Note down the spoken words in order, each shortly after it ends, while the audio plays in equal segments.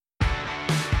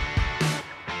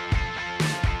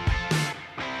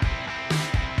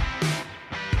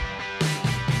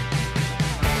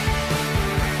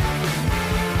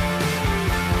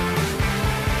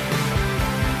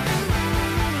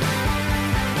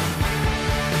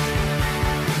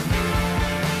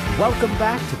Welcome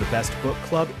back to the best book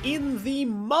club in the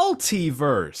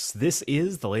multiverse. This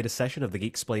is the latest session of the Geek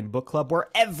Explained Book Club, where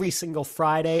every single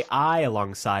Friday, I,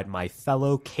 alongside my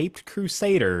fellow Caped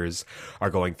Crusaders,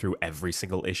 are going through every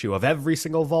single issue of every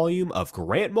single volume of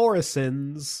Grant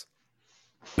Morrison's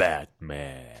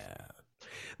Batman.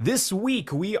 This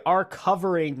week, we are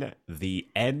covering the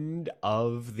end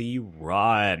of the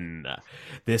run.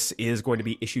 This is going to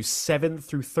be issues 7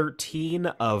 through 13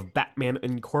 of Batman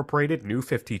Incorporated New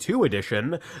 52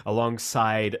 edition,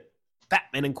 alongside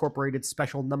Batman Incorporated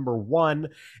Special Number 1.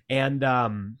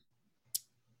 And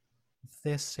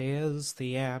this is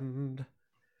the end.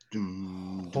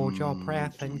 Hold your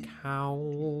breath and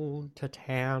count to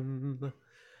 10.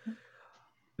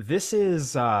 This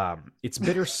is, it's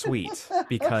bittersweet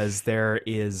because there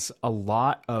is a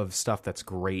lot of stuff that's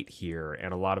great here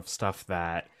and a lot of stuff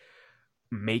that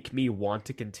make me want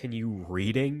to continue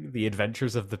reading the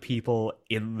adventures of the people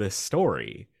in this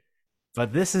story.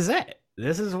 But this is it.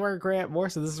 This is where Grant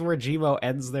Morrison, this is where Gmo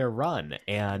ends their run.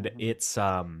 And it's,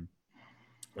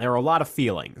 there are a lot of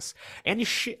feelings. And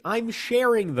I'm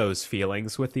sharing those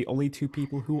feelings with the only two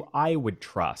people who I would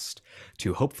trust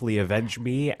to hopefully avenge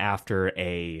me after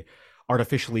a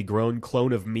artificially grown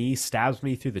clone of me stabs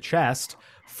me through the chest.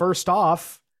 First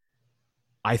off,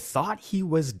 I thought he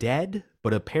was dead,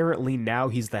 but apparently now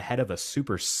he's the head of a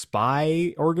super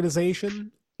spy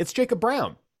organization. It's Jacob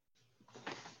Brown.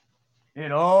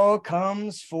 It all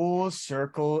comes full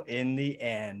circle in the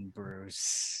end,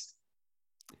 Bruce.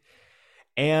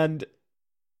 And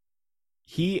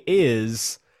he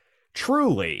is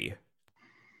truly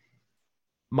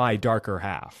my darker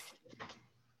half.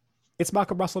 It's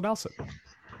Malcolm Russell Nelson.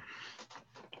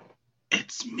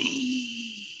 It's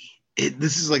me.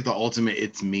 This is like the ultimate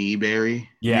 "it's me" Barry.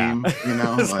 Yeah, meme, you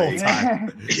know, like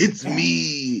it's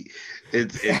me.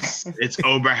 It's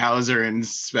Oberhauser and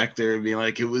Spectre being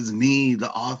like, "It was me,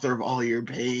 the author of all your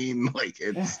pain." Like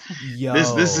it's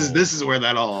this is where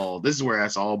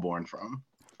that's all born from.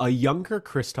 A younger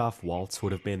Christoph Waltz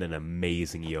would have been an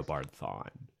amazing Eobard Thawne.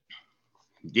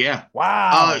 Yeah.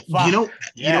 Wow. You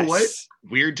know what?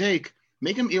 Weird take.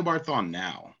 Make him Eobard Thawne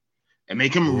now. And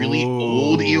make him really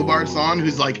old Eobard Thawne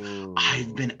who's like,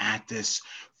 I've been at this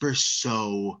for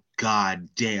so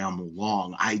goddamn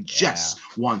long. I just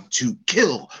want to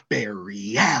kill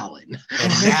Barry Allen.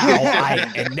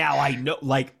 And now I know,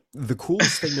 like, the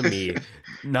coolest thing to me,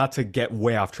 not to get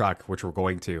way off track, which we're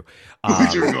going to.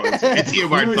 It's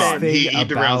Eobard Thawne. He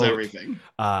derails everything.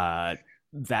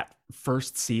 That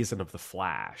first season of The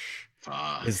Flash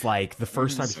is like the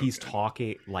first time he's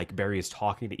talking, like Barry is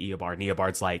talking to Eobard, and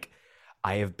Eobard's like,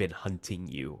 I have been hunting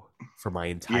you for my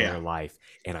entire life,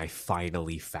 and I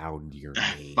finally found your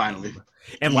name. Finally.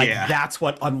 And like that's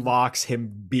what unlocks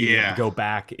him being able to go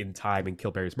back in time and kill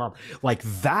Barry's mom. Like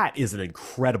that is an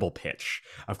incredible pitch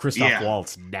of Christoph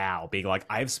Waltz now being like,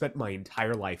 I've spent my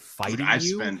entire life fighting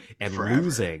you and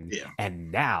losing,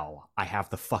 and now I have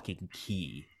the fucking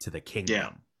key to the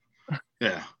kingdom.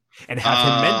 Yeah. And have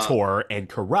him mentor and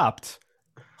corrupt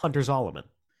Hunter Zolomon.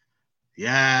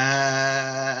 Yes.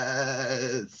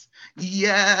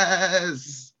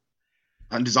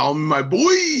 Hunter Zolomon, my boy.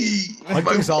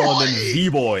 Hunter Zolomon, the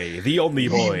boy, the only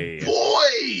boy.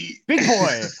 Big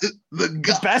boy. The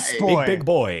guy. The best boy. Big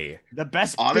boy. The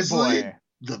best Honestly, big boy.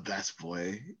 the best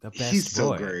boy. The best He's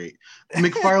so boy. great.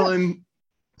 McFarlane,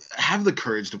 have the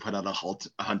courage to put out a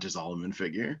Hunter Zolomon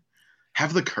figure.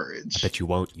 Have the courage. I bet you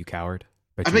won't, you coward.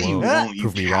 I bet you won't, you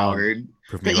Prove me coward. wrong.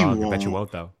 Prove me wrong. I bet you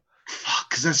won't, though. Fuck,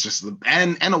 because that's just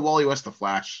and a Wally West the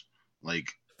Flash.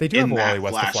 Like they do have a Wally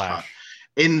West the Flash.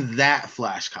 In that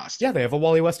Flash costume. Yeah, they have a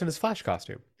Wally West in his Flash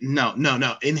costume. No.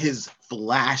 In his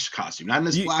Flash costume. Not in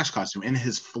his Flash costume. In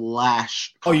his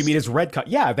Flash costume. Oh, you mean his red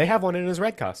costume? Yeah, they have one in his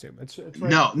red costume. It's right,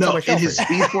 no, in his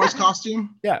Speed Force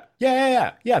costume? Yeah,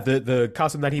 the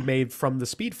costume that he made from the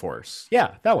Speed Force.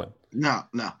 Yeah, that one. No.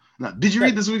 Did you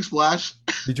read this week's Flash?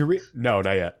 Did you read? No,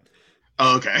 not yet.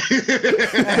 Oh, okay.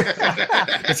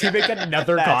 Does he make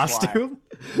another costume?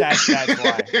 That's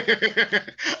why.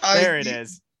 There it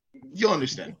is. You'll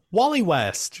understand. Wally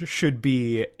West should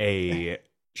be a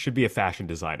fashion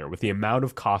designer with the amount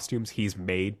of costumes he's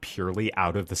made purely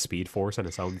out of the Speed Force and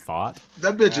his own thought.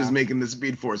 That bitch is making the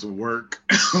Speed Force work.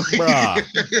 Bruh.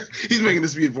 He's making the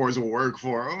Speed Force work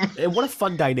for him. And what a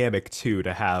fun dynamic, too,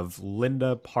 to have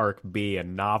Linda Park be a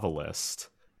novelist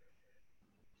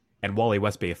and Wally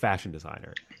West be a fashion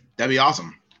designer. That'd be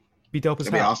awesome. Be dope as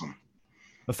hell. That'd be awesome.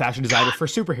 A fashion designer for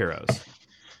superheroes.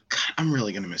 God, I'm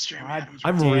really gonna miss Jeremy Adams.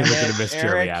 I'm really gonna miss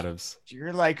Jeremy Adams.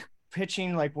 You're like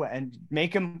pitching like what, and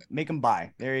make him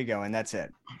buy. There you go, and that's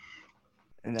it.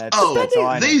 And that's all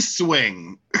I they know.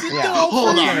 swing. Yeah.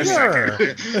 Hold on a sure.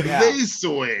 second. Yeah. They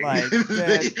swing. Like,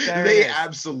 they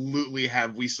absolutely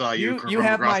have. We saw you from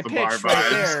have across my the pitch bar right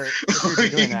vibes. there. If you're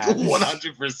doing that.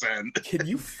 100%. Can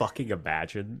you fucking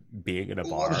imagine being in a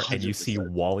bar and you see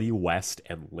 100%. Wally West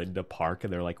and Linda Park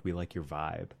and they're like, "We like your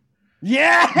vibe."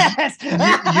 Yes. You're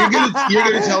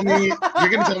gonna tell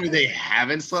me they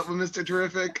haven't slept with Mr.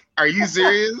 Terrific? Are you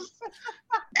serious?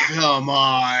 Come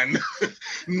on.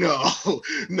 No,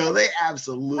 they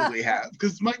absolutely have.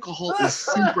 Because Michael Holt is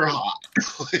super hot.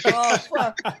 Oh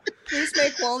fuck! Please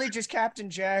make Wally just Captain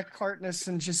Jack Harkness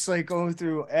and just like go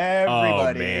through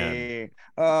everybody.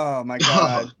 Oh my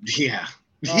god. Yeah.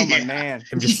 Oh my man.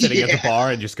 I'm just sitting at the bar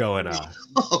and just going,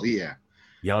 Oh yeah.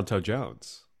 Yanto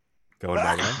Jones. Going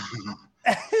my way.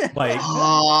 Like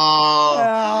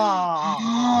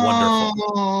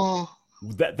wonderful.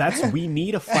 That's we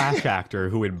need a Flash actor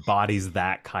who embodies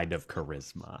that kind of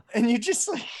charisma. And you just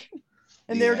like,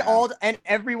 and they're all, and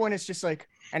everyone is just like,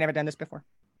 I never done this before.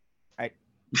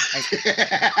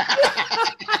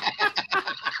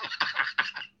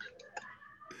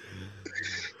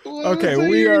 Okay,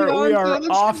 we are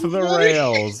off the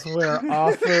rails. We're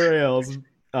off the rails.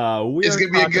 It's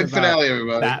gonna be a good finale,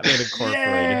 everybody. Batman Incorporated.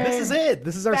 Yay! This is it.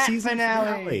 This is our season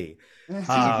finale. finale.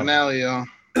 Season finale, y'all.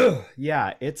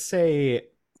 Yeah,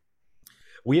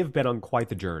 we have been on quite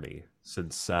the journey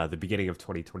since the beginning of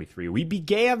 2023. We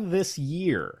began this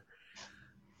year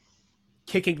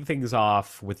kicking things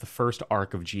off with the first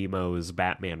arc of Gmo's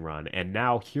Batman run, and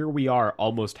now here we are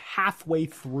almost halfway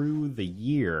through the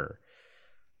year,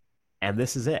 and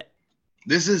this is it.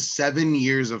 This is 7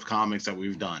 years of comics that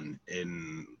we've done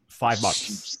in 5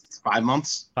 months. 5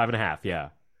 months? 5.5, yeah.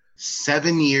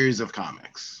 7 years of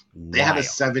comics. They had a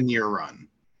 7-year run.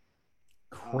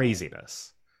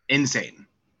 Craziness. Insane.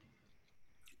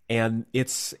 And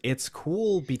it's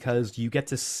cool because you get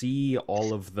to see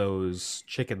all of those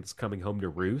chickens coming home to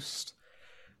roost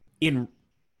in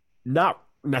not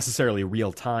necessarily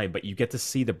real time, but you get to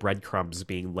see the breadcrumbs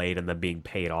being laid and then being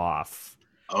paid off.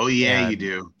 Oh yeah, you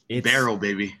do. Barrel,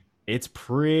 baby. It's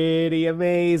pretty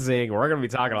amazing. We're going to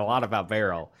be talking a lot about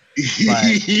Barrel. But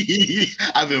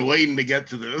I've been waiting to get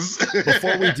to this.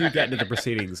 Before we do get into the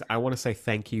proceedings, I want to say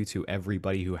thank you to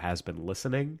everybody who has been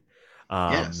listening.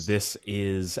 Yes. This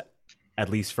is, at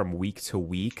least from week to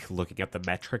week, looking at the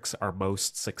metrics, our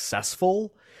most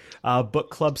successful book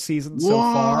club season so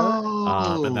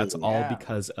far. And that's all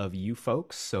because of you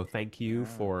folks. So thank you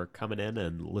for coming in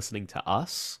and listening to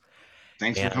us.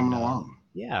 Thanks for coming along.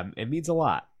 Yeah, it means a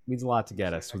lot. It means a lot to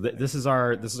get us. This is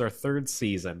our third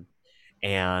season.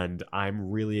 And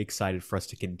I'm really excited for us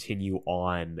to continue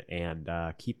on and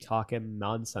keep talking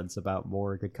nonsense about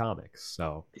more good comics.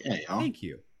 So thank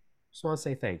you. Just want to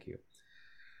say thank you.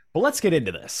 But let's get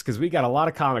into this because we got a lot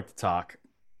of comic to talk.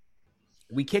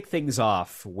 We kick things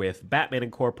off with Batman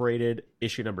Incorporated,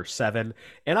 issue number 7.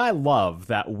 And I love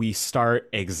that we start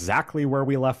exactly where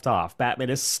we left off. Batman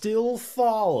is still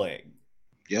falling.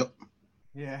 Yep.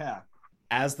 Yeah.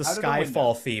 As the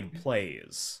Skyfall theme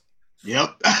plays.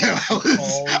 Yep.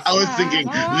 I was thinking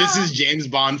this is James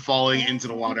Bond falling into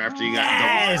the water after you got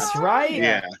Yes,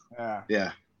 right?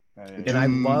 Yeah. And I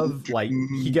love, like,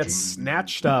 he gets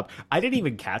snatched up. I didn't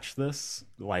even catch this,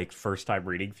 like, first time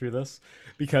reading through this,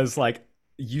 because, like,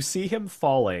 you see him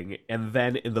falling, and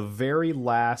then in the very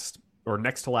last, or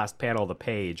next to last panel of the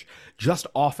page, just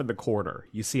off in the corner,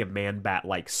 you see a man-bat,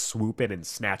 like, swoop in and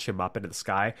snatch him up into the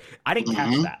sky. I didn't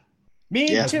catch that.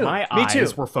 Me too. My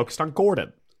eyes were focused on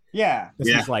Gordon. Yeah.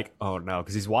 He's like, oh no,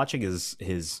 because he's watching his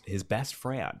best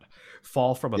friend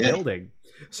fall from a building.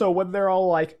 So when they're all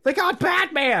like, they got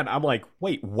Batman, I'm like,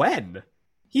 wait, when?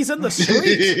 He's in the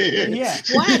street.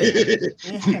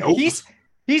 Nope.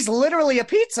 He's literally a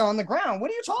pizza on the ground.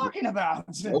 What are you talking about?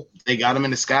 Nope. They got him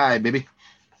in the sky, baby.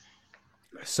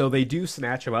 So they do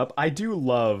snatch him up. I do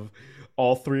love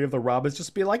all three of the Robins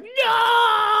just be like, no!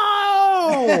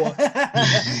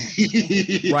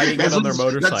 Riding in on their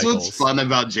motorcycles. That's what's fun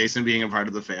about Jason being a part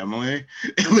of the family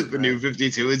with the New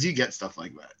 52 is you get stuff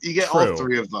like that. You get all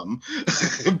three of them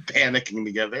panicking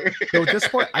together. So at this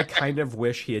point, I kind of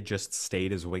wish he had just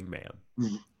stayed as wingman.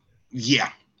 Yeah.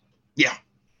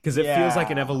 Because it feels like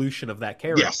an evolution of that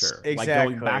character. Yes, exactly. Like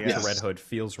going back to Red Hood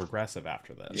feels regressive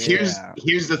after this.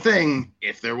 Here's the thing.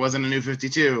 If there wasn't a New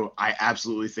 52, I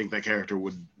absolutely think that character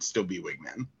would still be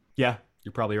wingman. Yeah,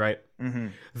 you're probably right. Mm-hmm.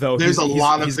 Though there's a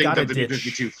lot of things that the New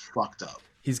 52 fucked up.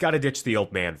 He's got to ditch the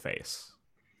old man face.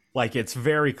 Like, it's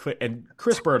very clear. And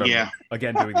Chris Burnham,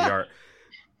 again doing the art,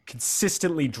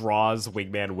 consistently draws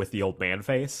wingman with the old man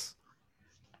face.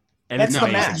 And it's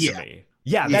amazing to me.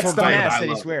 Yeah, That's what the I'm talking mask about.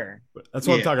 that he's wearing. That's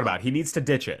what I'm talking about. He needs to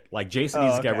ditch it. Like Jason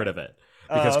needs to get rid of it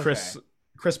because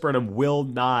Chris Burnham will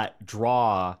not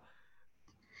draw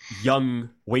young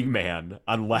wingman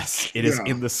unless it is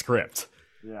in the script.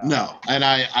 Yeah. No, and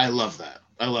I love that.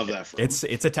 I love that. It's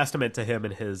a testament to him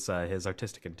and his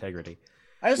artistic integrity.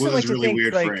 I also like to think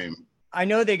weird like frame. I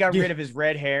know they got rid of his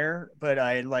red hair, but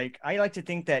I like to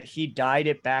think that he dyed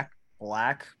it back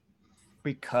black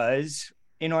because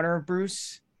in honor of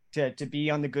Bruce to be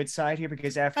on the good side here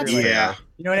because after you know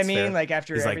what I mean? Fair. Like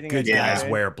after he's everything like good guys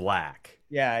wear black.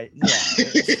 Yeah. Sure.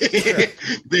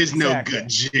 There's no good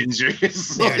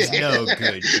gingers. There's no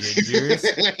good gingers.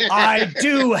 I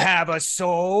do have a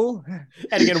soul.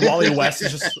 And again, Wally West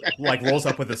is just like rolls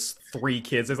up with his 3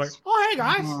 kids. He's like, "Oh, hey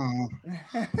guys,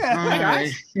 hey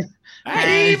guys,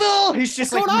 hey. Evil." He's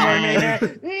just like,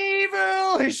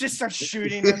 evil. He just starts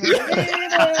shooting them.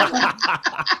 Evil.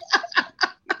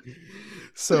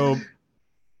 So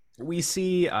we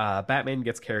see Batman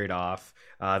gets carried off.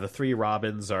 The 3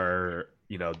 Robins are,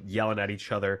 yelling at each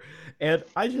other. And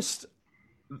this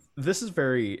is a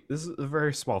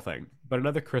very small thing, but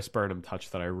another Chris Burnham touch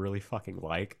that I really fucking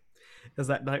like is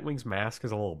that Nightwing's mask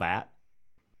is a little bat.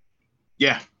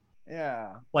 Yeah.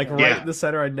 Yeah. Like right in the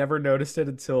center. I never noticed it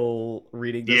until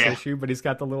reading this issue, but he's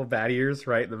got the little bat ears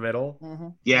right in the middle. Mm-hmm.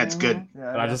 Yeah, it's good.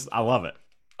 Yeah, and I love it.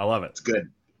 I love it. It's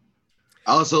good.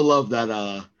 I also love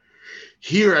that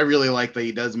here I really like that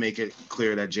he does make it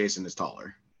clear that Jason is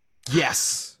taller.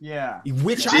 Yes. Yeah.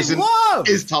 Which Jason I love.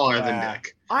 Is taller than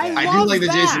Dick. I do like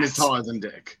that Jason is taller than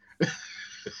Dick.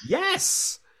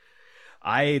 Yes.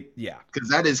 Because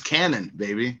that is canon,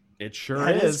 baby. It sure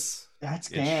is. That's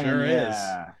canon. It sure is.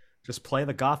 Just play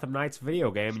the Gotham Knights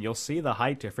video game and you'll see the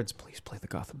height difference. Please play the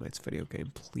Gotham Knights video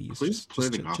game. Please play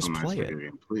the Gotham Knights video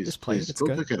game. Please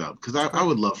go pick it up. Because I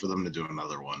would love for them to do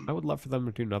another one. I would love for them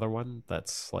to do another one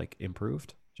that's like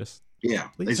improved.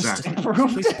 Exactly.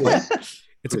 Please play.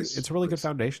 It's a really good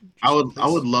foundation. I would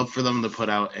love for them to put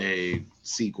out a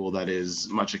sequel that is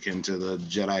much akin to the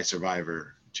Jedi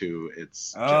Survivor to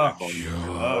its Jedi Fallen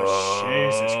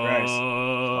Order. Jesus Christ.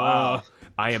 Wow.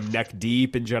 I am neck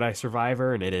deep in Jedi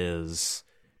Survivor, and it is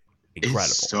incredible.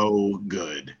 It's so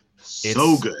good.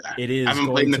 So good. It is. I haven't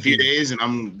played in a few days, and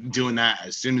I'm doing that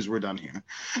as soon as we're done here.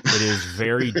 It is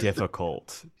very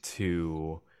difficult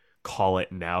to call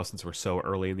it now since we're so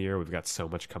early in the year. We've got so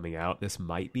much coming out. This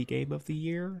might be game of the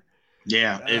year.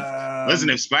 Yeah.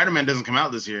 If Spider-Man doesn't come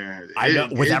out this year,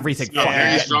 with everything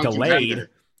getting delayed.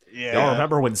 Contender. Yeah. Y'all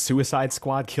remember when Suicide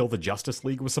Squad Kill the Justice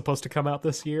League was supposed to come out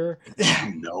this year?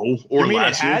 No. Or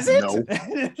last year? No.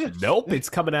 Nope. It's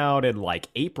coming out in like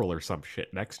April or some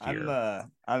shit next year.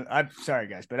 I'm sorry,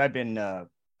 guys, but I've been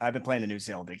playing the new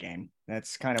Zelda game.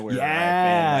 That's kind of where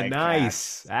I've been,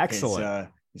 nice. Excellent.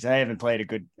 I haven't played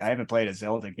a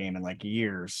Zelda game in like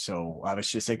years, so I was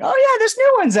just like, oh yeah, this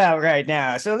new one's out right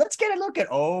now, so let's get a look at.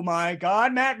 Oh my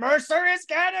God, Matt Mercer is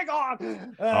getting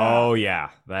on. Oh yeah,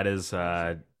 that is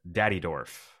Daddy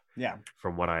Dorf. Yeah,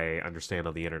 from what I understand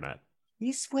on the internet,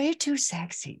 he's way too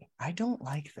sexy. I don't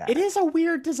like that. It is a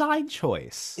weird design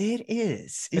choice. It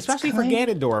is, especially for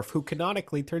Ganondorf, who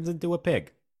canonically turns into a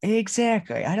pig.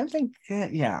 Exactly. I don't think. Is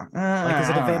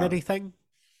it a vanity thing?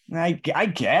 I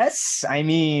guess. I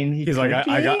mean, he's like,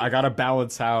 I gotta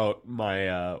balance out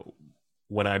my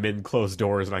when I'm in closed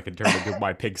doors and I can turn into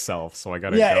my pig self, so I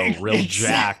gotta go real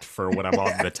jacked for when I'm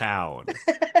on the town.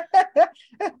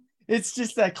 It's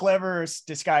just that clever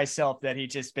disguised self that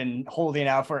he's just been holding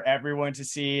out for everyone to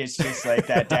see. It's just like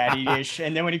that daddy dish,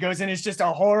 and then when he goes in, it's just a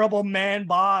horrible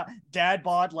dad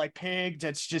bod like pig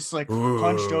that's just like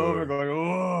punched over, going,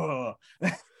 oh.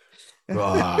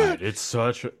 God, it's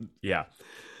such a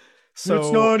So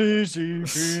it's not easy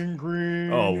being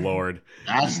green. Oh Lord,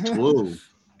 that's true.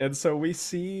 And so we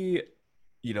see,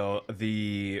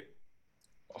 the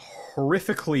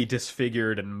horrifically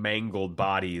disfigured and mangled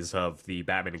bodies of the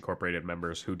Batman Incorporated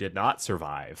members who did not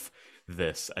survive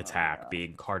this attack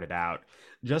being carted out.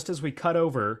 Just as we cut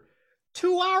over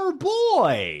to our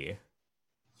boy,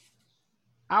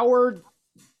 our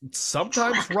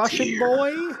sometimes Traktir. Russian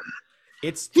boy.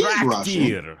 It's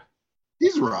Traktir.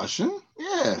 He's Russian.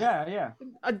 Yeah.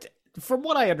 From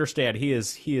what I understand, he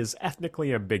is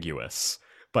ethnically ambiguous,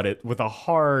 but with a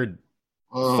hard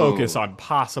focus on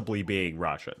possibly being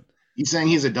Russian. You saying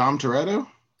he's a Dom Toretto?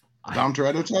 Dom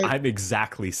Toretto type? I'm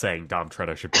exactly saying Dom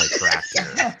Toretto should play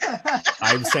Traktir.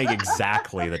 I'm saying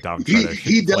exactly that Dom Toretto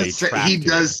should play Traktir. He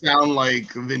does sound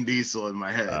like Vin Diesel in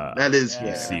my head. That is.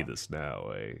 You see this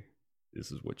now, eh?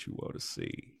 This is what you want to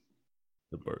see.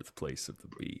 The birthplace of the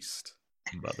beast.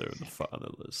 Mother of the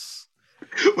fatherless.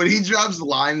 when he drops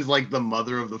lines like the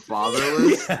mother of the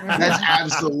fatherless, that's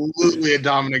absolutely a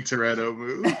Dominic Toretto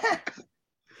move.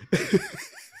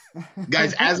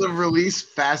 Guys, as of release,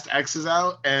 Fast X is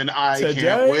out, and I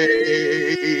can't wait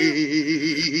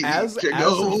to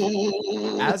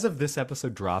go. As of this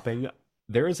episode dropping,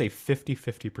 there is a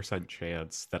 50%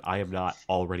 chance that I am not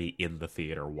already in the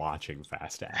theater watching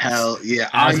Fast X. Hell yeah.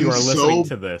 As you are listening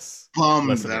to this.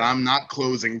 Bummed that I'm not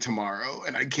closing tomorrow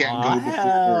and I can't go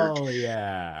before work.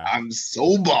 Yeah. I'm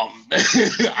so bummed.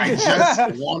 I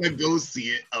just want to go see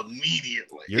it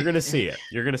immediately. You're going to see it.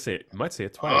 You might see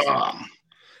it twice.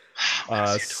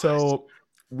 So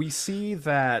we see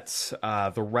that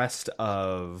the rest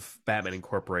of Batman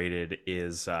Incorporated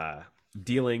is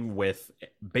dealing with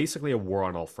basically a war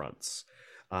on all fronts.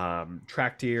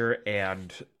 Traktir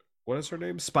and what is her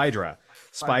name? Spydra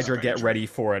get ready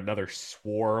for another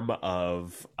swarm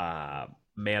of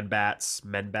man-bats.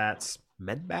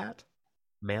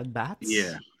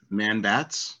 Yeah,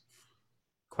 man-bats.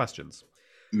 Questions.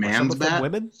 Man-bat?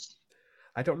 Women?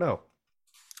 I don't know.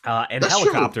 And That's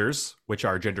helicopters, true. which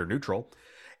are gender neutral,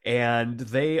 and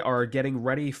they are getting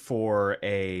ready for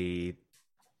a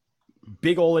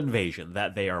big ol' invasion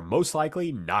that they are most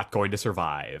likely not going to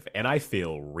survive, and I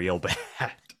feel real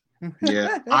bad.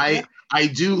 Yeah, I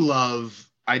do love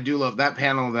that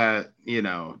panel that, you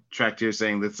know, Traktir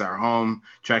saying this is our home,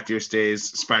 Traktir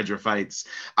stays, Spydra fights.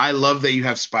 I love that you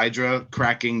have Spydra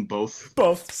cracking both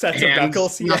sets of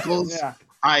knuckles. Yeah.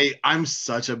 I'm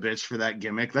such a bitch for that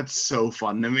gimmick. That's so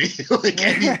fun to me. Like,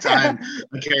 anytime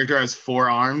a character has 4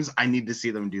 arms, I need to see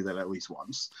them do that at least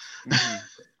once.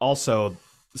 Also,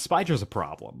 Spydra's a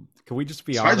problem. Can we just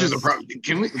be honest? Spydra's a problem.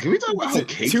 Can we talk about how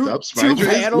caked up Spydra is? 2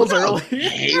 panels early.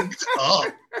 Caked up.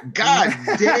 God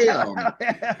damn.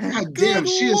 God damn.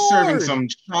 She is serving some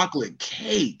chocolate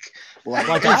cake.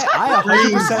 Like I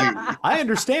 100%. I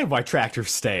understand why Traktor's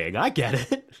staying. I get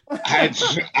it. I'd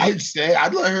stay.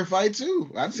 I'd let her fight too.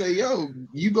 I'd say, yo,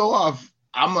 you go off.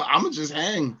 I'm just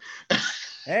hang.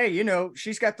 Hey, you know,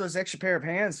 she's got those extra pair of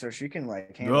hands, so she can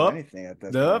like handle anything at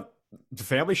this point. It's a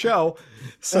family show.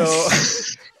 So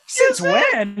since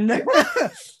when?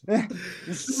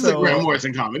 This is a Grant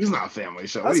Morrison comic. It's not a family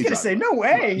show. I was gonna say, no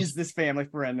way is this family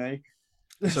friendly.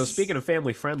 So speaking of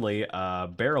family friendly,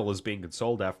 Beryl is being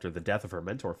consoled after the death of her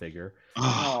mentor figure.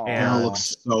 Oh, Beryl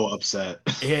looks so upset.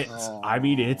 I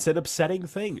mean, it's an upsetting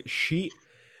thing.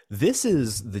 This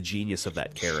is the genius of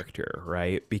that character,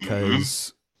 right?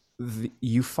 Because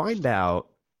you find out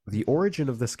the origin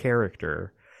of this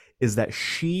character is that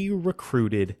she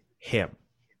recruited him.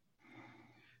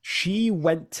 She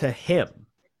went to him.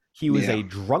 He was a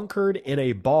drunkard in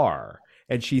a bar.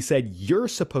 And she said, you're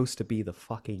supposed to be the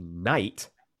fucking knight.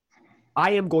 I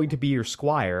am going to be your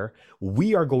squire.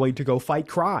 We are going to go fight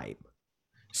crime.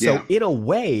 So in a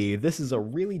way, this is a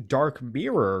really dark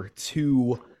mirror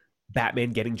to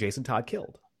Batman getting Jason Todd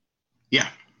killed. Yeah.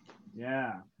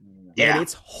 Yeah. And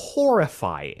it's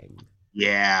horrifying.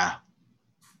 Yeah.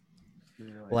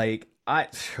 Like, I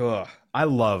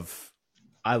love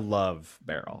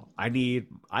Beryl. Why Beryl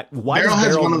does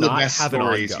has Beryl one of the not best have an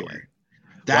stories ongoing? here.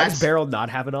 Why does Beryl not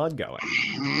have an ongoing?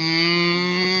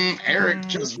 Eric,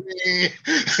 just me.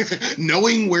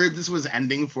 Knowing where this was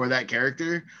ending for that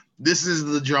character, this is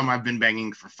the drum I've been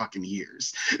banging for fucking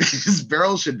years.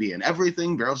 Beryl should be in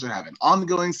everything. Beryl should have an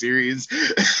ongoing series.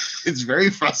 It's very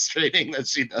frustrating that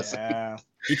she doesn't. Yeah.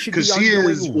 Because she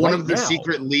is one of the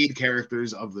secret lead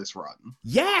characters of this run.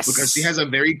 Yes. Because she has a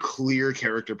very clear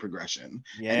character progression.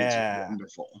 Yeah. And it's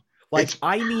wonderful. Like, it's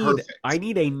I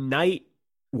need a night,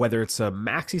 whether it's a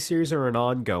maxi series or an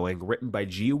ongoing, written by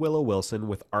G. Willow Wilson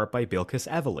with art by Bilkis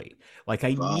Evely. Like,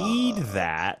 I need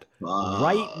that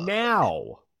right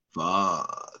now.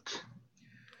 Fuck.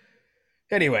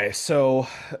 Anyway, so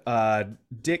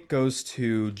Dick goes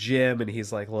to Jim and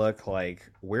he's like, look,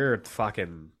 like, we're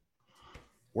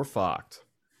fucked.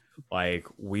 Like,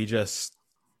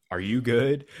 are you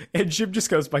good? And Jim just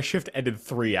goes, my shift ended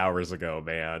 3 hours ago,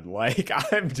 man. Like,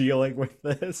 I'm dealing with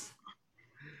this.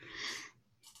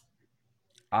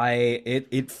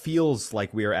 It feels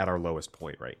like we're at our lowest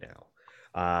point right now.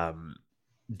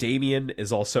 Damian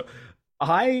is also...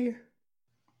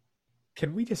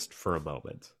 Can we just, for a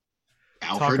moment,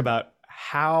 talk about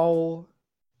how...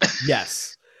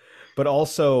 Yes, but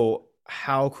also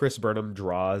how Chris Burnham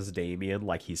draws Damian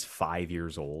like he's 5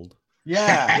 years old.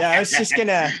 Yeah, I was just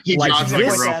gonna like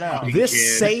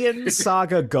this Saiyan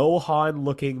Saga Gohan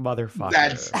looking motherfucker.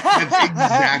 That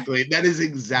is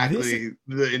exactly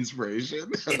the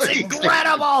inspiration. It's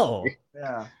incredible.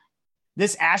 Yeah.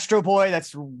 This Astro Boy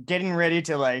that's getting ready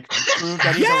to like prove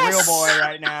that he's a real boy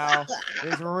right now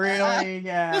is really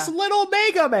This little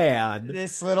Mega Man.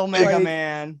 This little Mega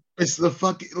Man. It's the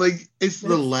fucking it's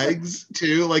the legs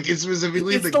too. Like it's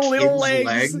specifically It's the little kid's legs.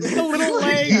 legs. It's the little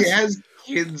legs. He has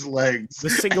kids' legs. The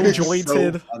single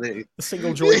jointed, the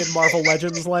single jointed Marvel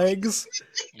Legends legs.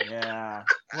 Yeah,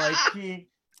 like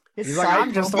he's like,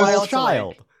 I'm just a little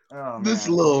child. This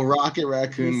little Rocket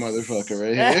Raccoon motherfucker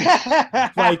right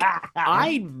here. Like,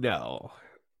 I know.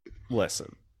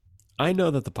 Listen, I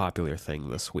know that the popular thing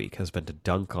this week has been to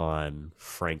dunk on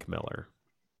Frank Miller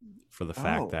for the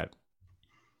fact that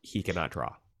he cannot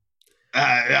draw.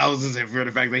 I was going to say for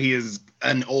the fact that he is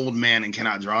an old man and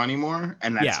cannot draw anymore,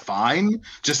 and that's fine.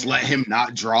 Just let him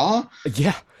not draw.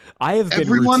 Yeah, I have been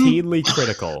routinely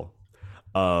critical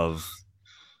of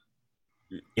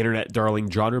internet darling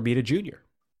John Romita Jr.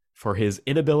 for his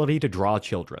inability to draw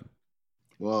children.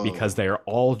 Whoa. Because they are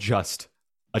all just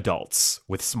adults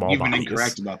with small bodies. You've been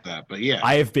incorrect about that, but yeah.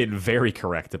 I have been very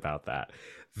correct about that.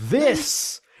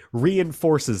 This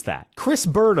reinforces that. Chris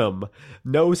Burnham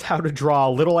knows how to draw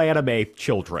little anime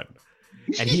children,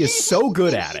 and he is so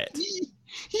good at it.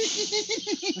 He's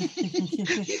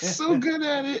so good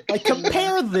at it. Like,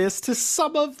 compare this to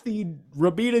some of the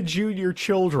Romita Jr.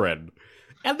 children,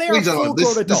 and they are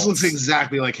full-grown adults. This looks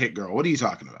exactly like Hit Girl. What are you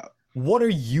talking about? What are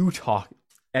you talking?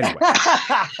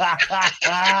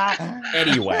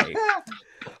 Anyway.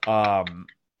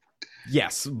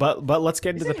 Yes, but let's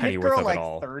get into the Pennyworth of it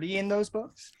all. 30 in those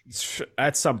books?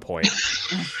 At some point.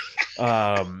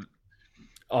 On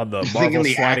the Marvel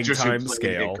sliding time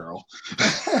scale.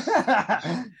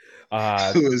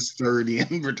 Who is 30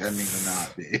 and pretending to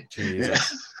not be.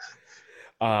 Jesus.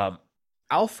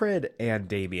 Alfred and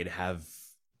Damien have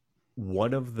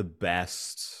one of the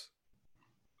best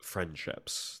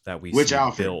friendships that we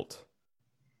see built.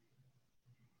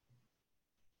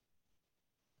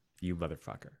 You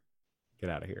motherfucker. Get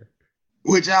out of here.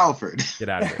 Which Alfred? Get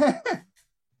out of here.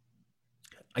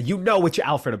 You know which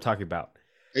Alfred I'm talking about.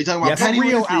 Are you talking about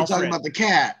Pennyworth or are you talking about the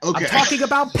cat? Okay. I'm talking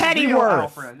about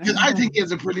Pennyworth. Because I think he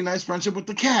has a pretty nice friendship with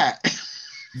the cat.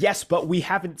 Yes, but we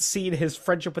haven't seen his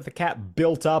friendship with the cat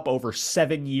built up over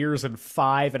 7 years and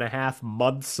 5.5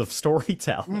 months of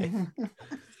storytelling.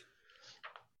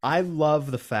 I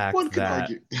love the fact that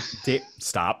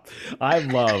stop. I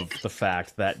love the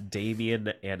fact that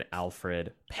Damien and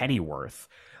Alfred Pennyworth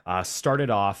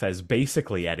started off as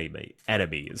basically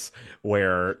enemies,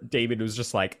 where Damien was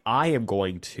just like, I am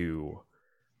going to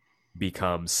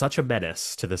become such a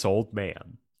menace to this old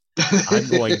man. I'm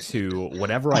going to,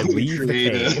 whenever I leave the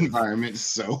cave, an environment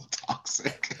so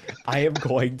toxic. I am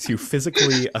going to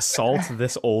physically assault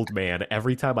this old man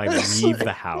every time I leave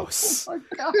the house. Oh my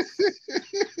God.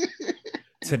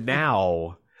 To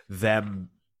now, them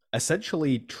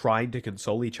essentially trying to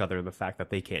console each other in the fact that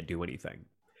they can't do anything.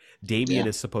 Damien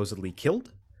is supposedly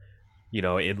killed,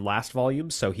 in last volume,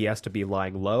 so he has to be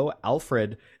lying low.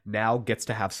 Alfred now gets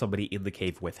to have somebody in the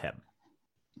cave with him.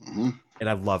 Mm-hmm. And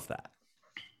I love that.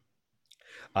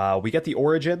 We get the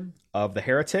origin of the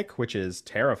heretic, which is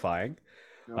terrifying.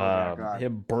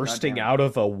 Him bursting out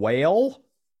of a whale.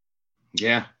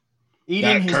 Yeah.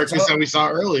 Eating that carcass that we saw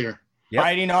earlier.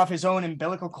 Biting off his own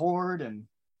umbilical cord and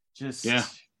just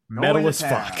metal as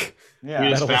fuck. Yeah.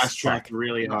 He was fast-tracked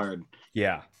really hard.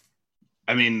 Yeah.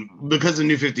 I mean, because of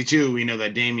New 52, we know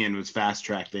that Damien was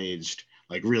fast-tracked aged,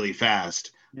 like really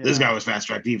fast. Yeah. This guy was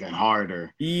fast-tracked even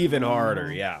harder. Even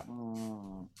harder, yeah.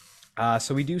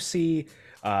 So we do see...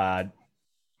 I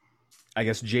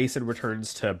guess Jason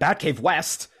returns to Batcave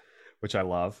West, which I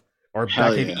love. Or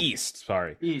Batcave East,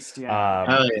 sorry. East,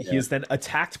 yeah. He is then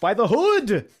attacked by the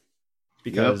Hood!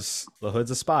 Because the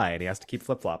Hood's a spy and he has to keep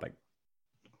flip-flopping.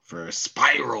 For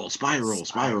Spiral.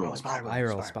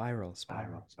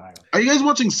 Are you guys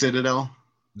watching Citadel?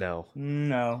 No.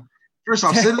 First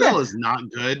off, Citadel is not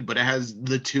good, but it has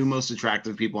the two most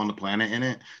attractive people on the planet in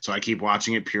it. So I keep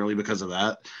watching it purely because of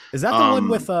that. Is that the one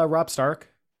with Rob Stark?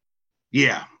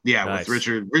 Yeah, nice. With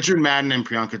Richard Madden and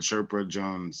Priyanka Chopra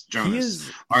Jonas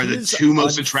are the two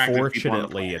most attractive people on the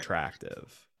planet.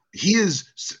 Attractive. He's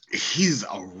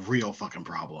a real fucking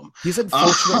problem. He's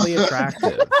unfortunately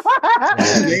attractive.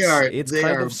 It's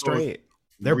kind of straight.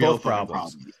 They're both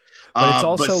problems. But it's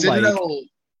also Citadel,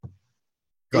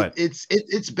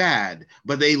 it's bad,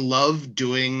 but they love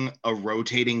doing a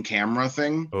rotating camera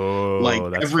thing. Oh, like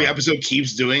every episode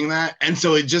keeps doing that, and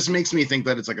so it just makes me think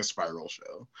that it's like a Spiral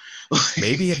show.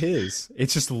 Maybe it is.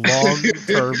 It's just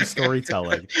long-term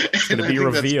storytelling. It's going to be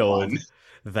revealed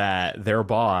that their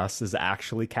boss is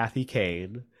actually Kathy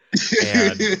Kane,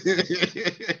 and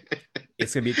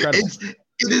it's going to be incredible.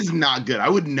 It is not good. I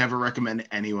would never recommend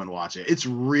anyone watch it. It's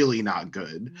really not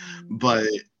good, but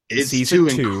it's Season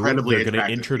 2, incredibly they're going to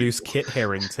attractive introduce people. Kit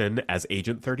Harington as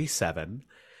Agent 37,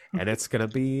 and it's going to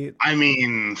be... I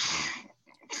mean,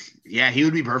 yeah, he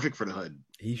would be perfect for the hood.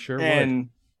 He sure would.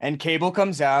 And Cable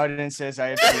comes out and says, I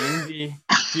have seen the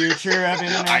future of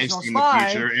international I've seen spies. the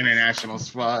future of international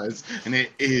spies, and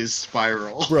it is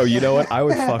Spiral. Bro, you know what? I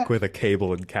would fuck with a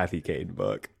Cable and Kathy Kane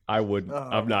book. I would.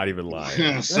 I'm not even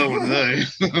lying. So would they.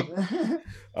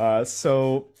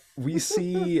 So we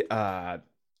see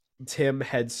Tim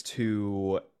heads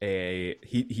to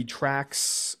he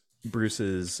tracks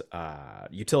Bruce's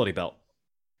utility belt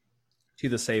to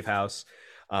the safe house.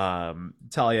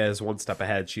 Talia is one step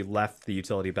ahead. She left the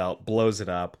utility belt, blows it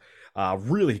up.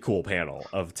 Really cool panel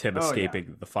of Tim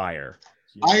escaping the fire.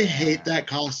 Yeah. I hate that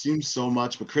costume so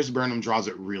much, but Chris Burnham draws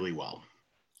it really well.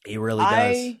 He really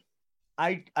does.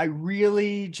 I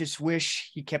really just wish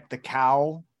he kept the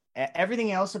cowl.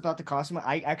 Everything else about the costume,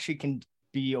 I actually can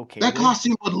be okay that with.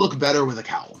 Costume would look better with a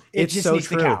cowl. It it's just so needs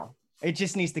true. The cowl. It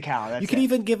just needs the cowl. That's you can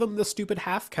even give him the stupid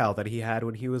half cowl that he had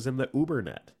when he was in the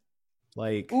Ubernet.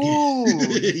 Like, ooh,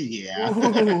 yeah.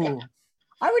 Ooh.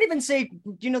 I would even say,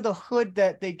 the hood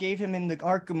that they gave him in the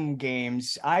Arkham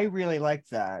games, I really liked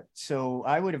that. So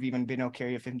I would have even been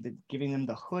okay if giving him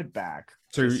the hood back.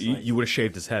 So you would have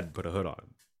shaved his head and put a hood on.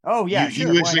 Oh, yeah, You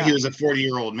wish that he was a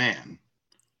 40-year-old man.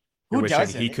 Who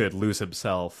doesn't? He could lose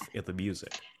himself in the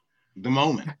music. The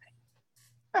moment.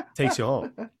 Takes you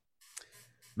home.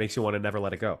 Makes you want to never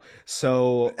let it go.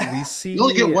 So we see... You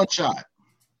only get one shot.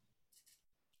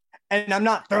 And I'm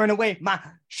not throwing away my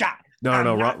shot. No,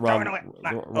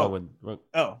 wrong.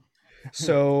 Oh.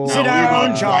 So sit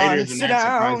down, John. Sit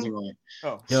down.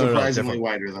 Surprisingly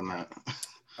wider than that.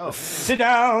 Oh, sit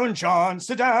down, John.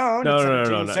 Sit down. No.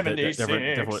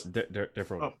 1776.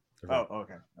 Different one. Oh,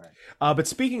 okay. All right. But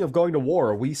speaking of going to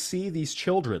war, we see these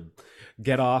children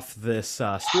get off this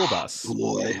school bus.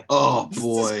 Boy.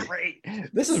 This is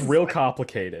great. This is real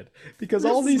complicated because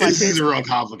all these. This is real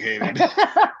complicated.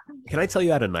 Can I tell you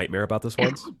I had a nightmare about this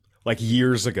once? Like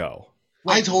years ago.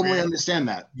 I totally understand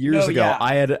that. Years ago,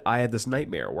 yeah. I had this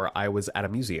nightmare where I was at a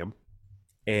museum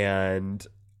and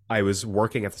I was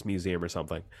working at this museum or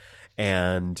something,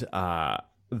 and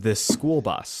this school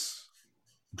bus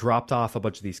dropped off a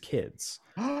bunch of these kids,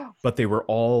 but they were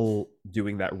all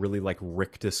doing that really like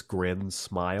rictus grin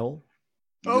smile.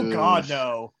 Oh God,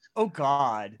 no. Oh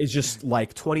God. It's just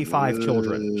like 25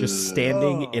 children just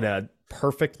standing in a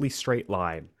perfectly straight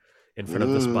line in front of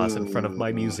this bus, in front of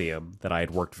my museum that I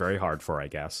had worked very hard for, I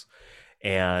guess.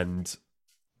 And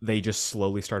they just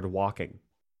slowly started walking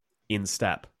in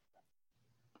step.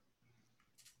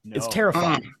 No. It's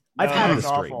terrifying. I've had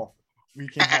this dream. We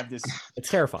can have this. It's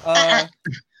terrifying.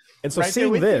 And so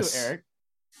seeing this...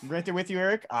 Right there with you,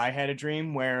 Eric. I had a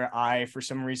dream where I, for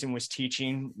some reason, was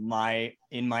teaching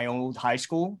in my old high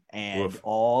school, and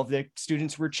all of the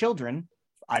students were children.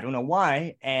 I don't know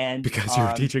why. And because you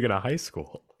were teaching in a high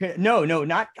school. No,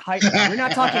 not high. We're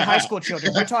not talking high school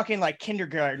children. We're talking like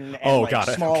kindergarten and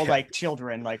small, like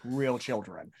children, like real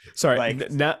children. Sorry. Like,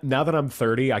 now that I'm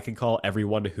 30, I can call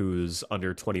everyone who's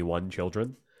under 21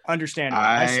 children. Understandable.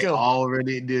 I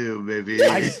already do, baby.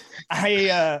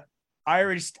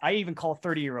 I even call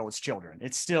 30-year-olds children.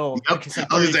 It's still I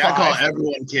call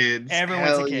everyone kids.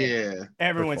 Everyone's a kid. Yeah.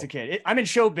 Everyone's a kid. I'm in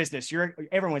show business.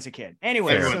 Everyone's a kid.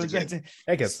 Anyway,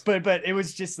 but it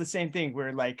was just the same thing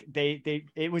where like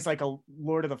it was like a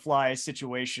Lord of the Flies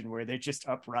situation where they just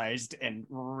uprised and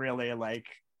really like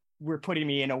were putting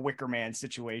me in a Wicker Man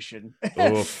situation.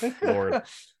 Oof, Lord.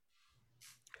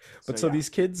 But so these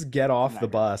kids get off the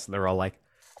bus and they're all like,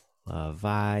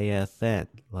 Leviathan,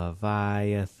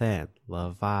 Leviathan,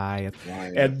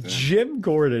 Leviathan. And Jim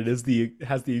Gordon has the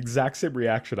exact same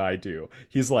reaction I do.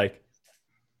 He's like,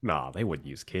 nah, they wouldn't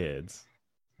use kids.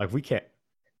 Like we can't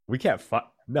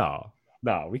no,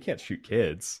 we can't shoot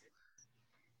kids.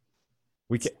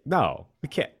 We can't.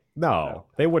 No,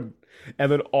 they wouldn't.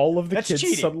 And then all of the kids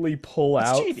cheating. Suddenly pull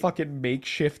out fucking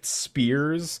makeshift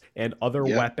spears and other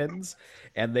weapons,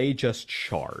 and they just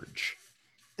charge.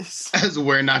 As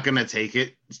We're Not Gonna Take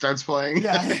It starts playing.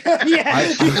 Yeah.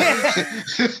 As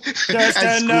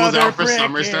School's Out for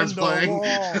Summer starts playing.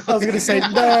 I was gonna say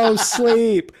no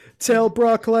sleep till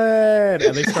Brooklyn,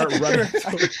 and they start running.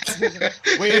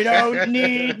 We don't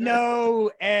need no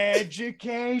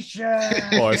education.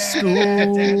 Or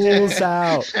School's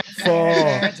Out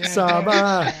for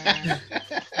Summer.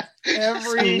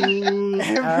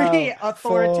 Every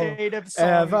authoritative song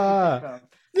ever.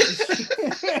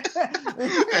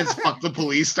 As Fuck the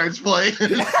Police starts playing.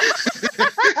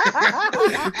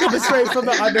 Coming straight from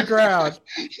the underground.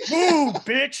 Move,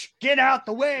 bitch! Get out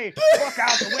the way! Fuck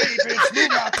out the way, bitch!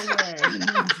 Move out the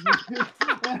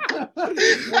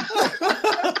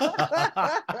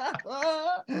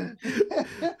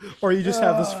way! Or you just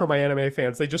have this for my anime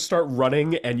fans. They just start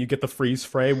running, and you get the freeze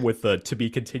frame with the "To Be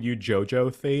Continued"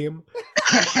 JoJo theme.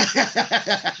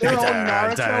 They're all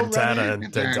Naruto running.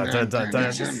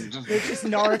 It's just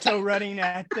Naruto running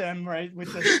at them, right,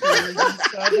 with the spears and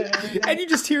stuff. And you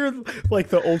just hear like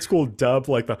the old school dub,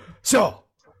 like the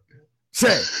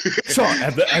say,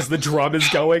 as the drum is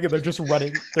going, and they're just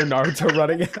running. They're Naruto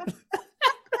running.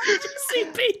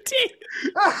 CPT.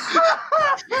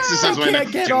 I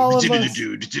can't get all of us.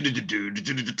 You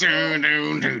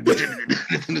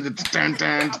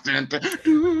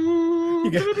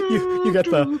get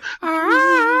the.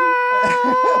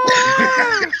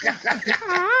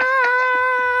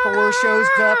 Thor shows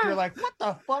up. You're like, what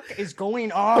the fuck is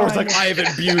going on? Thor's like, I have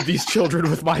imbued these children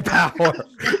with my power.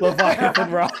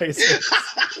 Leviathan rises.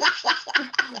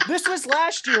 This was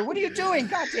last year. What are you doing?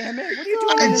 God damn it! What are you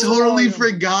doing? I totally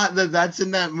forgot that that's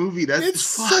in that movie. It's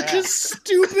such a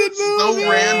stupid movie. So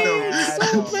random.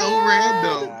 So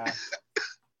random.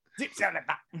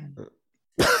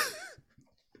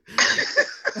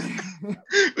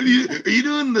 Are you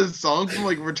doing the song from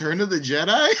like Return of the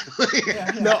Jedi?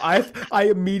 No, I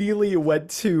immediately went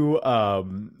to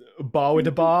Ba with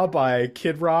the Ba by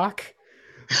Kid Rock.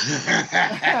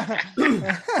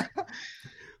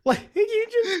 Like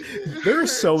there are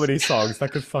so many songs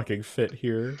that could fucking fit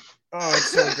here. Oh,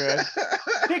 it's so good.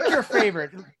 Pick your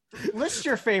favorite. List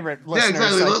your favorite. Yeah,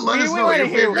 exactly. Let us know your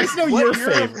favorite. Let's know your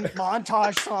favorite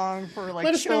montage song for like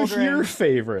Let us children. know your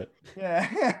favorite. Yeah.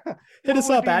 Hit us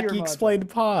up at Geek Explained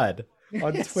Pod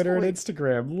on Twitter and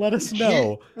Instagram. Let us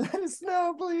know. Let us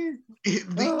know, please.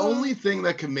 The only thing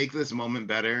that could make this moment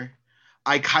better,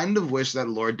 I kind of wish that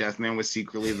Lord Deathman was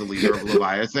secretly the leader of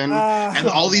Leviathan, and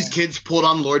all these kids pulled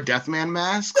on Lord Deathman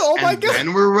masks, and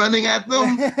then we're running at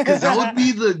them, because that would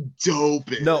be the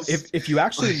dopest. No, if you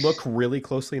actually look really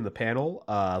closely in the panel,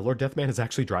 Lord Deathman is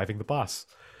actually driving the bus.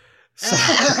 So...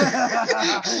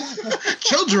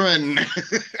 Children.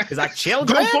 He's like,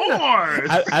 children. Go forward.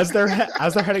 As they're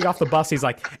heading off the bus, he's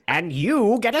like, and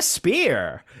you get a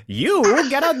spear. You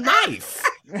get a knife.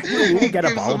 You get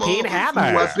a ball-peen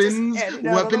hammer.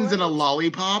 Weapons and a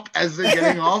lollipop as they're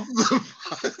getting off the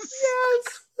bus.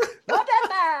 Yes. Look at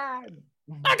that.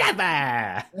 Look at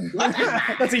that.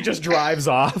 As he just drives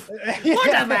off. Look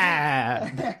at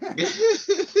that.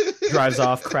 Drives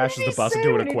off, crashes the bus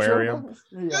into an aquarium.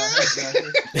 Yeah,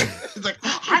 exactly. It's like,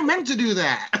 I meant to do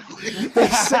that.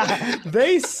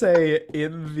 They say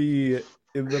in the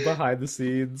behind the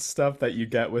scenes stuff that you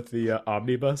get with the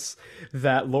omnibus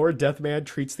that Lord Deathman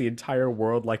treats the entire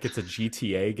world like it's a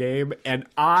GTA game, and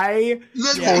I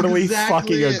totally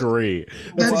fucking agree.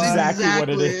 That's exactly what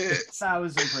it is.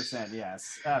 1000%,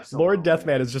 yes, absolutely. Lord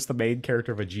Deathman is just the main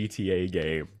character of a GTA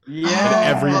game.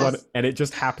 Yeah, and it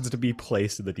just happens to be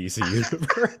placed in the DC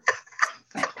universe.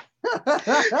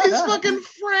 He's fucking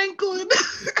Franklin.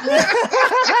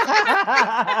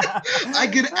 I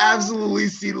could absolutely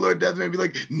see Lord Deathman be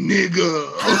like,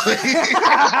 nigga.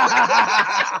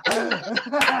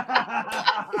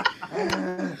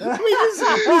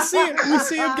 we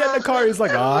see him get in the car. He's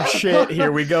like, oh shit,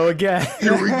 here we go again.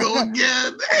 Here we go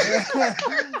again.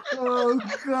 Oh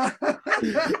god.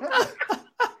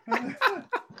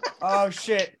 Oh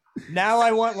shit. Now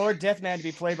I want Lord Deathman to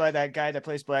be played by that guy that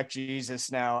plays Black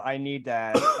Jesus now. I need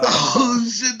that. Oh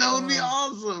shit, that would be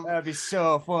awesome. That'd be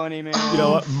so funny, man. You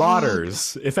know what?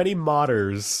 Modders. If any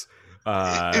modders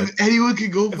if anyone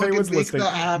could go fucking make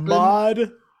that happen.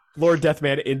 Mod Lord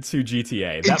Deathman into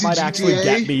GTA. That might actually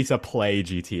get me to play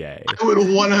GTA. I would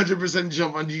 100%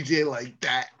 jump on GTA like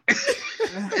that.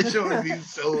 That show would be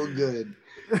so good.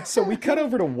 So we cut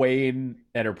over to Wayne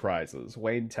Enterprises,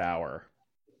 Wayne Tower,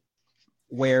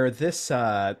 where this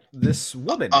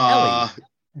woman, Ellie.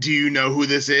 Do you know who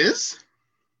this is?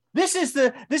 This is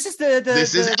the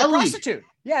Ellie. prostitute.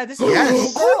 Yeah, this is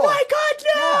Yes. Oh my god,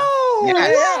 no!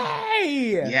 Yes.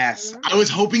 Yay! Yes. I was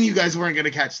hoping you guys weren't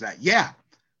gonna catch that. Yeah.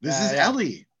 This is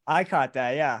Ellie. I caught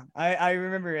that, yeah. I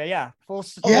remember it, yeah. Full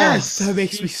Yes. That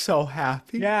makes me so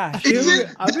happy. Yeah.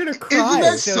 I'm gonna cry. Isn't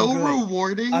that so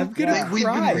rewarding? I'm gonna cry. We've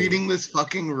been reading this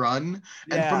fucking run,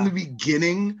 and from the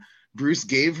beginning, Bruce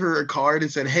gave her a card and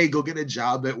said, hey, go get a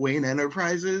job at Wayne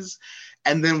Enterprises.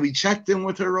 And then we checked in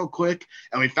with her real quick,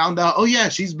 and we found out, oh yeah,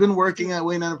 she's been working at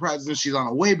Wayne Enterprises, and she's on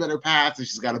a way better path, and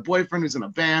she's got a boyfriend who's in a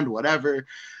band, whatever. A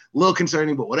little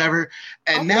concerning, but whatever.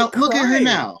 And now, look at her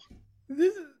now.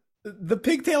 The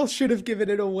pigtails should have given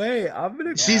it away.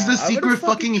 She's the I'm gonna secret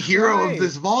fucking hero cry. of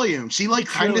this volume. She like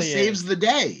kind of truly saves is. the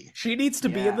day. She needs to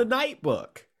be in the night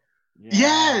book.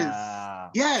 Yes.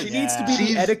 Yes. She needs to be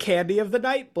the Etta Candy of the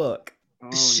night book.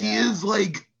 She is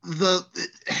like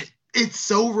it's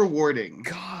so rewarding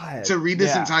God. to read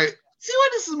this entire. See why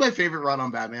this is my favorite run on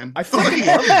Batman? I fucking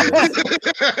love this.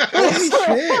 Holy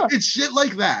shit. It's shit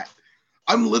like that.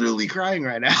 I'm literally crying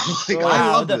right now. Like, Wow,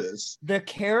 I love this. The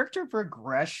character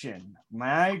progression.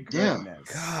 My goodness.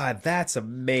 God, that's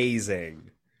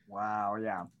amazing. Wow,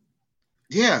 yeah.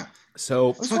 Yeah.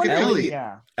 So fucking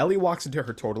Ellie walks into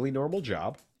her totally normal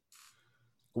job.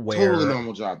 Totally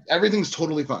normal job. Everything's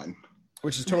totally fine.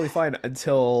 Which is totally fine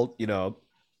until,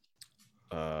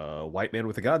 white man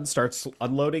with a gun starts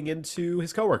unloading into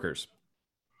his coworkers.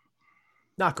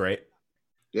 Not great.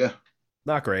 Yeah.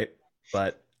 Not great,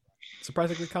 but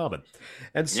surprisingly common.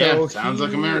 And so sounds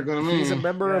like America to me. He's a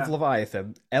member of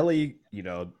Leviathan. Ellie,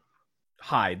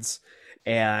 hides,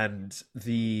 and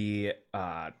the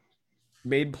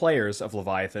main players of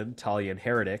Leviathan, Talia and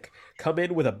Heretic, come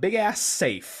in with a big ass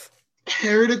safe.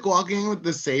 Heretic walking with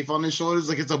the safe on his shoulders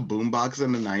like it's a boombox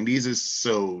in the 90s is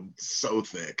so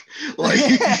thick. Like,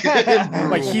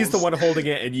 like he's the one holding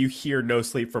it, and you hear "No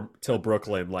Sleep from Till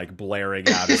Brooklyn" like blaring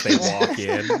out as they walk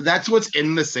in. That's what's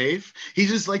in the safe. He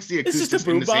just likes the acoustics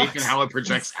in the safe and how it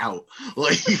projects out.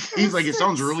 Like he's like, it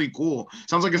sounds really cool.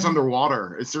 Sounds like it's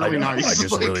underwater. It's really nice. I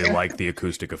just really like the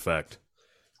acoustic effect.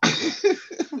 The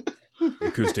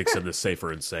acoustics in the safe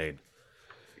are insane.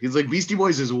 He's like, Beastie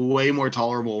Boys is way more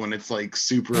tolerable when it's like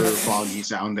super foggy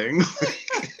sounding.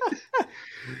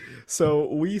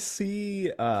 So we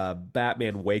see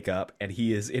Batman wake up, and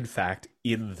he is in fact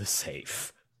in the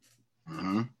safe.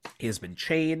 Mm-hmm. He has been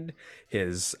chained,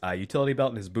 his utility belt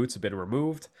and his boots have been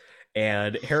removed,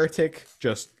 and Heretic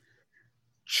just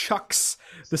chucks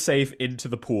the safe into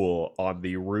the pool on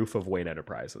the roof of Wayne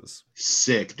Enterprises.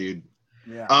 Sick, dude.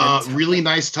 Yeah. Really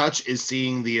nice touch is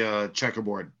seeing the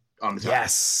checkerboard on the top.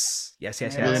 Yes.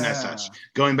 Really nice touch.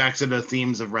 Going back to the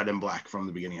themes of red and black from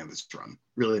the beginning of this run.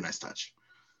 Really nice touch.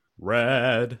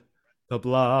 Red, the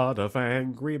blood of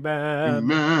angry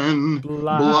men.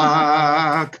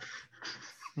 Black.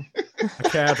 I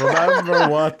can't remember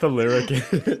what the lyric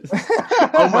is.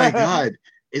 Oh my god.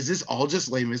 Is this all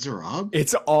just Les Miserables?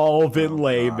 It's all been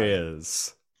Les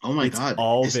Mis. Oh my god.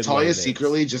 Is Talia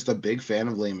secretly just a big fan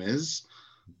of Les Mis?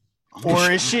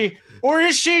 Or is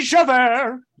she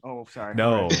Javert? Oh, sorry.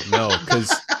 No,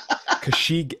 because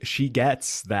she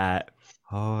gets that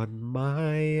on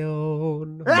my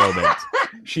own moment.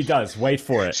 She does. Wait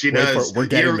for it. She does. We're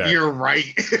getting there. You're right.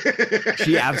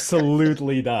 She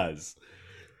absolutely does.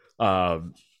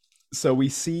 So we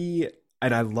see,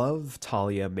 and I love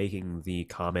Talia making the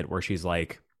comment where she's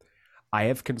like, I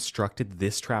have constructed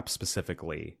this trap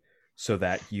specifically so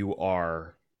that you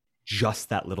are just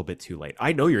that little bit too late.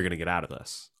 I know you're going to get out of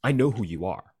this. I know who you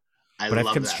are. But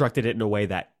I've constructed it in a way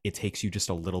that it takes you just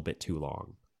a little bit too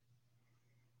long.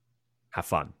 Have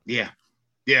fun. Yeah.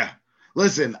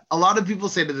 Listen, a lot of people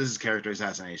say that this is character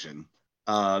assassination,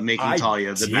 making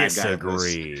Talia the bad guy. I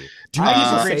disagree.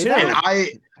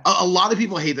 And a lot of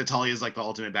people hate that Talia is like the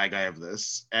ultimate bad guy of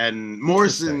this. And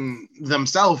Morrison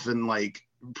themselves in like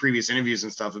previous interviews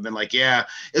and stuff have been like, yeah,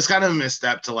 it's kind of a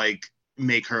misstep to like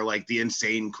make her like the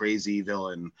insane, crazy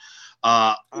villain.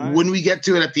 When we get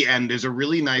to it at the end, there's a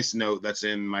really nice note that's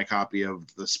in my copy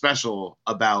of the special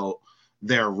about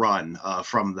their run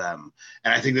from them,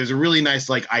 and I think there's a really nice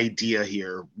like idea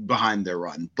here behind their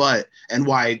run, and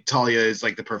why Talia is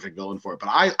like the perfect villain for it. But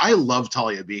I love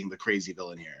Talia being the crazy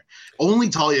villain here. Only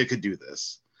Talia could do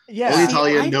this. Yeah, only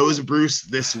Talia knows Bruce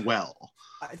this well.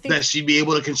 I think that she'd be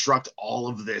able to construct all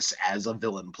of this as a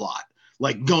villain plot.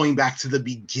 Like going back to the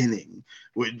beginning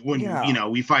when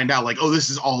we find out like, oh, this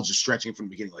is all just stretching from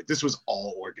the beginning. Like this was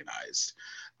all organized.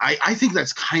 I think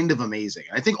that's kind of amazing.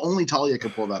 I think only Talia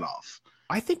could pull that off.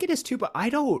 I think it is too, but I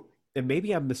don't, and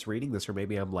maybe I'm misreading this or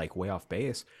maybe I'm like way off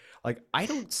base. Like, I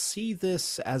don't see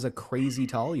this as a crazy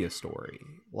Talia story.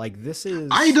 Like, this is...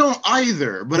 I don't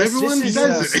either, but everyone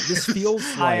says it. This feels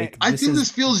like... I think this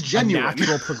feels genuine. A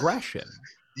natural progression.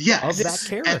 Yes. Of that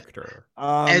character.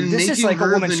 And this making is like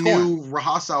her a woman's the new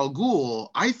Ra's al Ghul,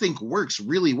 I think works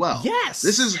really well. Yes.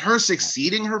 This is her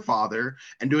succeeding her father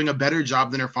and doing a better job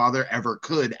than her father ever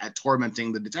could at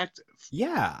tormenting the detective.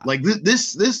 Yeah. Like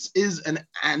this is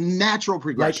a natural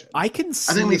progression. Like, I can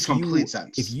see, I think it makes complete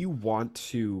sense. If you want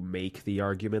to make the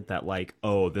argument that like,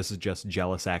 oh, this is just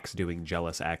jealous X doing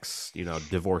jealous X,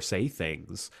 divorcee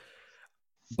things.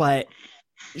 But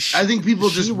I think people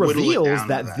just reveals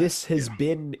that this has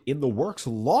been in the works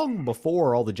long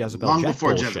before all the Jezebel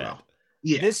bullshit.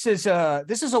 Yeah. This is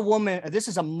a woman. This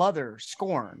is a mother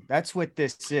scorned. That's what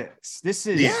this is. This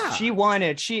is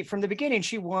she from the beginning.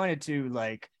 She wanted to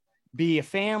like be a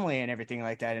family and everything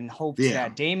like that, and hoped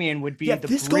that Damien would be the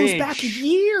this bridge. goes back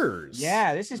years.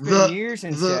 Yeah, this has been years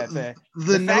and stuff.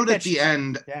 The note at the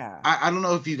end. Yeah, I don't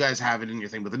know if you guys have it in your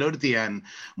thing, but the note at the end,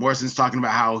 Morrison's talking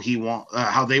about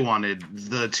how they wanted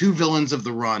the two villains of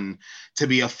the run to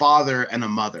be a father and a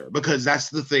mother, because that's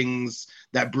the things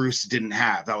that Bruce didn't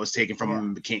have that was taken from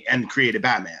him and created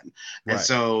Batman. And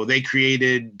so they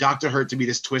created Dr. Hurt to be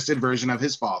this twisted version of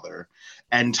his father,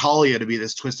 and Talia to be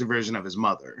this twisted version of his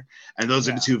mother. And those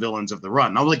are the two villains of the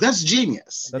run. I'm like, that's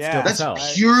genius.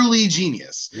 That's purely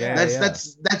genius.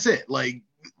 That's it. Like,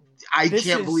 I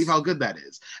can't believe how good that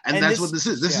is. And that's what this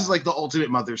is. This is like the ultimate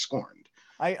mother scorned.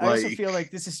 I also feel like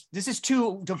this is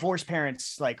two divorced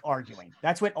parents like arguing.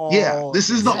 That's what all. Yeah, this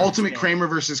is the ultimate Kramer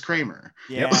versus Kramer.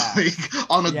 Yeah, like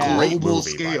on a global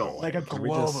scale, like a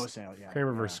global scale. Yeah,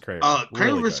 Kramer versus Kramer.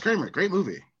 Kramer versus Kramer, great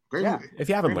movie. Great movie. If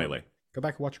you haven't lately, go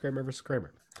back and watch Kramer versus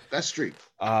Kramer. That's street.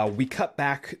 We cut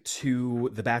back to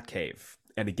the Batcave,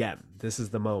 and again, this is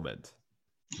the moment.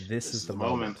 This is the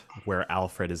moment where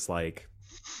Alfred is like,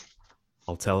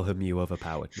 "I'll tell him you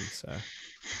overpowered me, sir."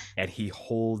 And he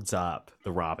holds up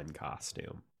the Robin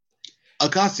costume. A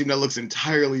costume that looks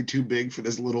entirely too big for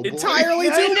this little boy. Entirely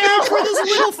too big for this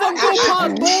little Funko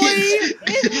Pop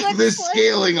boy. The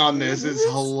scaling on this is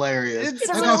hilarious. This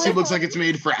costume looks like it's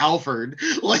made for Alfred.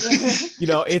 Like, you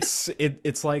know, it's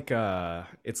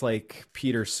like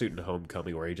Peter's suit in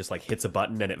Homecoming, where he just like hits a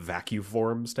button and it vacuum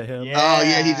forms to him. Yeah. Oh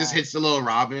yeah, he just hits the little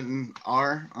Robin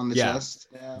R on the chest.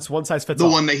 Yeah. It's one size fits all.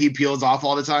 The one that he peels off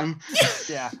all the time.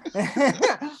 Yeah.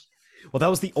 Well, that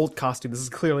was the old costume. This is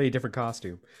clearly a different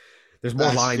costume. There's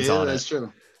more lines on it. That's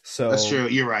true. So that's true.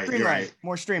 You're right. You're right.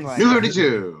 More streamlined. New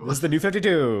 52. This is the New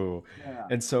 52. Yeah.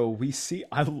 And so we see.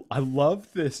 I love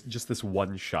this. Just this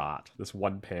one shot. This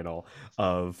one panel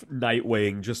of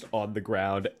Nightwing just on the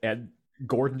ground and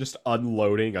Gordon just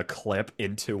unloading a clip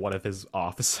into one of his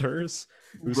officers,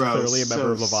 who's clearly a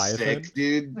member of Leviathan. Sick,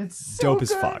 dude. It's so dope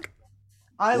as fuck.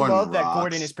 I love that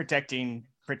Gordon is protecting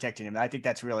him. I think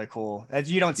that's really cool.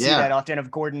 You don't see that often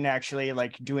of Gordon actually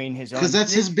like doing his own. Because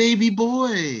that's his baby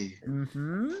boy.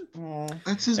 Mm-hmm.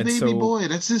 That's his baby boy.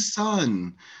 That's his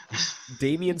son.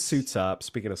 Damien suits up.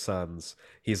 Speaking of sons,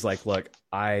 he's like, "Look,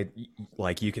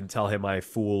 you can tell him I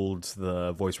fooled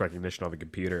the voice recognition on the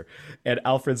computer." And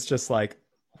Alfred's just like,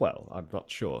 "Well, I'm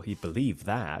not sure he'd believe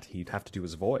that. He'd have to do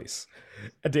his voice."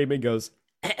 And Damien goes,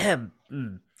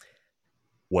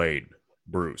 "Wayne.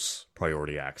 Bruce,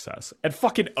 priority access," and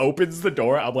fucking opens the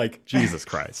door. I'm like, Jesus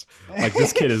Christ! Like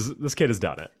this kid has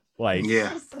done it. Like,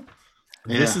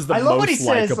 this is the most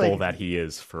likable that he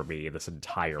is for me this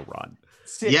entire run.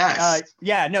 Yes.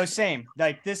 Same.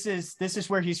 Like this is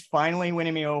where he's finally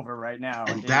winning me over right now.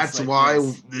 And that's like, why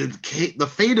the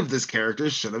fate of this character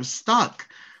should have stuck,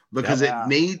 because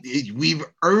we've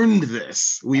earned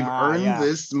this. We've earned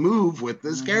this move with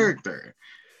this character.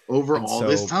 Over all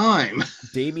this time.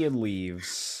 Damien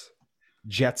leaves,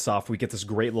 jets off. We get this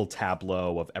great little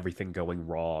tableau of everything going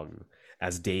wrong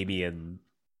as Damien,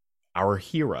 our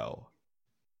hero,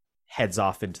 heads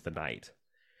off into the night.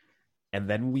 And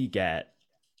then we get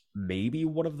maybe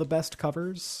one of the best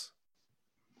covers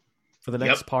for the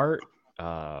next part.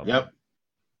 Yeah.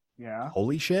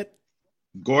 Holy shit.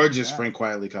 Gorgeous Frank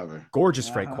Quitely cover.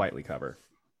 Frank Quitely cover.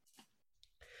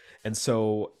 And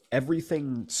so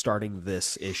everything starting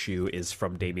this issue is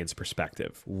from Damien's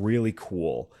perspective. Really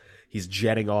cool. He's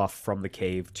jetting off from the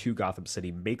cave to Gotham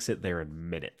City, makes it there in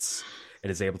minutes,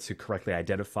 and is able to correctly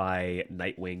identify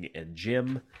Nightwing and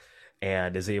Jim,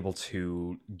 and is able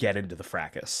to get into the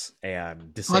fracas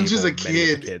and disable punches a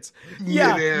kid. Of the kids.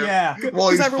 Yeah.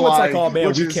 Because everyone's like, "Oh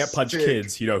man, we can't punch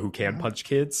kids." You know who can punch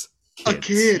kids?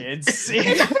 Kids. A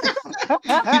kid. He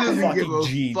doesn't give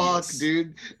a fuck,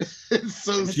 dude. It's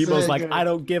so sick. Jimo's like, "I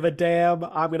don't give a damn.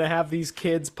 I'm gonna have these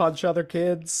kids punch other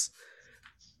kids."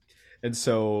 And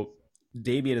so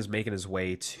Damien is making his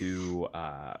way to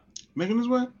making his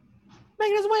way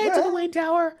to the Wayne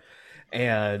Tower.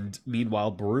 And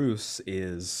meanwhile, Bruce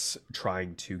is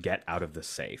trying to get out of the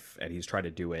safe, and he's trying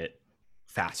to do it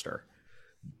faster,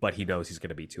 but he knows he's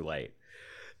gonna be too late.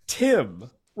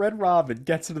 Tim, Red Robin,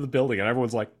 gets into the building, and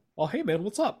everyone's like, "Oh, hey man,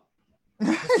 what's up?"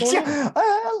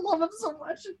 I love him so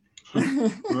much.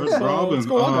 Red Robin, what's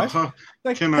going on, guys?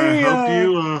 Like, can I help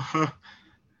you?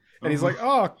 And he's like,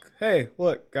 "Oh, hey,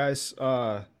 look, guys,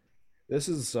 this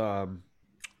is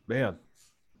man,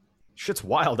 shit's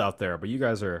wild out there, but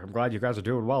I'm glad you guys are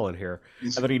doing well in here."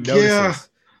 And then he notices,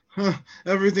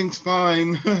 everything's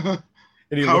fine.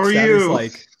 And he How looks are down, you? he's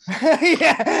like,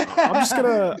 Yeah.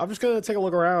 I'm just gonna take a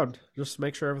look around, just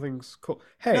make sure everything's cool.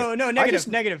 Hey, No, negative.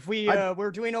 negative.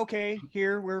 We're doing okay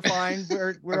here. We're fine.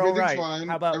 We're all right. Fine.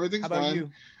 How about Everything's fine.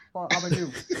 you? How about you?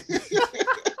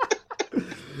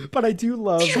 But I do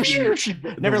love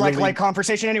Never like light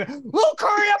conversation anyway. We'll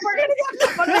hurry up. We're gonna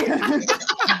get somebody.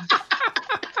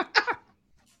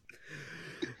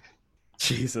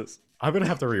 Jesus, I'm gonna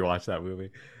have to rewatch that movie.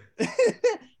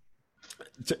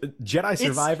 Jedi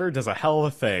Survivor does a hell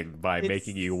of a thing by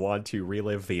making you want to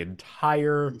relive the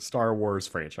entire Star Wars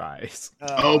franchise.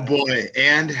 Oh boy,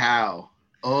 and how?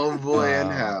 Oh boy,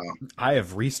 and how? I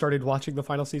have restarted watching the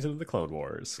final season of the Clone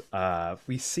Wars.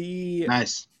 We see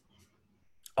Nice.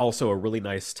 Also a really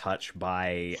nice touch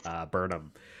by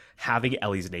Burnham having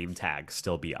Ellie's name tag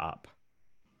still be up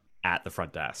at the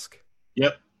front desk.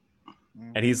 Yep.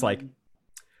 And he's like,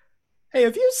 "Hey,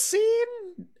 have you seen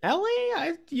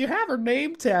Ellie? You have her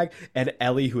name tag." And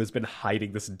Ellie, who has been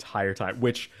hiding this entire time,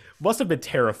 which must have been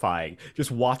terrifying,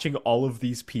 just watching all of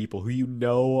these people who you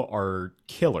know are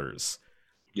killers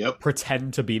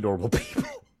pretend to be normal people.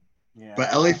 Yeah.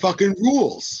 But Ellie fucking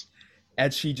rules.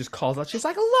 And she just calls out, she's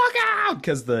like, "Look out!"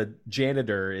 Because the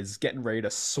janitor is getting ready to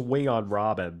swing on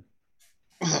Robin.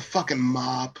 With a fucking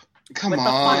mop. Come With on.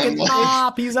 the fucking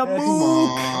mop. He's a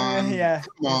mook. Yeah.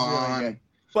 Come on. Really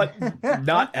But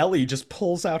not Ellie, just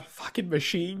pulls out a fucking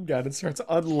machine gun and starts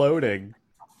unloading.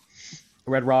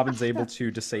 Red Robin's able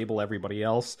to disable everybody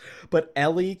else, but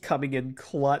Ellie coming in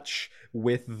clutch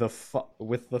with the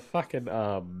fucking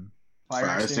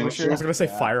Fire extinguisher? I was gonna say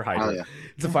fire hydrant. Yeah.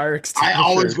 It's a fire extinguisher. I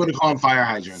always would to call him fire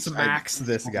hydrants. Smacks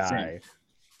this guy,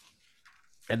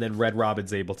 and then Red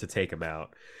Robin's able to take him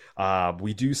out.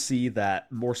 We do see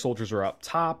that more soldiers are up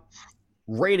top,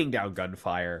 raining down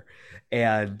gunfire,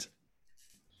 and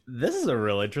this is a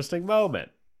real interesting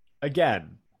moment.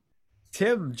 Again,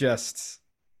 Tim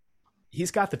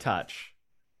he's got the touch.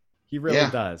 He really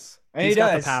does. And He's he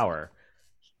got does. the power.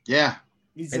 Yeah.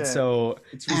 So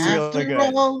it's really good.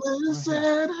 All is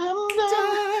said and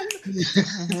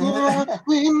done,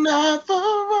 we never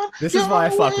run. This is why I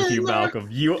fuck with you, Malcolm.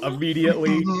 You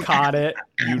immediately caught it.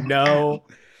 You know.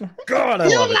 God, I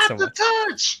love it so much.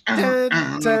 Touch. Dun,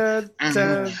 dun,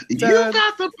 dun, You dun.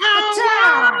 got the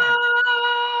power.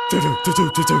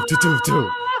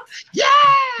 Yeah.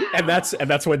 And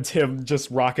that's when Tim just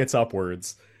rockets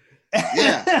upwards.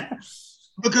 Yeah.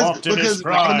 Because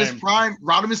Prime.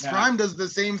 Rodimus Prime does the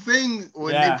same thing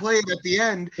when they play it at the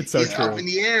end. It's so he's true. up in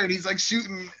the air and he's like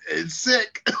shooting. It's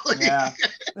sick. Yeah.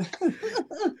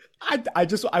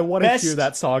 I want to hear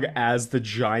that song as the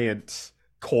giant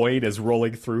coin is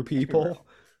rolling through people.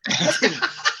 Let's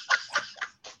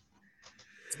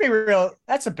be real.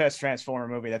 That's the best Transformer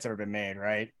movie that's ever been made,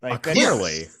 right? Like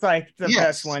clearly. it's like the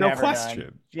best one No ever question.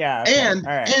 done. Yeah. Okay. And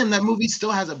All right. and that movie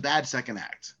still has a bad second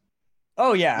act.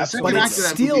 Oh yeah, The second But act it's of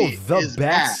that still movie the is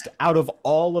best bad. out of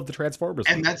all of the Transformers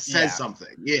And movies. that says something.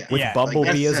 Yeah. With Yeah, Bumblebee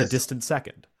like, that as a says- distant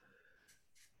second.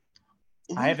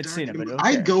 I haven't seen it, but okay.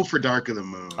 I'd go for Dark of the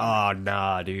Moon. Oh,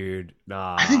 nah, dude.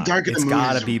 Nah. I think Dark of the It's Moon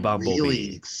gotta is be Bumblebee.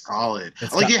 really solid.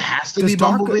 It's Like got- it has to Does be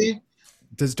Dark- Bumblebee.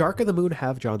 Does Dark of the Moon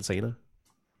have John Cena?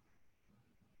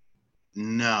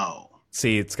 No.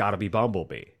 See, it's gotta be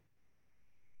Bumblebee.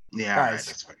 Yeah, Guys. all right,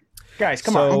 that's fine. Guys,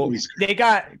 come So- on. Bumblebee's great.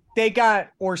 They got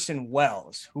Orson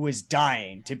Welles, who is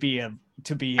dying to be a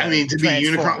to be Transformer.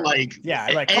 Unicorn,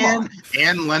 like come on.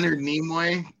 and Leonard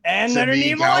Nimoy. And to Leonard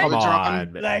be Nimoy. Come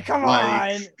Galvatron. on. Like, come Like,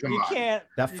 on. come You on. can't.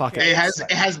 That you fucking- can't-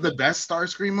 It has the best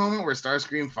Starscream moment where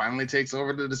Starscream finally takes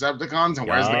over the Decepticons and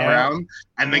wears the Yeah. crown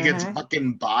and then gets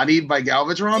fucking bodied by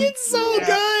Galvatron. It's so Yeah.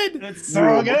 good. It's so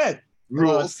Rules. good.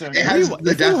 Rules. so It good. has If the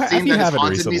you- death if scene you that has haven't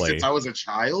haunted me recently- since I was a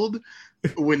child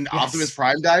when Optimus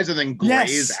Prime dies and then grays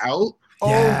Yes. out. Oh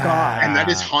Yeah. God. And that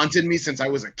has haunted me since I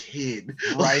was a kid.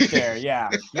 Right there. Yeah.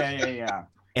 Yeah.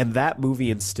 And that movie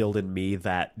instilled in me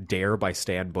that Dare by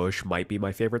Stan Bush might be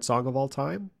my favorite song of all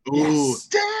time. Ooh. Yes.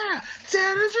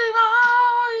 Dare to dream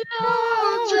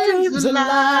all your dreams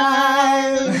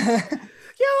alive.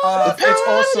 It's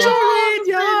also. in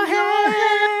your hands.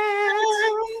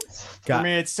 I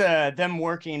mean, it's them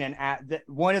working and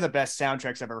one of the best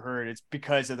soundtracks I've ever heard. It's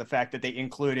because of the fact that they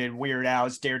included Weird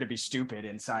Al's "Dare to Be Stupid"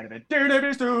 inside of it. Dare to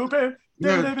be stupid.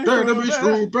 Dare to be Dare to be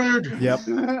stupid. stupid. Yep.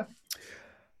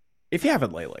 If you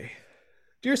haven't lately,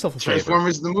 do yourself a favor.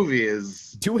 Transformers the movie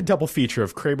is Do a double feature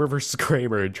of Kramer versus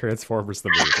Kramer and Transformers the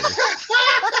movie.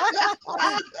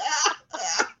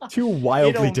 Two wildly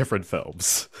It'll- different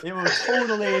films. It will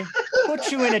totally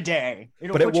put you in a day.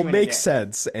 But it put you will in a make day.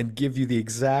 sense and give you the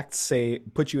exact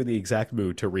put you in the exact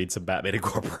mood to read some Batman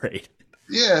Incorporated.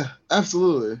 Yeah,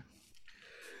 absolutely.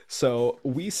 So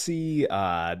we see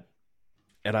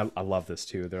And I love this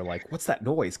too. They're like, "What's that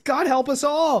noise? God help us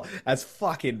all!" As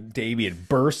fucking Damien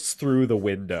bursts through the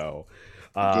window,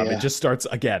 and just starts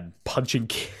again punching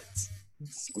kids.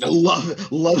 I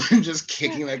love him just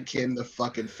kicking that kid in the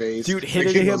fucking face. Dude,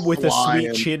 hitting him with the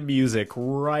sweet chin music,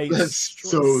 right? That's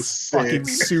so sick. Fucking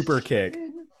super kick.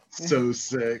 So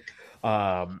sick.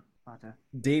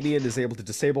 Damien is able to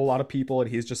disable a lot of people, and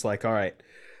he's just like, all right,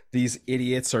 these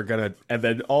idiots are gonna... And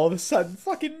then all of a sudden,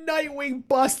 fucking Nightwing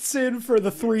busts in for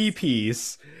the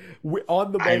 3-piece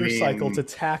on the motorcycle to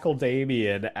tackle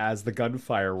Damien as the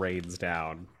gunfire rains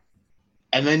down.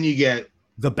 And then you get...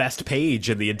 the best page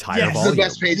in the entire volume. The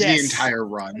best page in the entire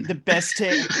run. The best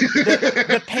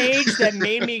the page that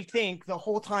made me think the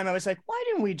whole time. I was like, why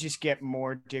didn't we just get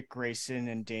more Dick Grayson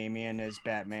and Damian as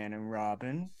Batman and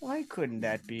Robin? Why couldn't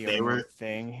that be a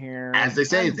thing here? As they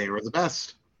say, they were the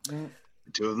best. The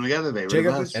two of them together, they were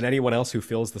the best. And anyone else who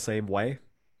feels the same way,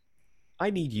 I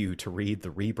need you to read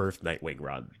the Rebirth Nightwing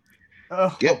run.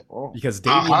 Because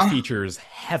Damian features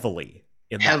heavily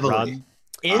in that run.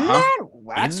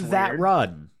 That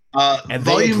run. And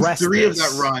volume 3 of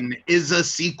that run is a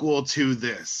sequel to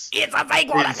this. It's a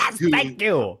sequel to this. Thank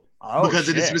you. Because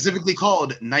it is specifically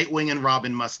called Nightwing and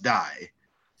Robin Must Die.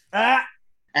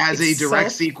 As a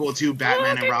direct sequel to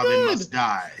Batman and Robin Must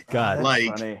Die. God.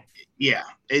 Like, yeah,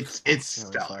 it's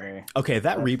stellar. Funny. Okay,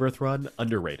 that Rebirth run,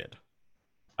 underrated.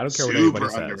 I don't care what Super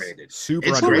anybody underrated. says. Super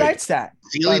It's underrated. Who writes that,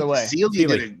 by the way?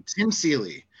 Tim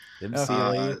Seeley. Tim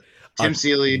Seeley. Tim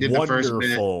Seeley did the first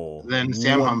Wonderful. bit. Then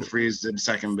Sam Humphries did the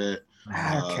second bit.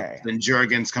 Okay. Then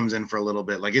Jurgens comes in for a little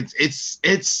bit. Like it's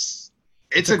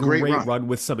a great run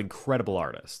with some incredible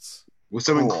artists. With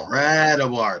some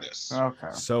incredible artists. Okay.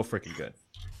 So freaking good.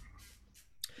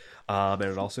 And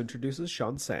it also introduces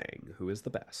Sean Sang, who is the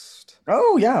best.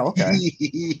 Oh yeah, okay.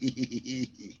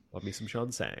 Love me some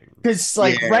Sean Sang. Because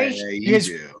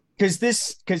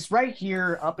because right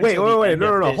here up until wait,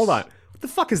 no, hold on. What the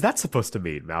fuck is that supposed to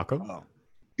mean, Malcolm? Oh.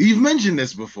 You've mentioned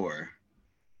this before.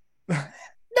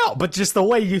 No, but just the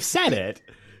way you said it.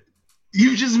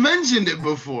 You've just mentioned it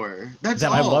before. That's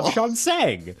all. I love Sean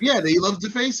Sang. Yeah, that you love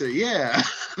Defacer. Yeah,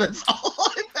 that's all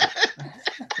I meant.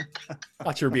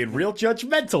 Thought you were being real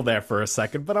judgmental there for a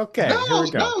second, but okay. Here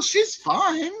we go. No, she's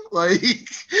fine. Like,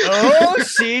 oh,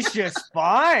 she's just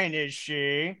fine, is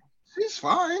she? She's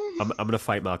fine. I'm gonna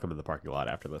fight Malcolm in the parking lot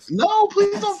after this. No,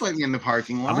 please don't fight me in the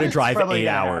parking lot. I'm gonna drive 8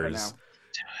 hours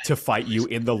to fight you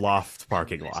in the loft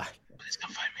parking lot. Please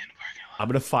come find me in the parking lot. I'm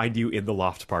gonna find you in the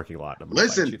loft parking lot.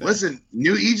 Listen.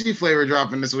 New EG flavor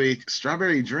dropping this week,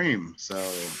 Strawberry Dream. So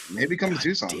maybe come to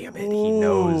Tucson. Damn it, he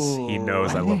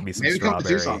knows. I love me some maybe strawberry. Come to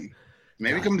Tucson.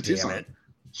 Maybe come to Tucson. It.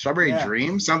 Strawberry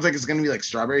Dream sounds like it's gonna be like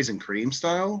strawberries and cream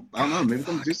style. I don't know. Maybe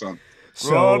come to Tucson.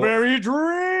 Strawberry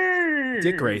Dream.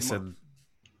 Dick Grayson,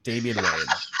 Damian Wayne.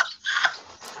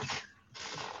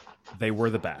 They were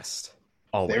the best.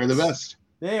 Always. They were the best.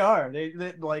 They are. They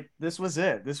like this was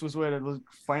it. This was what it was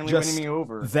finally winning me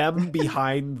over. Them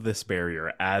behind this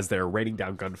barrier as they're raining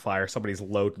down gunfire. Somebody's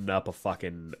loading up a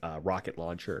fucking rocket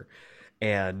launcher,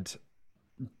 and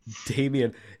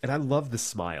Damian. And I love the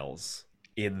smiles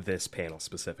in this panel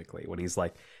specifically when he's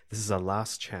like, "This is our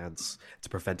last chance to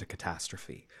prevent a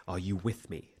catastrophe. Are you with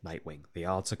me, Nightwing? The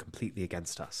odds are completely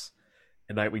against us."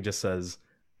 And Nightwing just says,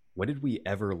 "When did we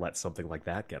ever let something like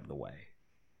that get in the way?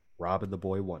 Robin the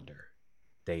Boy Wonder,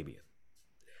 Damian."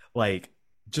 Like,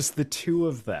 just the two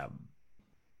of them.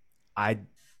 I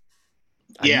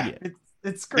need it.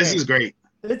 It's great. This is great.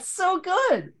 It's so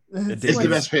good. It's the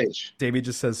best page. Damian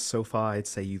just says, "So far, I'd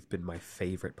say you've been my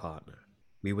favorite partner.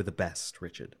 We were the best,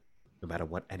 Richard, no matter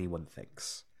what anyone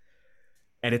thinks."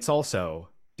 And it's also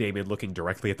Damian looking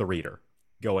directly at the reader,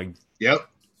 going, "Yep.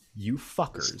 You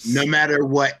fuckers. No matter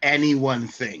what anyone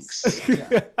thinks."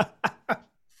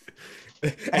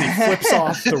 And he flips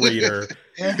off the reader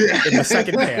in the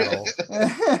second panel.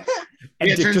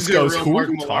 And Dick just goes, "Who are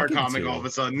you talking comic to?" all of a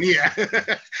sudden, yeah.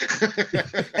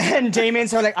 And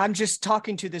Damien's like, "I'm just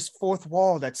talking to this fourth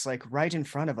wall that's like right in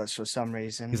front of us for some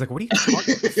reason." He's like, "What are you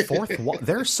talking? Fourth wall?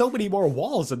 There are so many more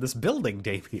walls in this building,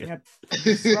 Damian." Yeah,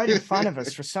 it's right in front of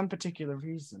us for some particular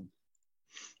reason.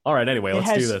 All right, anyway,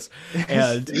 let's do this.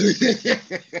 And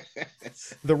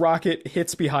the rocket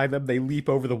hits behind them. They leap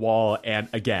over the wall. And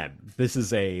again, this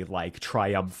is a like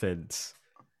triumphant.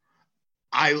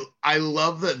 I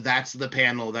love that that's the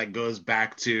panel that goes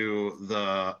back to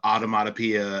the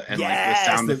automatopoeia and like the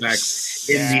sound effects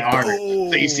in the art.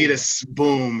 So you see this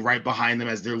boom right behind them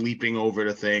as they're leaping over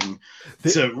the thing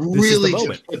to really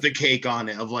just put the cake on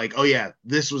it of like, oh yeah,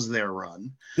 this was their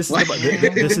run. This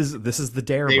is the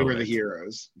dare They moment. were the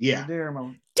heroes. Yeah. The dare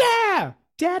moment.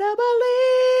 Dare to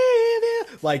believe you.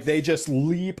 Like they just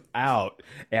leap out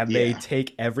and they Yeah.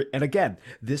 take and again,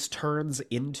 this turns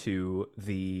into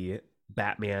the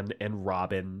Batman and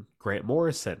Robin Grant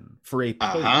Morrison for a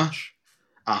page.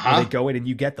 Where they go in and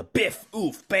you get the biff,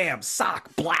 oof, bam,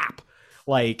 sock, blap.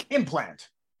 Like Implant.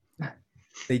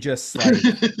 they just like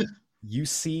you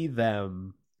see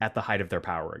them at the height of their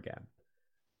power again.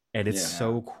 And it's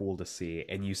so cool to see.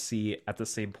 And you see at the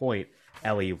same point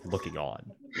Ellie looking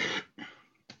on.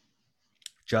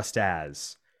 Just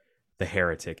as the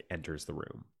heretic enters the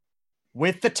room.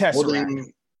 With the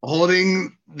Tesseract.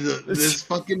 Holding this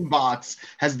fucking box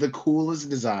has the coolest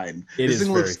design. This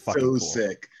thing looks so cool.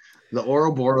 Sick. The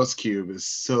Ouroboros cube is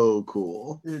so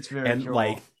cool. It's very cool.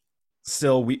 Like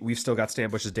still we've still got Stan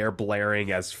Bush's Dare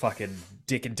blaring as fucking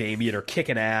Dick and Damien are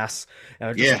kicking ass. And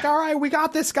they're just like, all right, we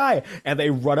got this guy. And they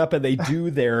run up and they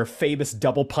do their famous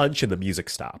double punch and the music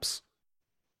stops.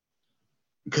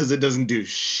 Because it doesn't do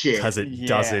shit. Because it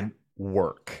doesn't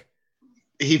work.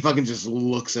 He fucking just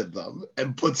looks at them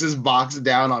and puts his box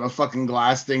down on a fucking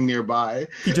glass thing nearby.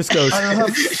 He just goes, okay.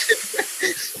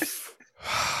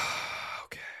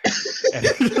 And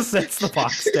he just sets the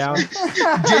box down. Dick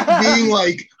being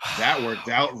like, that worked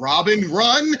out. Robin,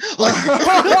 run! Like,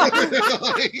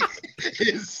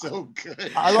 it's so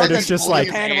good. I love it's just like,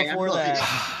 before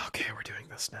that. Okay, we're doing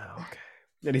this now. Okay.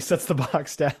 And he sets the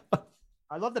box down.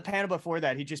 I love the panel before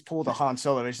that. He just pulled a Han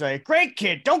Solo. He's like, great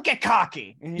kid, don't get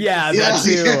cocky. That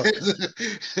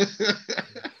too.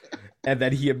 And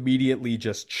then he immediately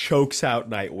just chokes out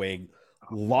Nightwing,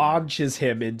 launches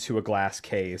him into a glass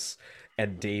case,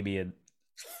 and Damien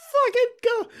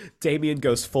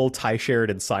goes full Ty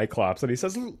Sheridan Cyclops, and he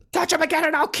says, touch him again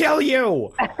and I'll kill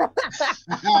you.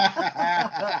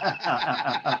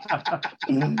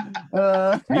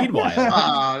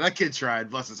 Meanwhile, that kid tried,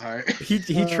 bless his heart.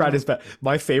 He tried his best.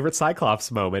 My favorite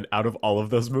Cyclops moment out of all of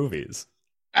those movies.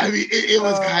 I mean, it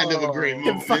was kind of a great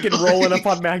moment. Him fucking rolling up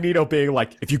on Magneto being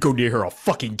like, if you go near her, I'll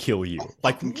fucking kill you.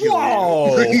 Like,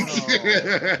 whoa!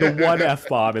 The one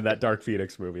F-bomb in that Dark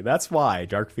Phoenix movie. That's why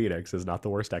Dark Phoenix is not the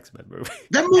worst X-Men movie.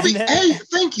 That movie, hey,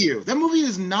 thank you. That movie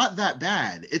is not that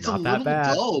bad. It's not a little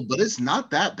dull, but it's not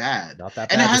that bad. Not that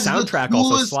bad. And it has the soundtrack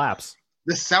also slaps.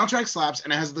 The soundtrack slaps,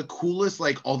 and it has the coolest,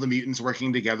 like, all the mutants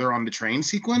working together on the train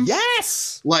sequence.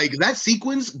 Yes! Like, that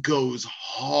sequence goes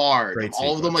hard. Great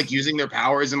all of them, like, using their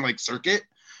powers in, like, circuit.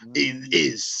 It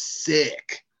is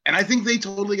sick. And I think they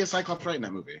totally get Cyclops right in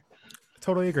that movie.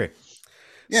 Totally agree.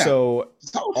 Yeah. So,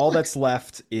 all that's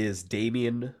left is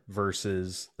Damien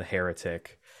versus the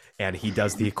Heretic, and he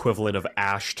does the equivalent of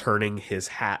Ash turning his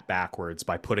hat backwards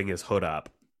by putting his hood up.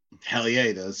 Hell yeah,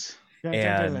 he does.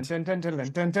 And the thing that they do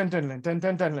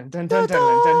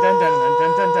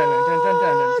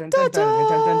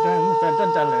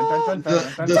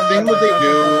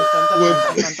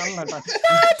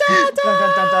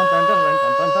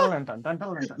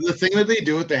the thing that they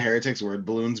do with the Heretics word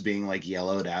balloons being like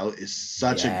yellowed out is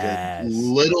such a good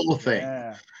little thing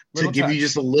to give you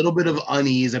just a little bit of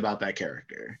unease about that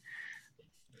character.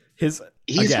 He's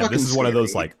again, this is scary. one of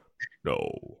those like,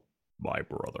 no, my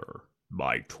brother,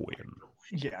 my twin,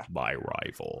 my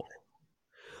rival.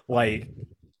 Like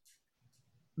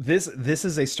this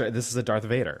is a Darth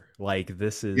Vader. Like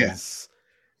this is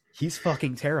he's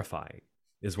fucking terrifying.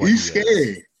 Is what he's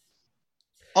scary.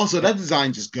 Also, that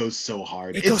design just goes so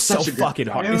hard. It goes so fucking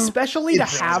hard, especially to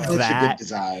have that a good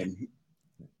design.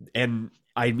 And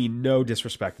I mean, no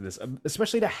disrespect to this,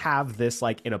 especially to have this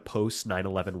like in a post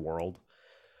 9/11 world.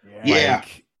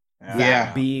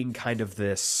 Being kind of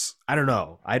this, I don't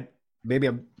know. Maybe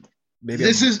I'm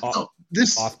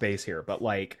off base here, but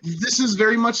like this is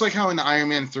very much like how in Iron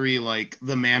Man 3, like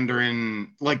the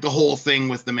Mandarin, like the whole thing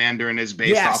with the Mandarin is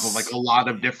based off of like a lot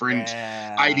of different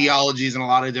ideologies and a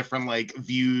lot of different like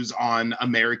views on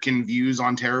American views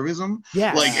on terrorism.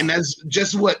 Like, and that's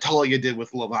just what Talia did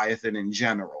with Leviathan in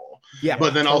general.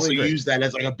 But then also use that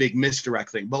as like a big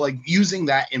misdirect thing. But like using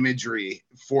that imagery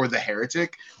for the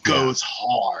Heretic goes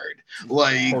hard.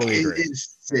 Like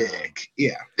it's sick.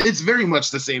 Yeah. It's very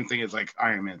much the same thing as like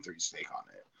Iron Man 3's take on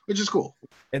it, which is cool.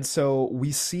 And so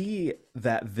we see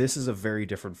that this is a very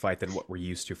different fight than what we're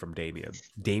used to from Damien.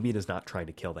 Damien is not trying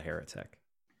to kill the Heretic.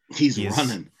 He's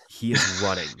running. He is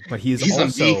running, but he's also on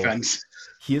defense.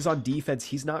 He is on defense.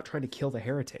 He's not trying to kill the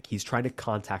Heretic. He's trying to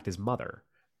contact his mother.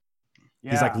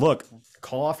 He's like, look,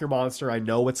 call off your monster. I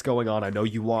know what's going on. I know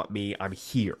you want me. I'm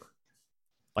here.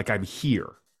 Like, I'm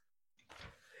here.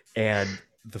 And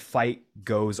the fight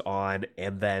goes on,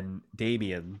 and then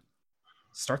Damien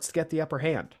starts to get the upper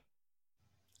hand.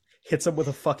 Hits him with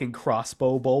a fucking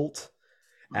crossbow bolt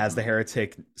as the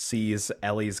Heretic sees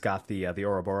Ellie's got the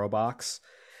Ouroboros box.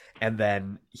 And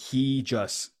then he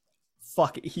just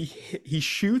he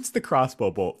shoots the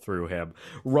crossbow bolt through him,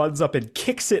 runs up and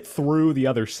kicks it through the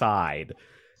other side.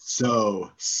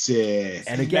 So sick.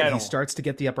 And again, Metal. he starts to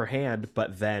get the upper hand,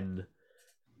 but then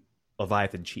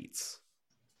Leviathan cheats.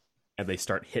 And they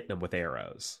start hitting him with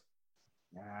arrows.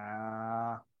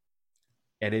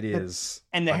 And it is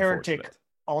And the heretic unfortunate.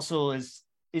 also is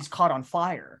caught on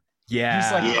fire. Yeah.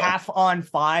 He's like half on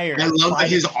fire. I love that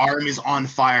his arm is on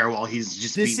fire while he's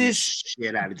just This beating the is-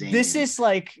 shit out of Damien. This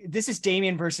is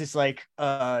Damien versus like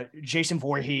Jason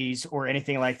Voorhees or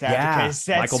anything like that. Yeah, Because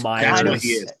that's Michael Myers. That's kind what of he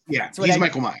is. Yeah, that's what he's I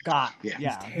Michael Myers. got. Yeah.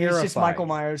 Yeah, He's he's just terrifying. Michael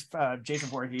Myers, Jason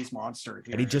Voorhees monster.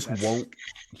 And he just That's-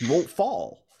 won't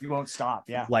fall. He won't stop.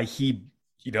 Yeah. Like he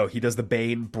does the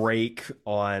Bane break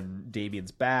on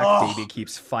Damien's back. Oh. Damien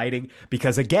keeps fighting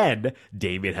because again,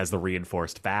 Damien has the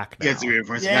reinforced back now. Gets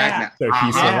reinforced Yeah. back now. So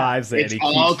he survives it. It's and he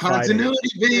all keeps fighting.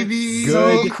 continuity, baby.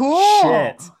 Good So cool.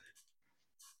 shit.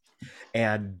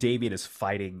 And Damien is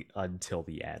fighting until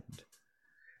the end.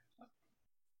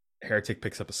 Heretic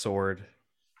picks up a sword,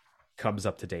 comes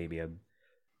up to Damien.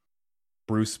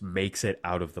 Bruce makes it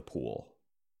out of the pool,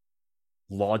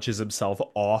 launches himself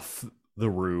off the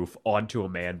roof onto a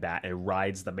man bat and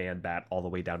rides the man bat all the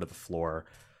way down to the floor,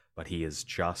 but he is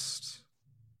just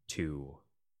too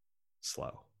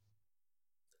slow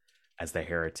as the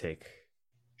heretic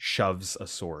shoves a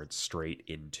sword straight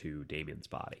into Damien's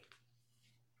body.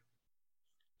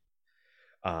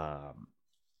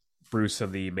 Bruce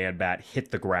and the man bat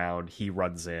hit the ground. He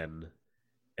runs in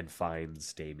and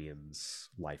finds Damien's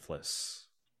lifeless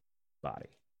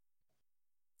body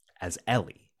as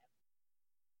Ellie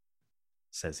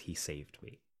says he saved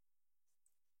me.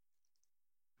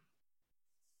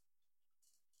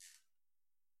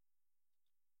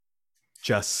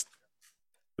 Just,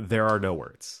 there are no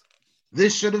words.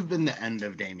 This should have been the end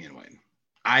of Damian Wayne.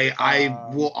 I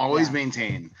will always yeah.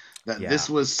 maintain that Yeah. this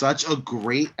was such a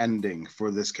great ending for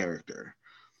this character.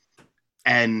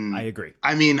 And I agree.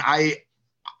 I mean, I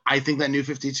think that New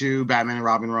 52 Batman and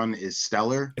Robin run is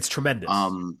stellar. It's tremendous.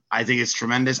 I think it's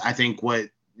tremendous. I think what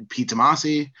Pete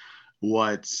Tomasi,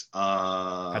 what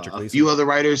Patrick a Gleason. few other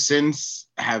writers since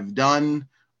have done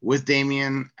with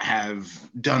Damien have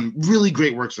done really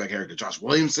great works for that character. Josh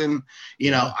Williamson,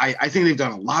 I think they've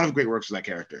done a lot of great works for that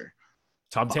character.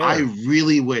 Tom Taylor. I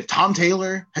really wish Tom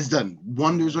Taylor has done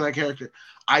wonders with that character.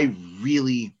 I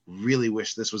really, really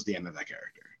wish this was the end of that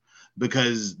character,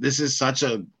 because this is such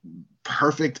a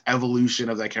perfect evolution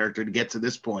of that character to get to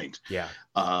this point. Yeah.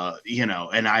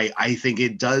 And I think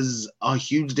it does a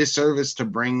huge disservice to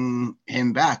bring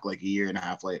him back like a year and a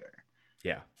half later.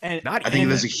 Yeah. And Not I think it even.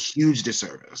 was a huge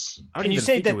disservice. I don't Can you even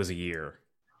say think that- it was a year.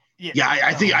 Yeah,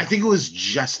 I think it was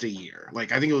just a year.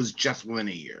 Like, I think it was just within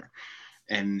a year,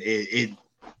 and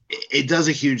it does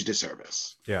a huge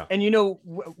disservice. Yeah. And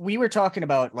we were talking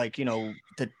about like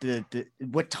the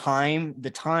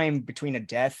time between a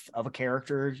death of a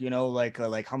character,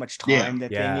 like how much time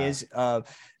that Yeah. thing is.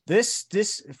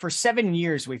 This for 7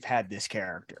 years we've had this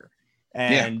character,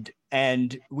 and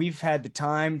we've had the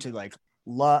time to like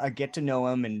get to know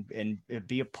him and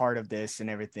be a part of this and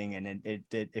everything, and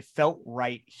it felt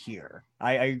right here.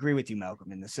 I agree with you,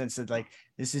 Malcolm, in the sense that like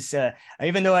this is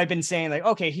even though I've been saying like,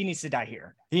 okay, he needs to die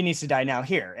here, he needs to die now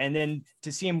here, and then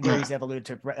to see him where he's evolved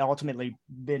to ultimately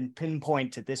been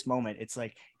pinpoint to this moment, it's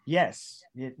like, yes,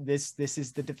 this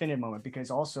is the definitive moment, because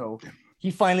also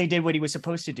he finally did what he was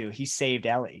supposed to do. He saved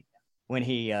Ellie when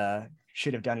he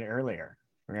should have done it earlier.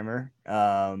 Remember?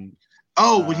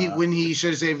 When he should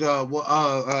have saved Sasha.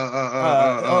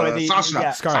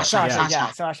 Yeah, Scarlett,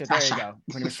 Sasha. There you go.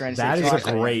 When he was trying to That save is a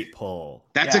Sasha. great pull.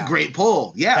 That's Yeah. a great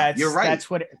pull. Yeah, That's, you're right.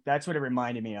 That's what it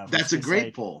reminded me of. That's It's a just great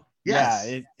like, pull. Yes.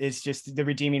 Yeah, it's just the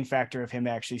redeeming factor of him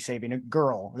actually saving a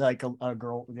girl, like a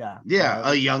girl. Yeah.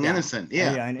 A young innocent.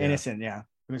 Yeah. An innocent. Yeah.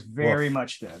 It was very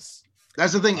much this.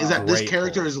 That's the thing, is that this Great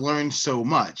character pull. has learned so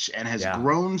much and has Yeah.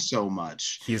 grown so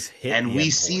much. He's hit And the we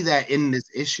end see point. that in this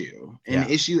issue. In Yeah.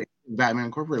 issue Batman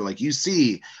Incorporated, like, you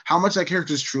see how much that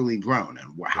character's truly grown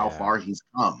and how Yeah. far he's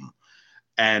come.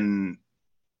 And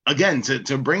again,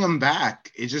 to bring him back,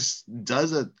 it just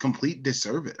does a complete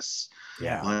disservice.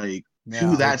 Yeah. Like, Yeah.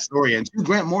 to that story and to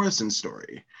Grant Morrison's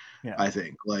story. Yeah. I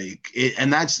think like it,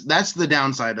 and that's the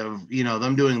downside of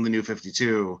them doing the New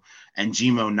 52 and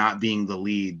Gmo not being the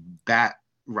lead Bat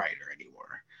writer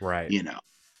anymore, Right.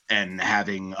 and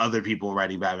having other people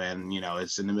writing Batman.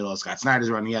 It's in the middle of Scott Snyder's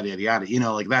run, yada yada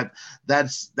yada. Like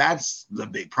that's the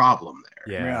big problem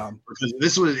there. Yeah. Because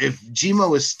if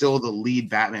Gmo is still the lead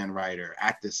Batman writer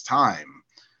at this time,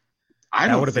 I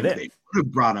That don't would've think been it. they would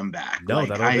have brought him back. No, Like,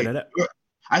 that would have been it.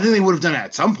 I think they would have done it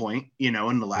at some point, in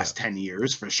the last 10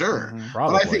 years for sure.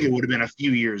 Probably. But I think it would have been a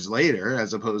few years later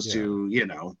as opposed to,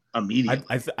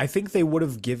 immediately. I think they would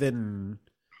have given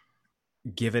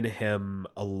him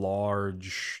a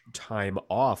large time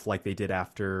off like they did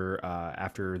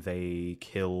after they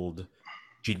killed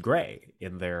Jean Grey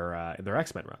in their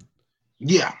X-Men run.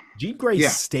 Yeah. Jean Grey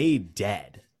stayed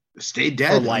dead. Stayed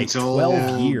dead for like until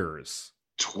 12 years.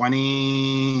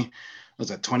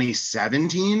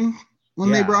 2017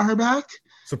 when they brought her back?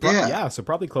 So so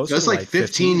probably close to like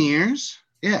 15 years.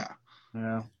 Yeah.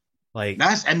 Yeah. Like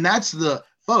that's the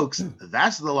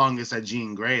longest that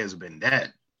Jean Grey has been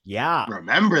dead. Yeah.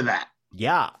 Remember that.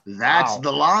 Yeah. That's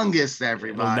the longest,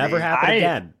 everybody. It'll never happen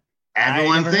again.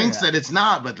 Everyone thinks that it's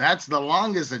not, but that's the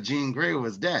longest that Jean Grey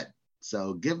was dead.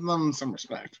 So give them some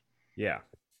respect. Yeah.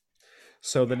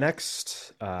 So the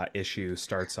next issue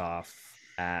starts off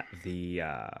at the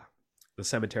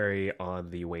cemetery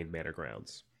on the Wayne Manor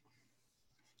grounds.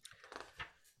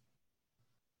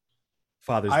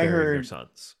 Fathers burying their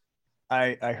sons.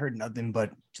 I heard nothing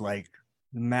but like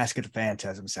the Mask of the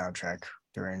Phantasm soundtrack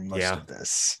during most of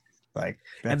this. Like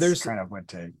that's kind of what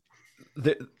take.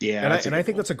 And I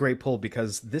think that's a great pull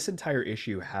because this entire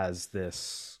issue has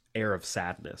this air of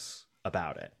sadness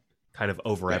about it, kind of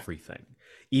over everything.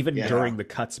 Even during the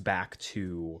cuts back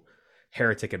to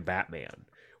Heretic and Batman,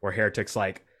 where Heretic's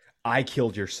like, I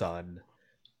killed your son.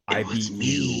 I beat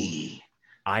you.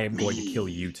 I am going to kill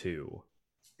you too.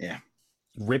 Yeah.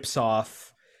 Rips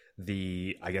off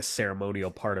the, I guess,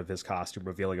 ceremonial part of his costume,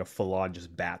 revealing a full-on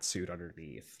just bat suit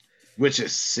underneath. Which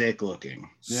is sick looking.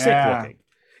 Sick looking.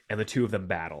 And the two of them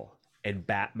battle. And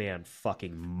Batman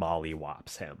fucking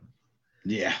mollywops him.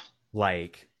 Yeah.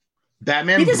 Like...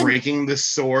 Batman breaking the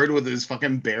sword with his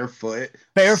fucking barefoot,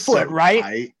 right?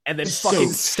 Tight. And then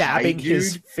fucking stabbing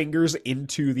his fingers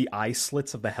into the eye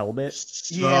slits of the helmet.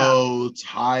 So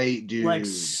tight, dude. Like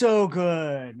so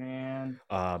good, man.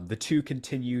 The two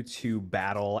continue to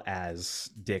battle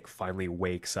as Dick finally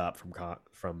wakes up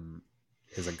from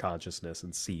his unconsciousness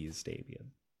and sees Damian.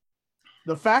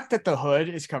 The fact that the hood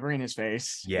is covering his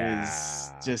face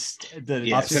is just a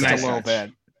little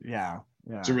bit. Yeah.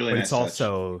 It's a really but nice it's touch.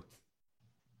 Also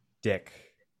Dick,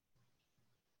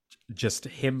 just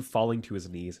him falling to his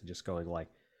knees and just going like,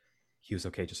 he was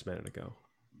okay just a minute ago.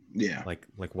 Yeah. Like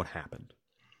what happened?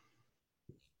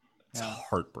 It's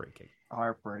heartbreaking.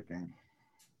 I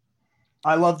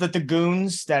love that the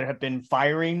goons that have been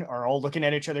firing are all looking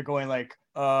at each other going like,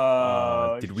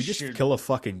 did we just kill a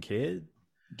fucking kid?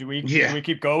 Do we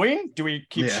keep going? Do we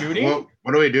keep shooting?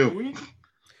 What do we do?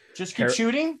 Just keep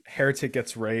shooting? Heretic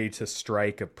gets ready to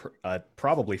strike a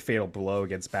probably fatal blow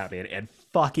against Batman, and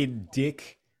fucking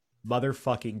Dick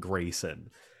motherfucking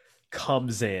Grayson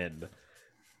comes in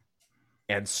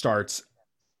and starts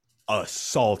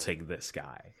assaulting this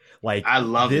guy. Like, I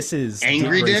love this is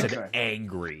angry Dick.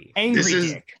 Angry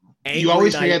Dick. You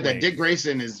always forget that Dick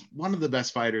Grayson is one of the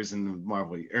best fighters in the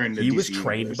Marvel or in the DC was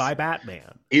trained universe. by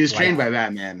Batman. He was trained by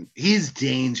Batman. He's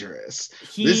dangerous.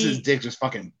 This is Dick just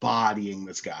fucking bodying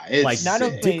this guy. It's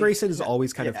Dick Grayson is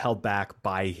always kind of held back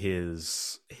by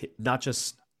his not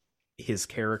just his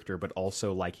character, but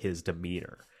also like his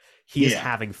demeanor. He is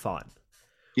having fun.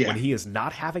 Yeah. When he is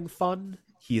not having fun,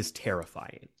 he is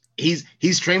terrifying. He's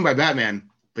trained by Batman.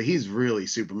 But he's really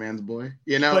Superman's boy,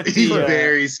 he's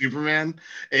very Superman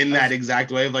in that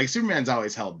exact way. Like Superman's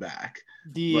always held back.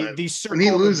 The circle, when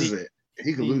he loses it,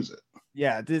 he could lose it.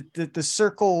 Yeah, the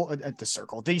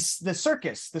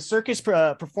circus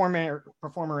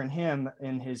performer in him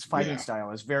in his fighting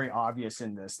style is very obvious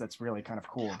in this. That's really kind of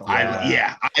cool. I love it.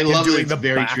 It's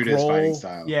very true to his fighting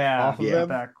style.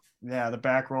 The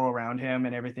back roll around him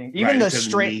and everything. Even the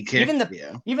straight, even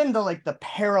the like the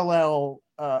parallel.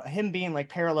 Him being like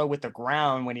parallel with the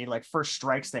ground when he like first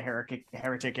strikes the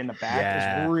heretic in the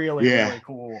back is really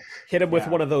cool. Hit him with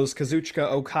one of those Kazuchika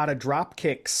Okada drop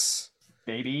kicks,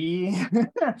 baby.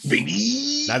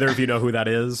 Neither of you know who that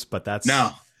is, but but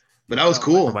that was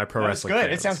cool. For my pro wrestling good.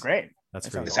 fans. It sounds great.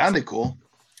 It sounded cool.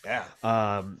 Yeah.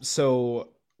 So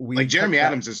we like Jeremy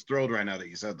Adams is thrilled right now that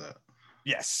you said that.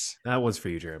 Yes, that was for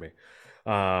you, Jeremy,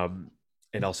 and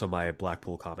also my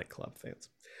Blackpool Comic Club fans.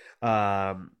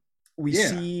 We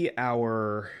see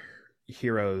our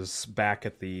heroes back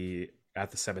at the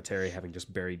cemetery having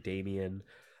just buried Damian.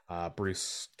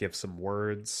 Bruce gives some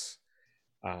words,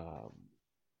 and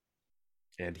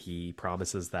he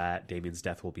promises that Damian's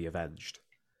death will be avenged.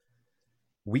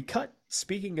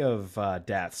 Speaking of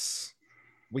deaths,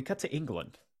 we cut to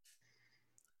England,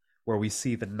 where we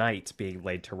see the knight being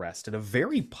laid to rest in a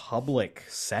very public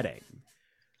setting.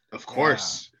 Of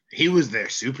course. He was their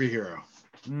superhero.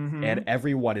 And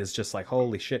everyone is just like,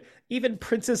 holy shit. Even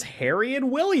Princes Harry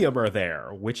and William are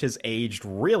there, which has aged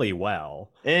really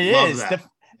well. It Love is. that.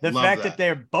 The Love fact that. that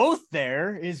they're both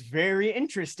there is very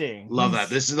interesting. Love that.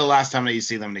 This is the last time that you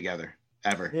see them together,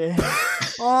 ever. Yeah.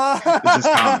 This is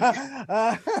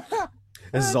common.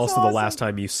 This is also awesome. the last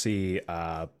time you see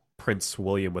Prince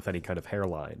William with any kind of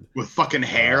hairline. With fucking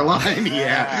hairline,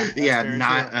 Yeah,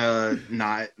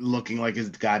 not looking like his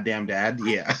goddamn dad.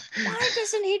 Yeah. Why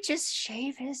doesn't he just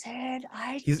shave his head?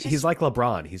 He's like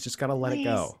LeBron. He's just gotta let it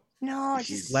go. No,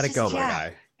 Let it go, my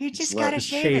guy. He just gotta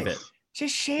shave it.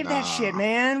 Just shave that shit,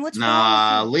 man. What's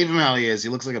wrong with you? Leave him how he is. He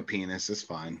looks like a penis. It's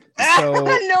fine. So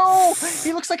no,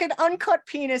 he looks like an uncut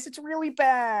penis. It's really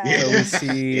bad. Yeah. So we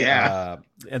see,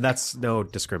 and that's no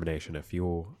discrimination if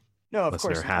you No, of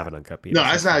listener course have not. an uncut penis. No,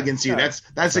 that's not against you. No,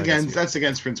 that's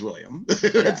against Prince William. That's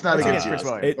not that's against against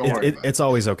you. Prince William. It's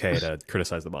always okay to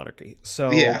criticize the monarchy.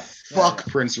 So Yeah, fuck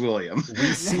Prince William. we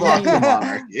see Fuck the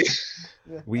monarchy.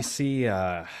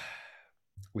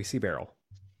 we see Beryl,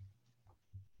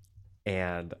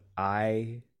 and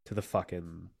I to the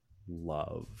fucking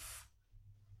love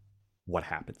what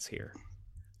happens here.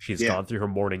 She's gone through her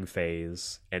mourning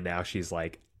phase, and now she's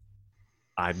like,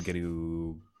 I'm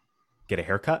gonna get a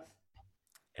haircut,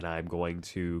 and I'm going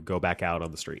to go back out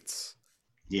on the streets.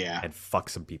 Yeah. And fuck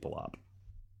some people up.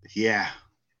 Yeah.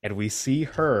 And we see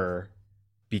her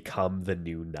become the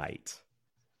new knight.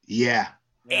 Yeah.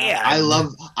 Yeah. I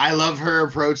love her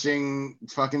approaching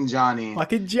fucking Johnny.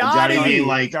 Fucking Johnny Johnny! being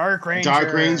like Dark Ranger.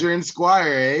 Dark Ranger and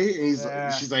Squire, eh? And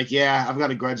Yeah. she's like, yeah, I've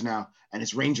got a grudge now. And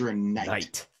it's Ranger and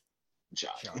Knight.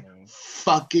 Johnny.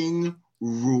 Fucking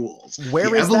rules. Where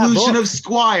the is that evolution book? of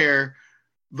Squire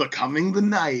becoming the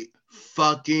Knight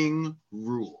fucking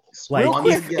rules. Like Once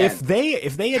if again.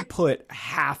 they had put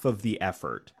half of the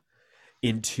effort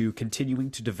into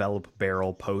continuing to develop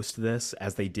Beryl post this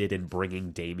as they did in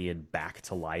bringing Damien back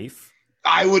to life,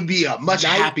 I would be a much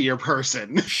happier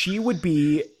person. she would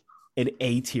be an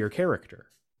A-tier character.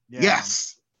 Yeah.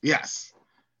 Yes.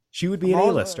 She would be an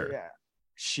A-lister. Yeah.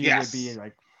 She would be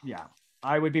like,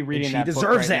 I would be reading she that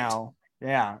deserves book it. right now.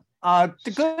 Yeah.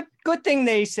 The good thing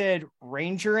they said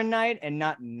Ranger and Knight and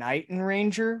not Knight and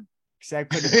Ranger. Because that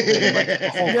could have been like the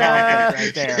whole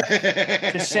conflict right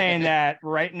there. Just saying that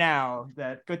right now.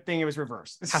 That good thing it was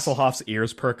reversed. Hasselhoff's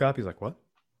ears perk up. He's like, what?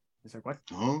 He's like, what?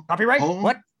 Oh, Copyright? Oh.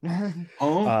 What?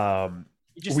 oh.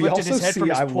 He just We lifted also his head see, from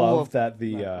his I pool love of- that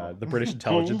the British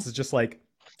intelligence is just like,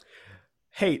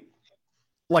 hey,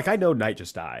 like, I know Knight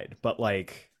just died, but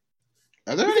like,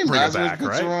 Are there we any can bring it Lazarus back, bits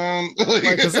right? around?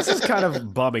 because this is kind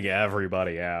of bumming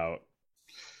everybody out.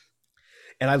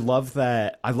 And I love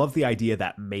the idea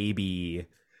that maybe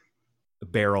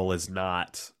Beryl is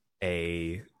not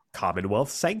a Commonwealth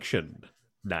sanctioned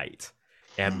knight,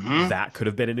 and that could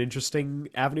have been an interesting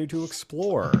avenue to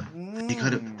explore. They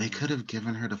could have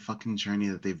given her the fucking journey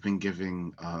that they've been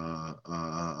giving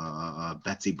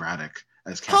Betsy Braddock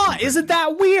as Captain Britain. Isn't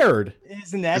that weird?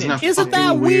 Isn't that Isn't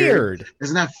that weird?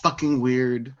 Isn't that fucking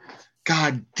weird?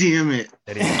 God damn it.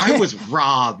 It is. I was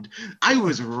robbed. I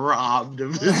was robbed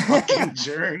of this fucking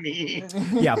journey.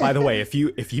 Yeah, by the way, if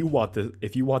you want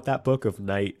that book of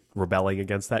Knight rebelling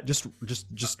against that, just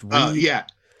read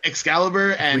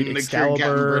Excalibur and read the current Excalibur,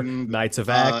 Captain Britain, Knights of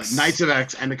X. Knights of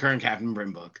X and the current Captain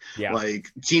Britain book. Yeah. Like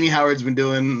Teeny Howard's been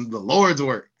doing the Lord's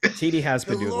work. Teeny has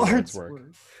been doing the Lord's work.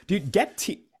 Dude, get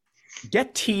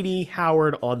Teeny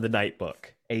Howard on the Knight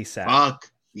book ASAP.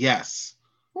 Fuck yes.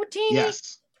 What Teeny?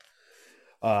 Yes.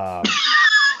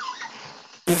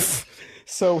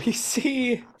 So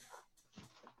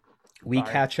we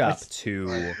catch up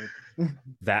to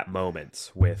that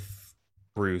moment with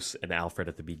Bruce and Alfred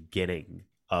at the beginning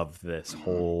of this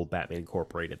whole Batman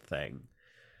Incorporated thing.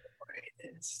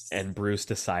 And Bruce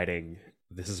deciding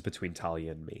this is between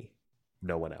Talia and me,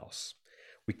 no one else.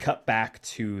 We cut back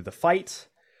to the fight.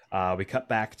 We cut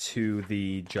back to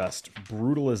the just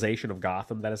brutalization of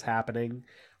Gotham that is happening.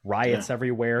 Riots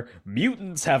everywhere.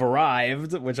 Mutants have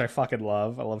arrived, which I fucking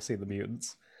love. I love seeing the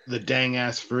mutants. The dang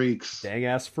ass freaks. Dang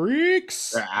ass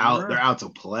freaks. They're out. They're out to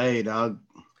play, dog.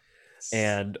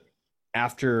 And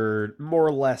after more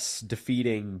or less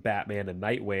defeating Batman and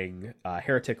Nightwing,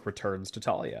 Heretic returns to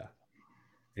Talia.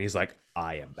 And he's like,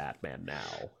 I am Batman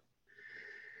now.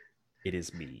 It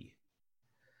is me.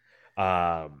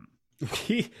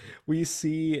 We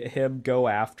see him go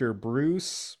after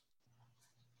Bruce.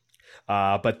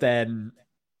 But then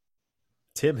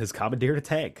Tim has commandeered a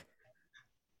tank.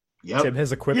 Yep. Tim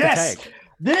has equipped Yes. a tank.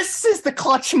 This is the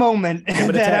clutch moment Give it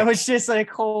a that I tank. was just like,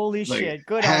 holy Like, shit.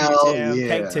 Good on hell you, Tim. yeah.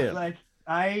 Tank Tim. Like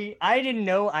I didn't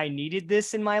know I needed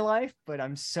this in my life, but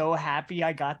I'm so happy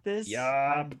I got this.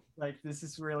 Yup. Like this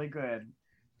is really good.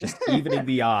 just evening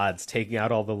the odds, taking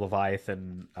out all the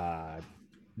Leviathan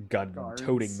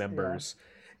gun-toting members.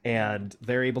 Yeah. And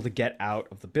they're able to get out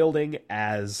of the building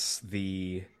as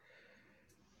the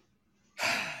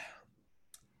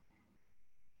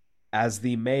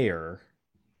mayor,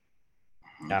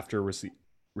 after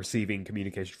receiving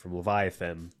communication from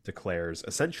Leviathan, declares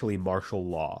essentially martial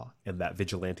law and that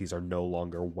vigilantes are no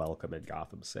longer welcome in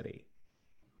Gotham City.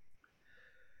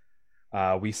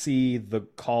 We see the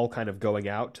call kind of going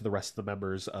out to the rest of the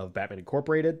members of Batman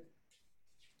Incorporated.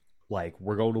 Like,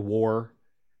 we're going to war.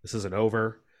 This isn't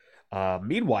over.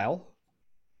 Meanwhile,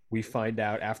 we find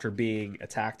out after being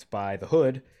attacked by the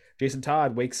Hood, Jason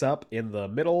Todd wakes up in the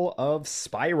middle of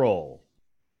Spiral.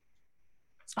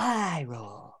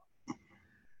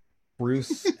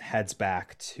 Bruce heads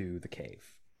back to the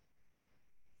cave.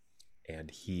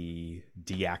 And he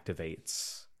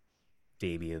deactivates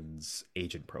Damian's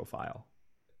agent profile,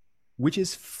 which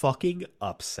is fucking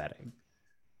upsetting.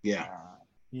 Yeah.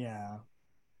 Yeah.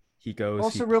 He goes.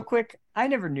 Also, real quick, I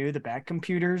never knew the Bat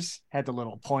computers had the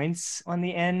little points on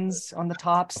the ends, on the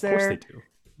tops there. Of course they do.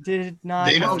 Did not.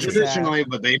 They don't traditionally,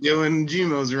 but they do in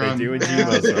Gmo's run. They do in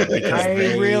Gmo's run because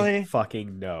they really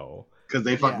fucking know. Because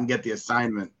they fucking get the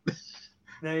assignment.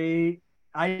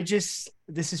 It's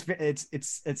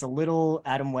a little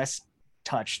Adam West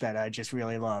touch that I just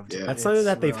really loved. Yeah. That's something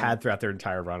that they've had throughout their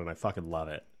entire run, and I fucking love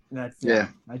it. I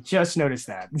just noticed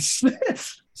that.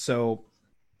 So,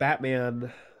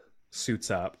 Batman suits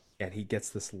up, and he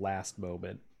gets this last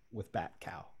moment with Bat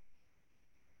Cow.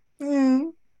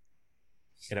 And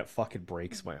it fucking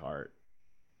breaks my heart.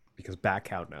 Because Bat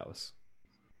Cow knows.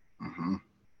 Mm-hmm.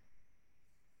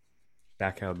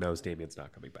 Bat Cow knows Damian's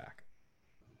not coming back.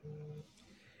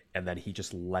 And then he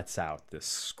just lets out this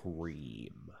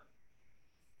scream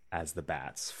as the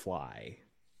bats fly.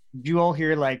 Did you all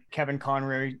hear like Kevin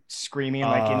Conroy screaming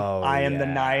like in I Am the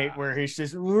Night, where he's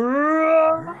just yeah.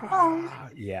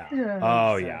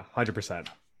 Oh yeah, 100%.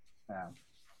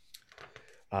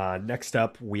 Next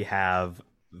up we have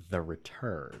The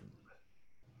Return.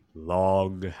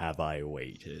 Long have I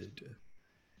waited.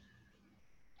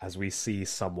 As we see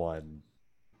someone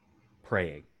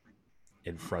praying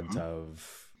in front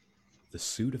of the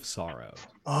Suit of Sorrow.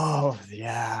 Oh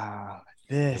yeah.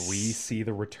 And we see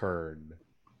the return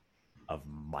of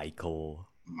Michael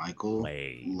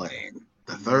Lane,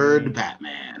 the third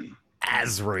Batman.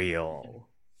 Azrael.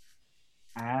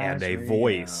 And a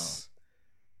voice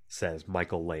says,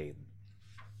 Michael Lane,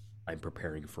 I'm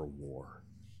preparing for war.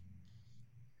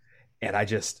 And I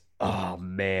just, oh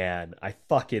man,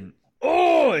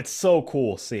 it's so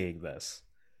cool seeing this.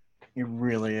 It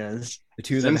really is.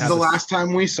 Since the last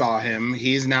time we saw him,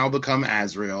 he's now become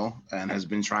Azrael and has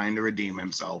been trying to redeem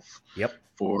himself. Yep.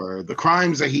 For the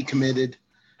crimes that he committed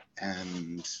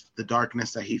and the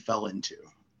darkness that he fell into.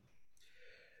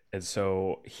 And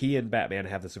so he and Batman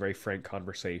have this very frank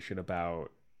conversation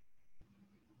about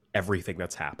everything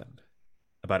that's happened,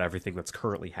 about everything that's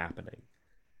currently happening.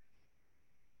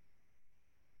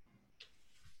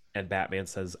 And Batman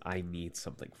says, I need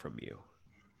something from you.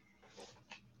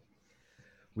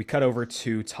 We cut over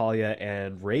to Talia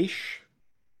and Raish,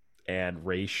 and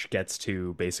Raish gets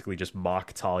to basically just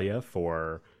mock Talia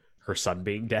for her son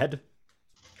being dead.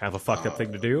 Kind of a fucked up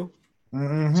thing to do.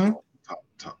 Mm-hmm.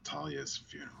 Talia's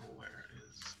funeral, where it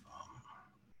is.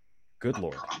 Good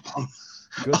Lord. Problem.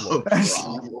 Good Lord.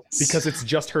 Because it's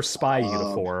just her spy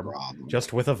uniform,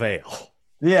 just with a veil.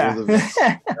 Yeah.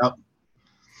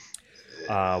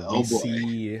 Yep. We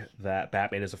see that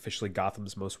Batman is officially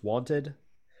Gotham's most wanted.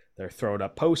 They're throwing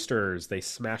up posters. They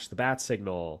smash the bat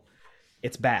signal.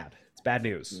 It's bad. It's bad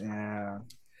news. Yeah.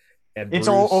 And it's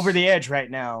all over the edge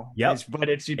right now. Yep. But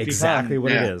it's exactly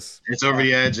what it is. It's over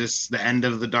the edge. It's the end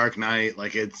of the Dark Knight.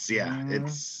 Like it's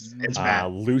bad.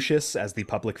 Lucius, as the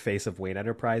public face of Wayne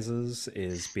Enterprises,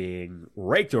 is being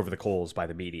raked over the coals by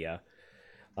the media.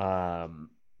 But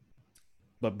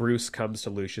Bruce comes to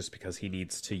Lucius because he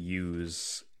needs to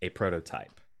use a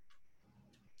prototype.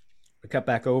 We cut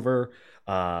back over.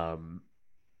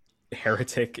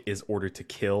 Heretic is ordered to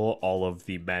kill all of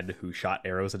the men who shot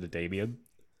arrows into Damian.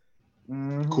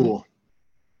 Mm-hmm. Cool.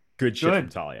 Good shit from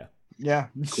Talia. Yeah.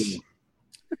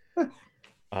 Cool.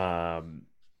 The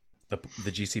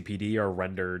GCPD are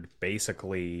rendered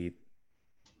basically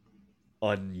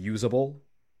unusable.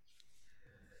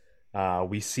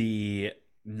 We see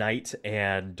Knight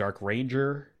and Dark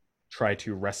Ranger try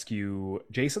to rescue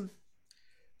Jason.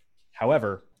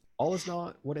 However, all is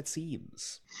not what it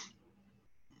seems.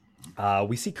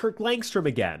 We see Kirk Langstrom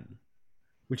again,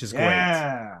 which is great.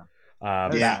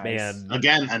 Batman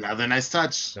again, another nice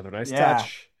touch.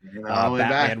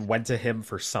 Batman went to him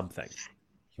for something.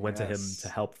 He went to him to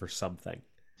help for something.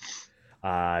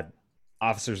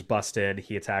 Officers bust in,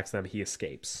 he attacks them, he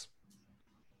escapes.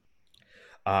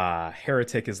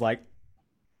 Heretic is like,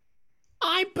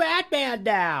 I'm Batman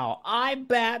now. I'm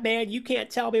Batman. You can't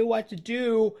tell me what to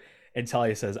do. And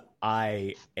Talia says,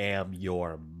 I am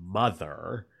your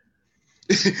mother.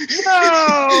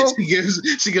 No, she gives him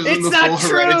It's the not full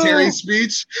true. Hereditary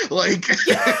speech. Like,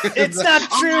 it's not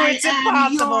true. It's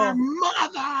impossible. Your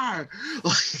mother.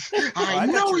 Like, I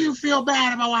know you feel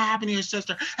bad about what happened to your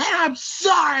sister, and I'm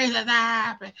sorry that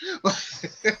happened.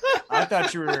 I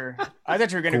thought you were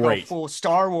gonna go full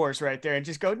Star Wars right there and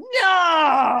just go,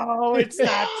 no, it's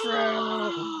not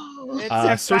true.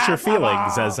 It's search your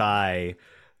feelings as I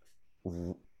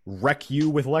wreck you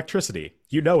with electricity.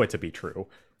 You know it to be true.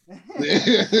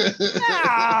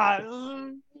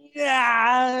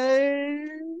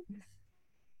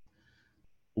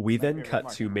 We then cut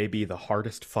to maybe the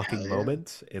hardest fucking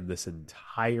moment in this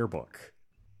entire book.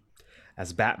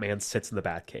 As Batman sits in the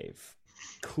Batcave,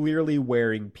 clearly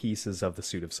wearing pieces of the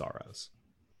Suit of Sorrows.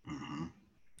 Mm-hmm.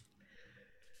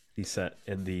 He said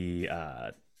in the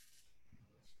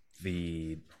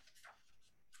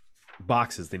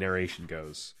boxes, the narration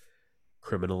goes,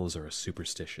 criminals are a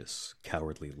superstitious,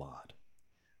 cowardly lot.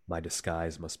 My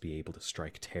disguise must be able to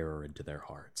strike terror into their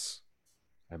hearts.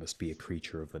 I must be a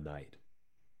creature of the night.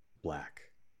 Black.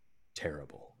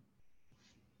 Terrible.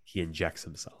 He injects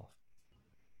himself.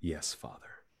 Yes,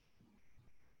 Father.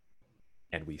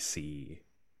 And we see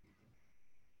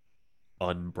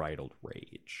unbridled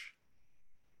rage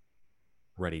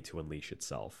ready to unleash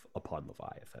itself upon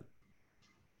Leviathan.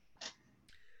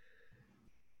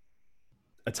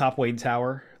 Atop Wayne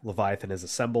Tower, Leviathan is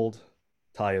assembled.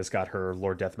 Talia's got her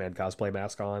Lord Deathman cosplay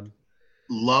mask on.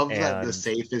 Love that the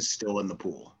safe is still in the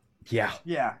pool. Yeah.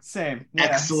 Yeah, same. Yeah.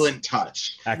 Excellent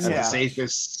touch. Excellent. The safe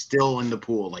is still in the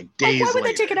pool, like days later. Why would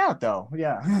they take it out, though?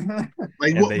 Yeah.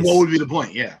 Like, what would be the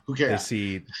point? Yeah, who cares? They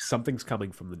see something's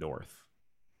coming from the north.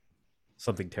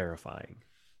 Something terrifying.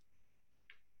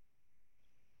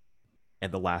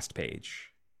 And the last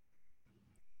page.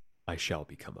 I shall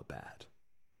become a bat.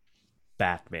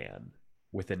 Batman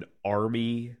with an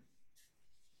army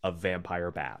of vampire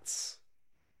bats,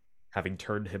 having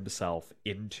turned himself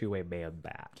into a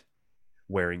man-bat,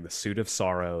 wearing the Suit of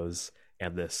Sorrows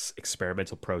and this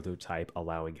experimental prototype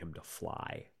allowing him to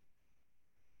fly.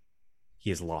 He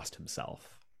has lost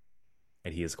himself,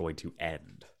 and he is going to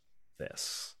end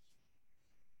this.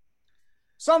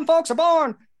 Some folks are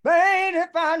born, they ain't it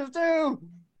final too.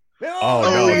 Oh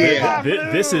no! Yeah.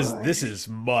 This is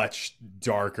much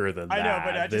darker than that. I know,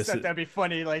 but I just thought that'd be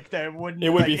funny. Like that wouldn't. It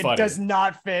would like, be funny. It does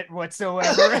not fit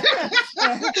whatsoever.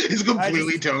 He's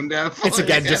completely tone deaf. It's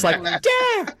again just like,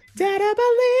 Dad, I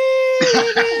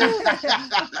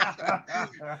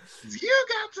believe you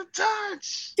got the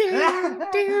touch. You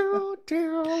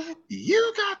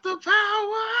got the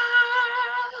power.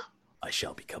 I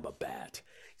shall become a bat.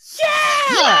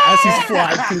 Yeah! As he's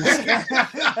flying through the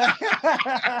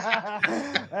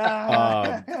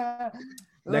sky.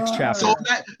 Next chapter.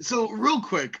 So real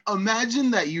quick, imagine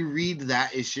that you read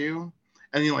that issue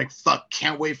and you're like, fuck,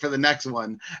 can't wait for the next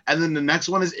one. And then the next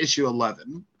one is issue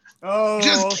 11. Oh,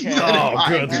 just keep okay. that in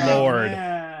mind. Good lord.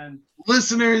 Man.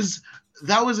 Listeners,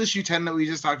 that was issue 10 that we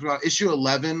just talked about. Issue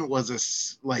 11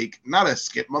 was not a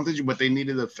skip month issue, but they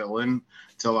needed to fill in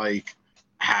to like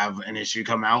have an issue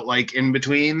come out like in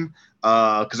between.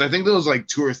 Because I think there was like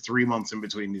 2 or 3 months in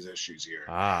between these issues here.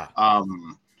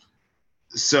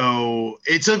 So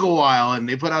it took a while, and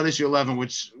they put out issue 11,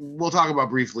 which we'll talk about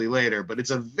briefly later, but it's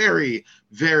a very,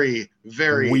 very,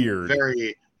 very weird,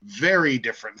 very, very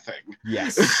different thing.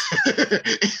 Yes.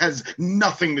 It has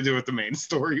nothing to do with the main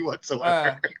story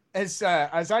whatsoever. As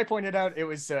I pointed out, it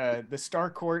was the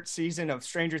Starcourt season of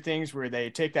Stranger Things where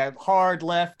they take that hard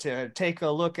left to take a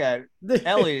look at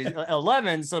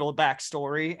Eleven's little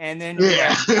backstory, and then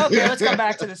okay, let's go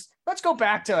back to this. Let's go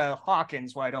back to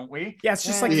Hawkins, why don't we? Yeah, it's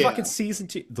just fucking season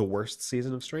 2, the worst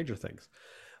season of Stranger Things.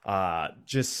 They're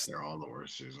all the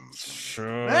worst seasons.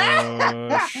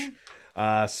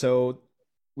 So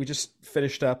we just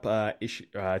finished up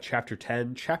chapter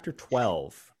 10. Chapter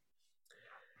 12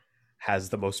 has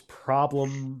the most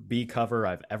problem B cover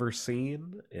I've ever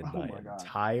seen in my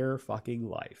entire fucking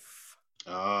life.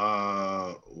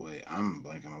 Wait, I'm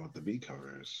blanking on what the B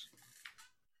cover is.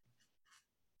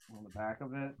 On the back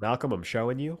of it, Malcolm, I'm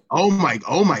showing you. Oh my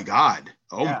god!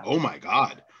 Oh my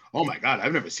god! Oh my god!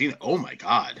 I've never seen it. Oh my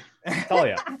god! Oh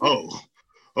yeah! Oh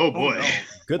boy! No.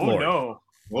 Good lord! No.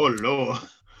 Oh lord!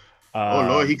 Oh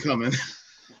lord! He coming!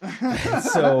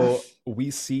 So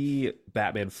we see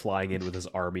Batman flying in with his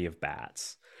army of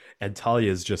bats, And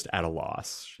Talia's just at a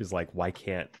loss. She's like, why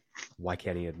can't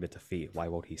he admit defeat? Why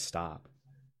won't he stop?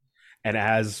 And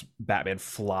as Batman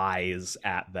flies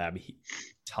at them,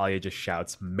 Talia just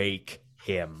shouts, make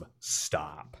him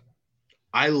stop.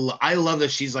 I love that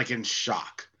she's like in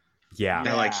shock. Yeah.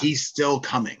 They're like, he's still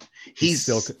coming. He's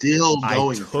still going.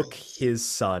 I took his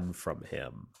son from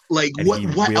him. Like,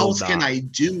 what else can I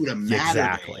do to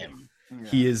matter to him? Yeah.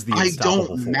 He is the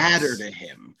unstoppable force. Matter to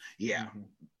him. Yeah.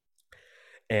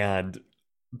 And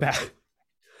Malcolm,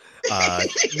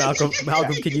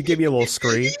 can you give me a little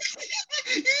scream?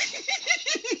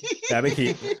 Malcolm,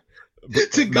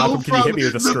 can you hit me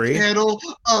with a scream? Panel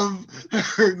of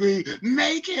her,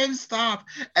 make him stop,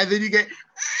 and then you get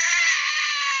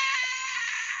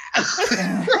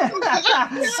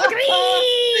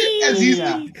as he's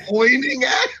pointing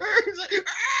at her.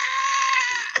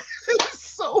 It's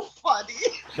so funny.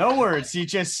 No words. He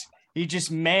just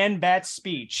man bat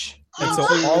speech. And so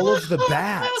all of the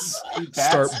bats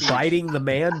start biting the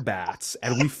man bats,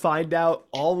 and we find out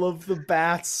all of the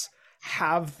bats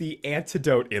have the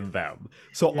antidote in them.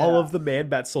 So all of the man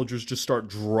bat soldiers just start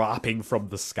dropping from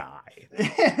the sky.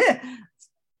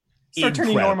 Start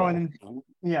turning normal and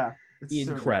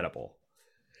incredible.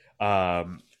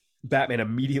 Batman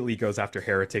immediately goes after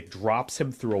Heretic, drops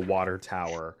him through a water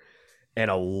tower,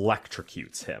 and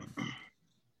electrocutes him.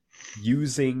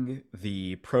 Using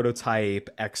the prototype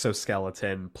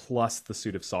exoskeleton plus the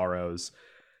suit of sorrows,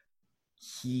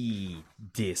 he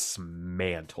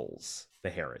dismantles the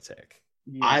Heretic.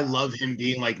 Yeah. I love him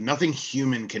being like, nothing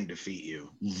human can defeat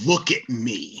you. Look at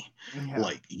me. Yeah.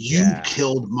 Like, you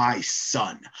killed my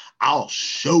son. I'll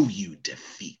show you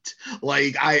defeat.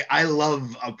 Like, I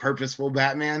love a purposeful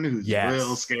Batman who's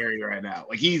real scary right now.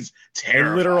 Like, he's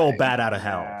terrifying. A literal bat out of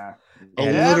hell. Yeah. A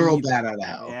literal bat out of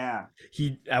hell. Yeah.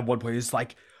 He, at one point, is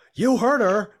like, you heard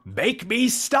her. Make me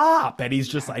stop. And he's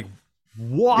just like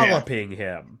walloping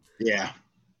him. Yeah.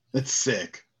 That's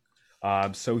sick.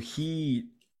 So he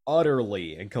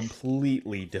utterly and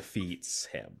completely defeats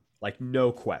him. Like,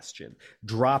 no question.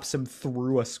 Drops him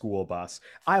through a school bus.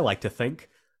 I like to think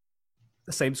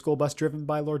the same school bus driven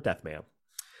by Lord Deathman.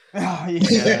 Oh,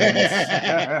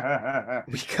 yeah.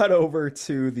 We cut over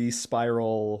to the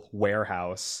Spiral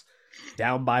warehouse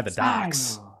down by the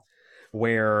docks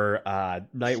where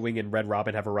Nightwing and Red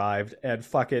Robin have arrived, and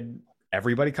fucking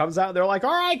everybody comes out and they're like,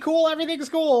 all right, cool, everything's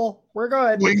cool, we're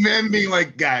good. Wingman being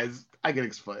like, guys, I can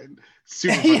explain.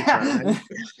 Super funny, charming.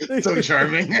 So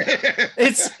charming.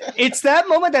 It's that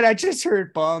moment that I just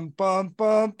heard bum bum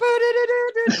bum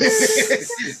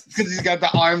because he's got the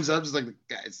arms up, just like,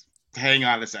 guys, hang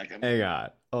on a second. Hang on.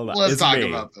 Hold on. Let's talk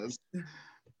about this.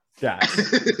 Yeah.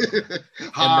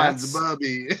 Hans,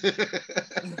 Bubby.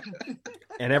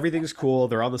 And everything's cool.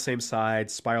 They're on the same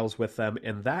side. Spiral's with them.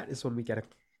 And that is when we get a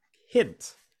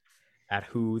hint at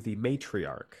who the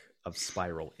matriarch of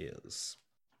Spiral is.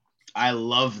 I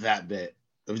love that bit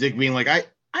of Dick being like,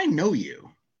 I know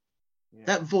you. Yeah.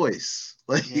 That voice.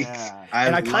 Like,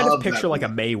 I kind of picture like a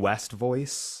Mae West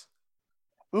voice.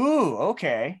 Ooh,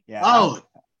 okay. Yeah. Oh,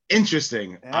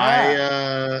 interesting.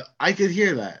 Yeah. I could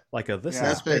hear that. Like this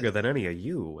is bigger than any of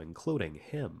you, including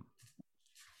him.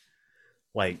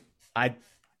 Like, I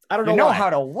don't know. You know how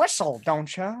to whistle,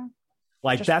 don't you?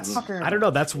 Like, just I don't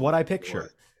know. That's what I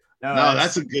picture. No,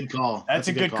 that's a good call. That's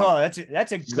a good call. That's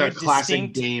a good classic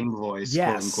distinct game voice.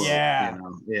 Yes. Quote unquote, yeah. You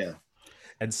know? Yeah.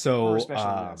 And so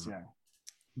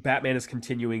Batman is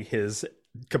continuing his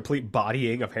complete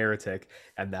bodying of Heretic,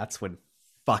 and that's when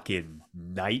fucking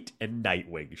Knight and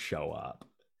Nightwing show up.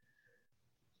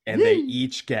 And they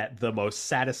each get the most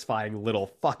satisfying little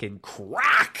fucking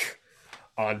crack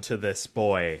onto this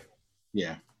boy.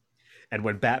 Yeah. And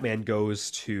when Batman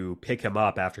goes to pick him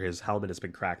up after his helmet has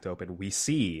been cracked open, we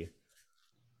see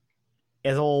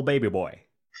his old baby boy.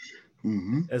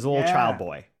 Mm-hmm. His old child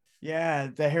boy. Yeah,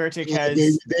 the Heretic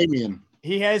has... Damien.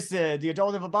 He has the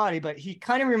adult of a body, but he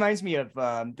kind of reminds me of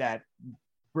that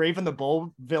Raven the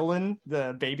Bull villain,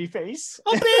 the baby face.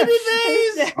 Oh, baby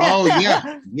face! Oh,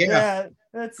 yeah.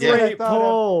 That's great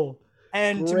pull.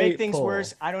 And to make things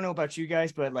worse, I don't know about you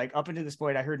guys, but like up until this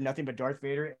point, I heard nothing but Darth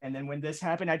Vader. And then when this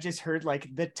happened, I just heard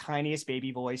like the tiniest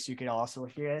baby voice you could also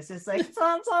hear. It's just like,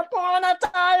 sons are born to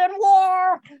die in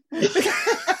war.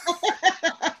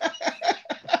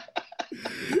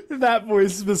 That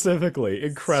voice specifically,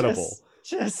 incredible.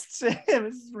 Just it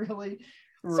was really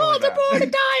sons are born to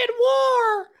die in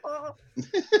war.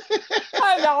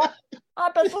 I know.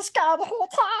 I've been this guy the whole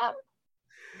time.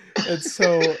 And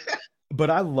so... But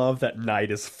I love that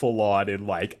Knight is full on in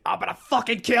like, I'm gonna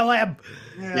fucking kill him.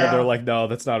 Yeah. And they're like, no,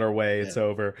 that's not our way. It's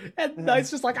over. And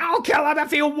Knight's just like, I'll kill him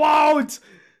if you won't.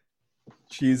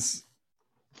 She's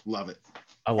Love it.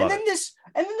 I love it.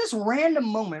 And then this random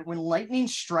moment when lightning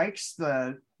strikes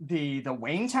the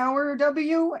Wayne Tower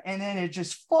W, and then it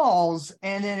just falls,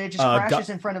 and then it just crashes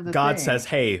in front of the God thing. says,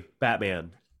 "Hey,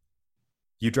 Batman,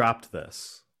 you dropped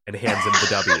this," and hands him the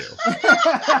W.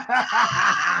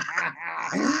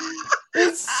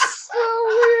 It's so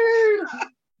weird.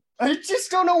 I just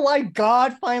don't know why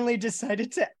God finally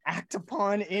decided to act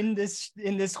upon in this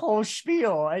whole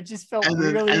spiel. I just felt and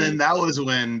then, really. And then that was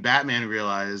when Batman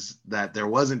realized that there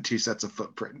wasn't 2 sets of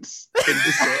footprints in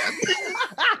the sand.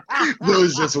 There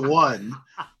was just one,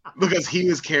 because he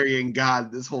was carrying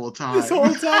God this whole time.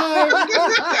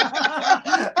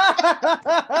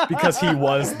 Because he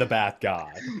was the Bat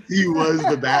God. He was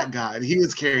the Bat God. He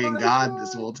was carrying God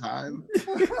this whole time.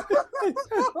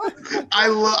 I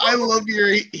love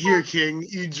your here, King.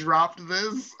 You dropped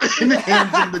this and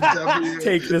hands him the W.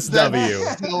 Take this That's W.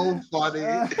 so funny.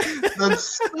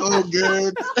 That's so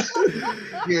good.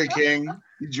 Here, King.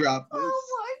 You dropped this. Oh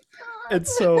my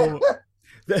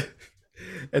God.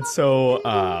 And so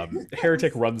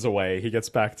Heretic runs away. He gets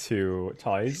back to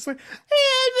Talia. He's just like,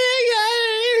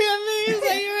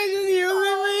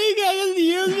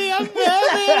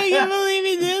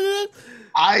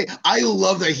 I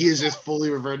love that he is just fully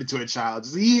reverted to a child.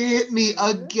 He hit me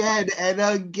again and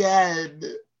again.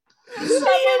 He hit me in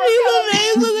the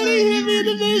face, and then he hit me in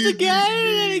the face again,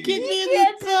 and then he kicked me in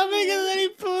the stomach, and then he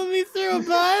pulled me through a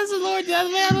bus, and Lord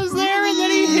Deathman was there, and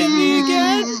then he hit me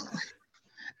again.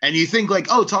 And you think like,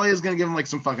 oh, Talia's gonna give him like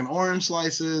some fucking orange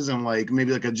slices and like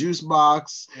maybe like a juice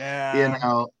box. Yeah. You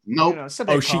know, nope.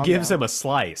 Oh, she gives him a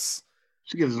slice.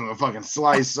 She gives him a fucking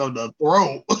slice of the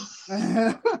throat.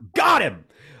 Got him.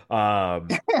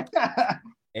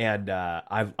 And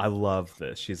I love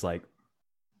this. She's like,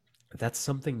 that's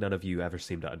something none of you ever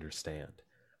seem to understand.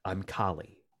 I'm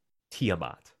Kali,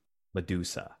 Tiamat,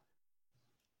 Medusa.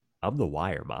 I'm the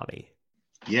wire, mommy.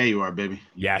 Yeah, you are, baby.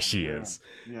 Yeah, she is.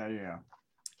 Yeah.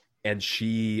 And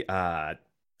she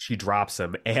drops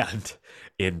him, and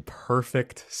in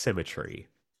perfect symmetry,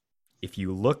 if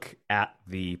you look at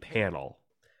the panel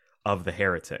of the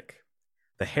heretic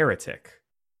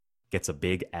gets a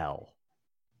big L.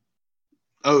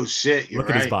 Oh shit! You're Look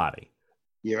right. at his body.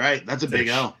 You're right. That's a big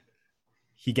L.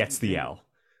 He gets the L.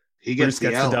 He gets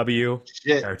Bruce gets the W.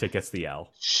 Shit. Heretic gets the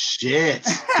L. Shit.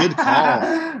 Good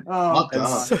call. Oh,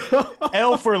 Fuck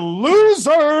L for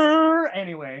loser.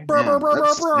 Anyway,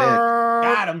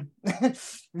 got him.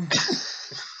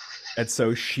 And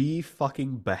so she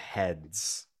fucking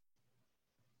beheads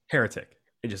Heretic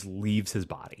and just leaves his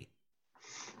body.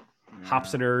 Yeah.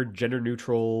 Hops in her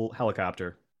gender-neutral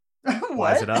helicopter. What?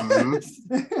 Flies it up.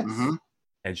 Mm-hmm.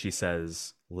 And she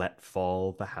says, "Let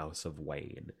fall the house of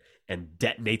Wayne," and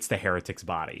detonates the heretic's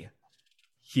body.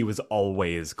 He was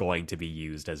always going to be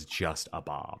used as just a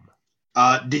bomb.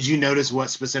 Did you notice what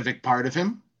specific part of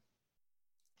him?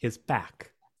 His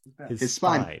back. His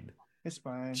spine. His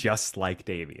spine. Just like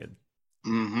Damien.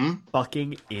 Mm-hmm.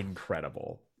 Fucking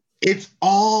incredible. It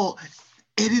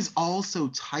is all so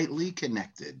tightly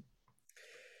connected.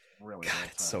 Really God,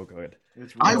 it's so good.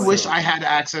 I wish I had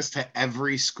access to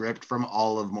every script from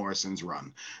all of Morrison's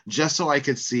run, just so I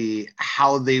could see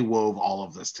how they wove all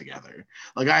of this together.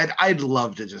 Like I'd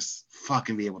love to just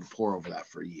fucking be able to pour over that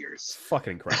for years. It's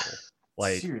fucking incredible.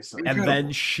 Like, seriously. And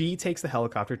then she takes the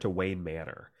helicopter to Wayne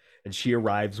Manor, and she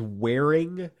arrives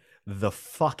wearing the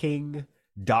fucking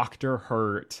Dr.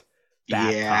 Hurt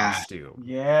bat costume.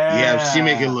 Yeah, she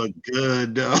make it look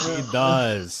good though. She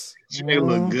does. She make it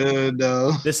look good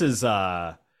though. This is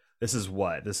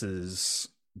what? This is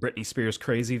Britney Spears'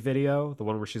 Crazy video, the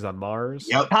one where she's on Mars.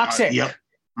 Yep. Toxic. Yep.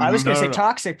 I was going to No, say no.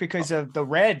 toxic because of the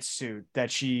red suit that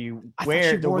she I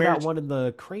wears. thought she wore that one in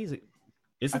the Crazy.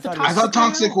 Is it the I I thought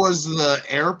Toxic was the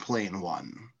airplane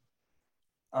one.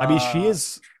 I mean, she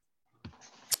is.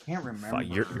 Can't remember. Fuck,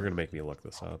 you're gonna make me look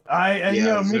this up. I Yeah,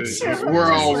 know. Me so too.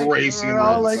 we're all Just racing We're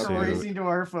all to like the racing to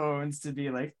our phones to be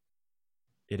like.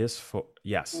 It is for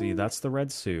see, that's the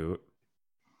red suit.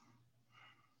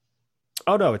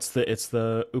 Oh no, it's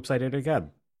the oops, I did it again.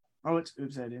 Oh, it's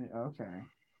oops! I didn't. Okay.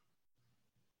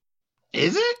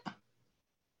 Is it?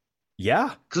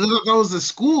 Yeah, Because that was the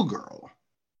schoolgirl.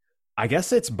 I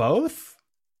guess it's both.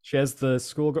 She has the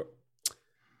schoolgirl.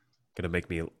 Gonna make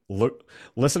me look,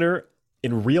 listener,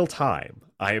 in real time.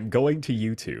 I am going to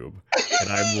YouTube and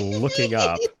I'm looking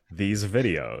up these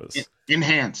videos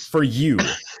Enhance. for you,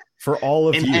 for all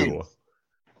of you. Enhance.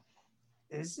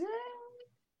 Is it?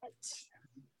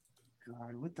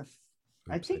 God, what the?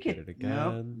 I Oops, think did it again.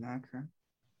 Nope, not correct.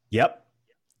 Yep.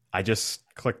 I just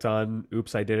clicked on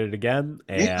oops, I did it again.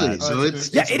 Really? And So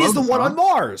it's yeah, it is the both, one huh? on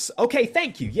Mars. Okay,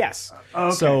 thank you. Yes.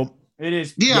 Okay. So It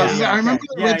is. Yeah, Yeah. I remember Okay.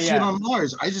 the red shit on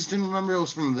Mars. I just didn't remember it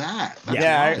was from that.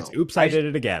 That's It's Oops, I Did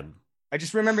It Again. I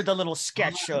just remembered the little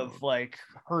sketch of like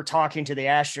her talking to the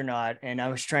astronaut, and I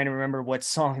was trying to remember what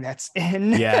song that's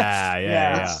in.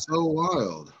 Yeah. That's so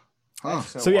wild. Huh.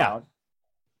 So wild.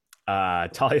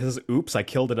 Talia says, "Oops, I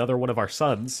killed another one of our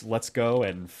sons. Let's go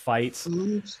and fight."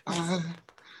 Oops, I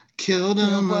killed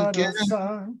him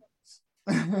again.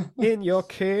 In your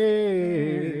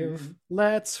cave,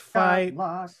 let's fight.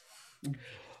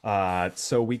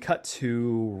 So we cut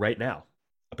to right now,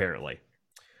 apparently.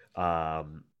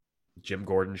 Jim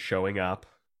Gordon showing up,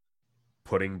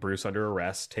 putting Bruce under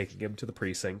arrest, taking him to the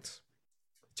precinct.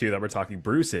 Two of them are talking.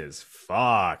 Bruce is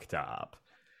fucked up.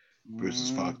 Bruce is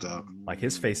fucked up. Like,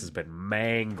 his face has been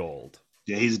mangled.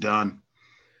 Yeah, he's done.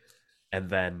 And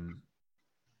then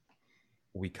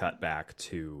we cut back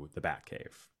to the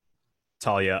Batcave.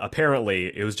 Talia,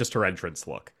 apparently, it was just her entrance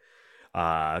look.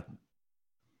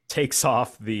 Takes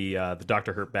off the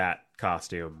Dr. Hurt Bat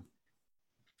costume,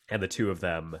 and the two of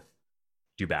them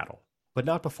do battle, but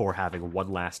not before having one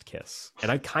last kiss. And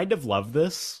I kind of love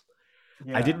this.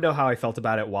 Yeah. I didn't know how I felt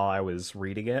about it while I was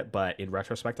reading it, but in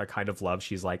retrospect, I kind of love.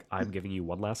 She's like, "I'm giving you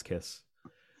one last kiss,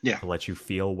 to let you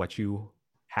feel what you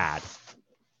had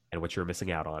and what you're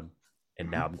missing out on,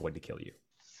 and now I'm going to kill you."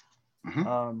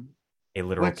 A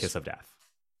literal kiss of death.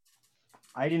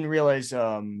 I didn't realize,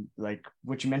 like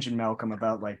what you mentioned, Malcolm,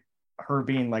 about like her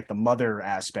being like the mother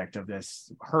aspect of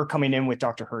this, her coming in with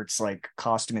Dr. Hurt's like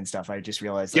costume and stuff. I just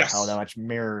realized like, how that much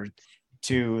mirrored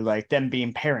to like them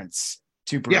being parents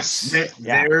to Bruce. Yes,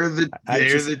 they're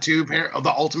the two parents,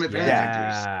 the ultimate parent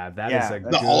actors. Yeah, that is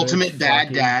the ultimate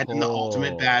bad dad and the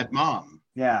ultimate bad mom.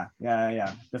 Yeah.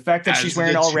 The fact that she's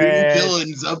wearing all red.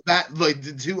 Villains of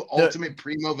the two ultimate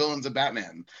primo villains of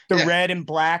Batman. The red and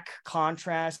black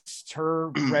contrasts, her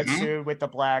red suit with the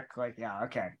black. Like, it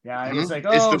was like,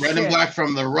 it's the red and black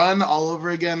from The Run all over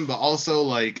again, but also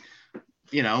like,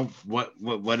 you know, what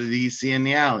did he see in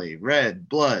the alley? Red,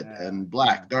 blood, and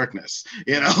black, darkness.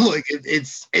 You know, like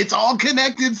it's all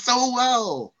connected so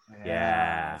well.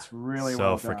 Yeah, it's really so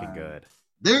well freaking good.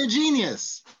 They're a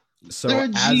genius. So they're a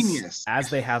genius.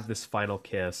 As they have this final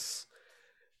kiss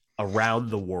around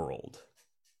the world,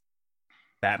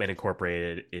 Batman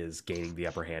Incorporated is gaining the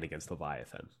upper hand against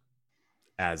Leviathan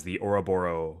as the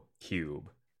Ouroboros cube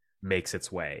makes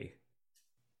its way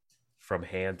from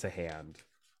hand to hand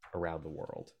around the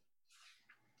world.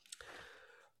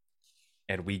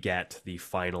 And we get the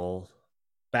final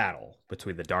battle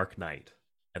between the Dark Knight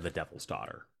and the Devil's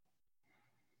Daughter.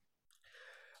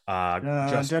 Dun,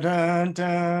 dun,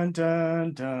 dun,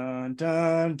 dun, dun,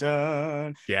 dun,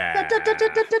 dun. Yeah.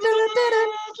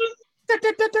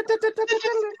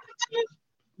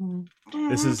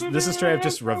 This is straight up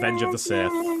just Revenge of the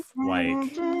Sith.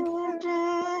 Like,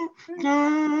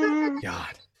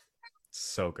 God,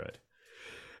 so good.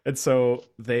 And so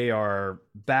they are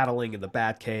battling in the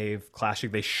Batcave,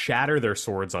 clashing. They shatter their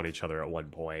swords on each other at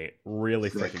one point. Really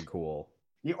freaking cool.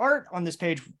 The art on this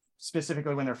page,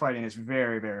 specifically when they're fighting, is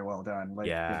very, very well done. Like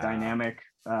the dynamic,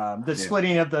 the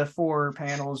splitting of the four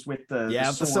panels with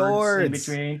the swords in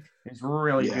between is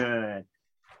really good.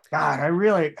 God, I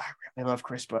really love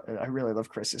Chris, but I really love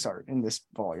Chris's art in this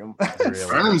volume.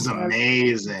 Vernon's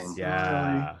amazing.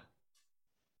 Yeah. Really.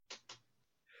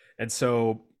 And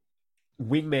so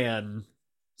Wingman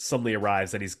suddenly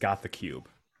arrives and he's got the cube,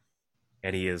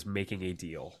 and he is making a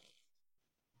deal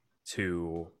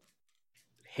to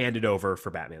hand it over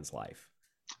for Batman's life.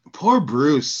 Poor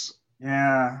Bruce.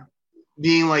 Yeah.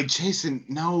 Being like, Jason,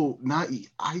 no, not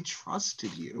I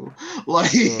trusted you.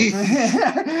 Like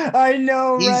I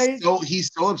know, right?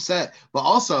 He's so upset. But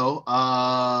also,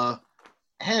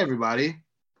 hey everybody,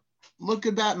 look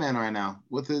at Batman right now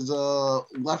with his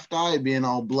left eye being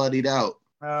all bloodied out.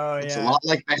 Oh, it's a lot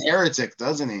like the Heretic,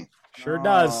 doesn't he? Sure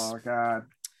does. Oh God.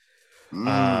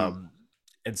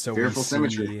 And so fearful we see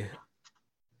symmetry.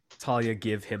 Talia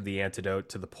give him the antidote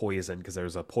to the poison, because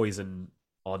there's a poison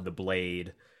on the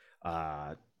blade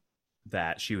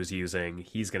that she was using.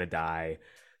 He's gonna die.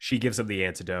 She gives him the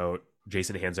antidote.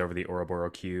 Jason hands over the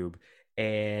Ouroboros cube, and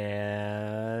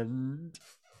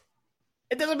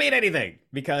it doesn't mean anything,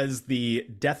 because the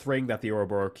death ring that the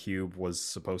Ouroboros cube was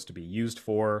supposed to be used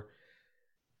for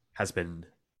has been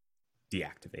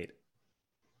deactivated.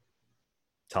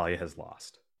 Talia has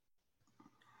lost.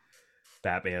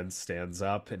 Batman stands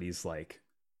up and he's like,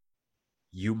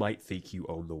 "You might think you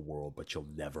own the world, but you'll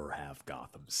never have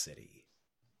Gotham City."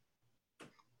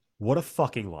 What a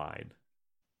fucking line.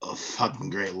 A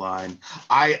fucking great line.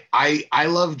 I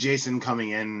love Jason coming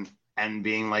in and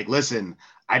being like, "Listen,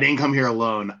 I didn't come here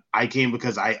alone. I came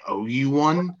because I owe you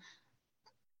one."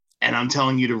 and I'm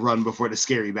telling you to run before the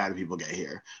scary bad people get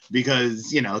here.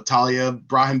 Because, Talia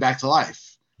brought him back to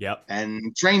life. Yep.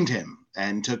 And trained him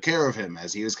and took care of him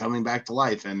as he was coming back to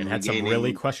life. And had some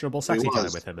really questionable sexy time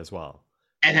with him as well.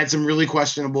 And had some really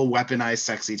questionable weaponized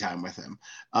sexy time with him.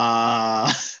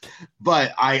 But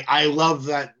I love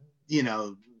that,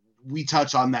 we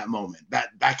touch on that moment,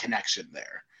 that connection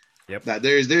there. Yep. That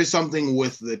there's something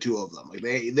with the two of them. Like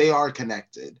they are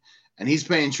connected. And he's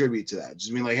paying tribute to that.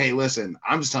 Just being like, hey, listen,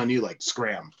 I'm just telling you, like,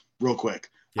 scram real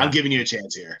quick. Yeah. I'm giving you a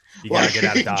chance here. You gotta get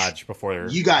out of Dodge before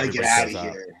you gotta get out of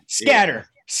here. Scatter.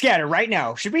 Scatter right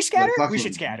now. Should we scatter? We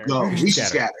should scatter. No, we should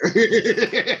scatter.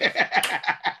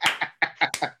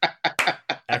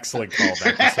 Excellent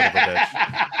callback, you son of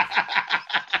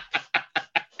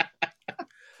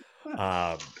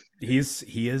a bitch.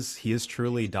 He is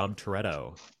truly Dom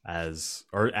Toretto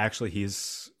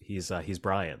he's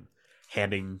Brian,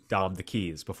 handing Dom the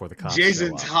keys before the cops.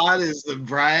 Jason Todd is the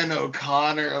Brian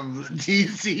O'Connor of the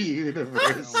DC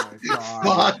universe. Oh my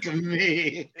God. Fuck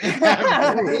me.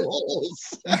 That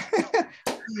rules.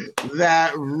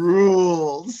 That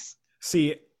rules.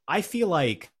 See, I feel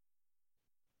like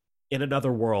in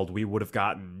another world we would have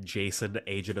gotten Jason,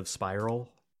 Agent of Spiral,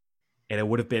 and it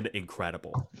would have been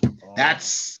incredible.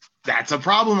 That's a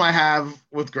problem I have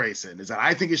with Grayson, is that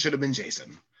I think it should have been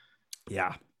Jason.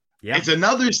 Yeah. It's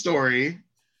another story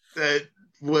that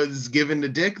was given to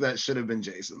Dick that should have been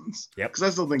Jason's. Yep. Because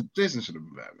I still think Jason should have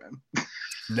been Batman.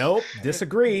 Nope,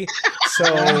 disagree.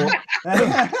 So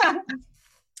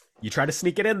you try to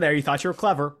sneak it in there. You thought you were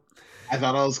clever. I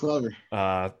thought I was clever.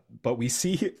 But we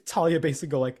see Talia basically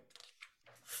go like,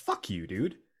 fuck you,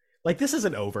 dude. Like, this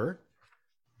isn't over.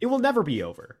 It will never be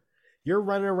over. You're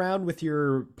running around with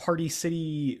your Party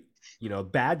City,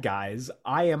 bad guys.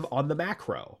 I am on the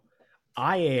macro.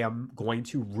 I am going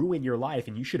to ruin your life,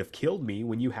 and you should have killed me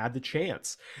when you had the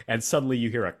chance. And suddenly you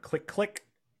hear a click, click.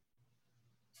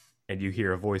 And you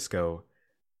hear a voice go,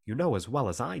 you know as well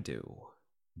as I do,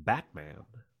 Batman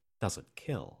doesn't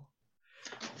kill.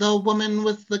 The woman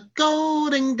with the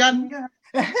golden gun.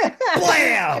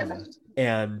 Blam!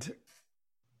 And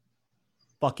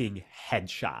fucking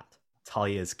headshot.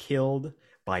 Talia is killed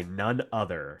by none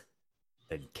other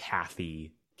than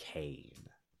Kathy Kane.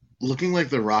 Looking like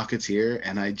the Rocketeer,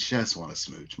 and I just want to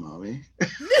smooch, mommy.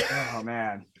 Oh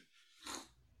man,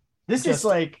 this is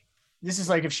like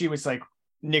if she was like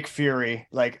Nick Fury,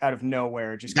 like out of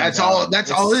nowhere, just that's all. Out.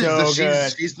 That's all it is. So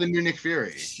she's the new Nick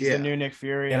Fury. She's the new Nick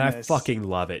Fury, and I fucking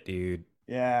love it, dude.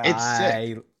 Yeah, it's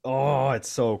sick. It's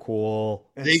so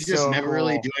cool. They just never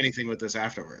really do anything with this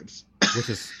afterwards, which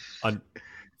is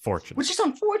unfortunate. Which is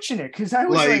unfortunate because I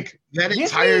was like that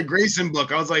entire Grayson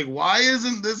book. I was like, why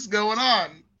isn't this going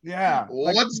on? Yeah.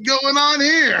 What's going on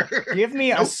here? Give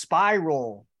me a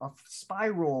spiral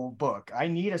book. I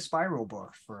need a spiral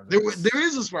book for this. There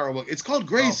is a spiral book. It's called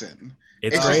Grayson.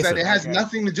 It's Grayson. just that it has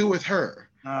nothing to do with her.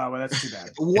 Oh, well, that's too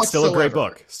bad. It's still a great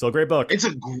book. Still a great book. It's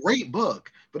a great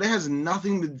book, but it has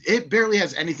nothing to. It barely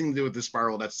has anything to do with the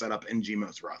spiral that's set up in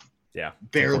Gmo's run. Yeah,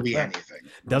 barely anything.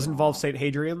 Does involve St.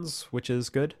 Hadrian's, which is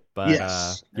good, but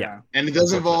yes, yeah, and it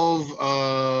does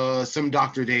involve some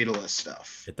Dr. Daedalus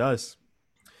stuff. It does.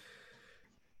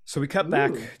 So we cut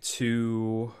back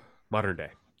to modern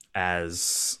day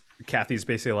as Kathy's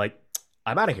basically like,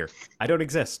 I'm out of here. I don't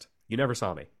exist. You never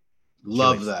saw me.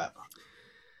 Love that.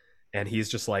 And he's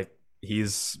just like,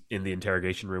 he's in the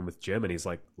interrogation room with Jim and he's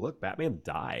like, look, Batman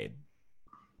died.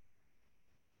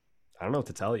 I don't know what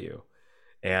to tell you.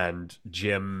 And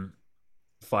Jim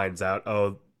finds out,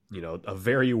 a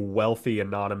very wealthy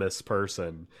anonymous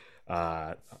person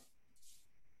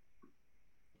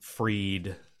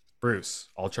freed Bruce.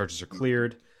 All charges are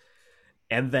cleared.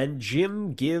 And then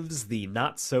Jim gives the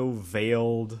not so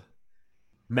veiled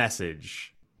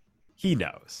message. He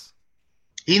knows.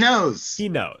 He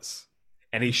knows.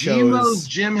 And he shows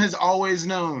Jim has always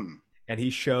known. And he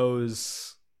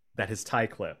shows that his tie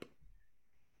clip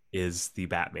is the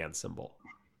Batman symbol.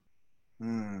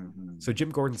 Mm-hmm. So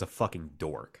Jim Gordon's a fucking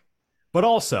dork. But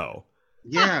also,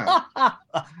 yeah.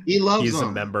 He's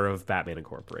a member of Batman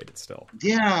Incorporated still.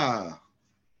 Yeah.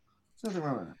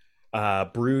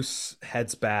 Bruce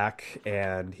heads back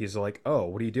and he's like, oh,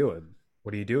 what are you doing?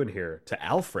 What are you doing here? To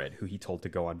Alfred, who he told to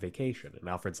go on vacation. And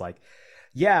Alfred's like,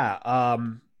 yeah,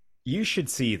 you should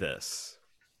see this.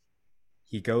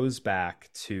 He goes back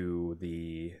to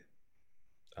the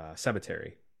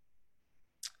cemetery.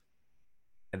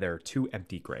 And there are 2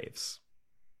 empty graves.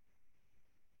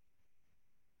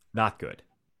 Not good.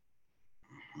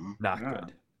 Not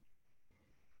good.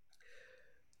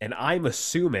 And I'm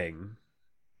assuming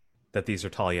that these are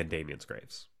Talia and Damien's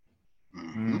graves.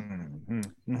 Mm-hmm.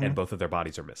 And both of their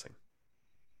bodies are missing.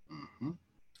 Mhm.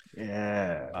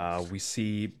 Yeah. We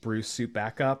see Bruce suit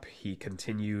back up. He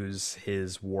continues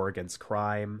his war against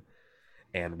crime.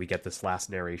 And we get this last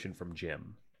narration from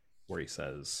Jim where he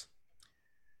says,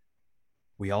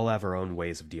 "We all have our own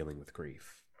ways of dealing with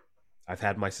grief. I've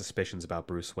had my suspicions about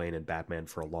Bruce Wayne and Batman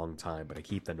for a long time, but I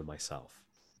keep them to myself.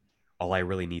 All I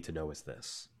really need to know is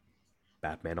this.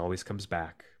 Batman always comes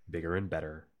back, bigger and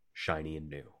better, shiny and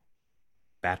new.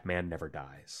 Batman never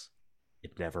dies.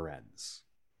 It never ends.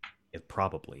 It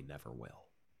probably never will."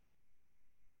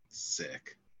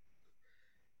 Sick.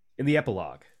 In the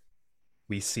epilogue,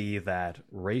 we see that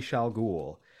Ra's al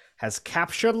Ghul has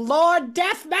captured Lord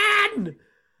Deathman!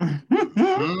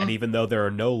 And even though there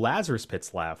are no Lazarus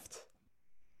pits left,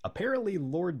 apparently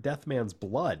Lord Deathman's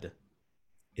blood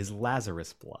is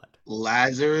Lazarus blood.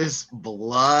 Lazarus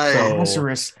blood. So-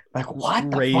 Lazarus. Like, what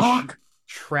the Ra's fuck?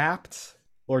 trapped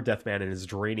Lord Deathman and is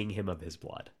draining him of his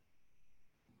blood.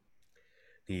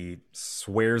 He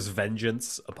swears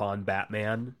vengeance upon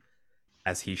Batman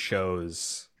as he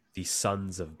shows the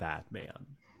sons of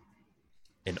Batman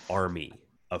an army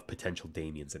of potential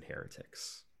Damians and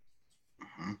heretics.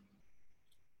 Mhm.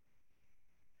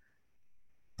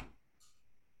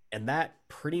 And that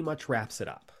pretty much wraps it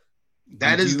up.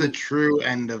 That We is the do- true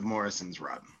end of Morrison's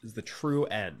run. Is the true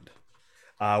end.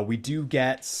 We do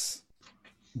get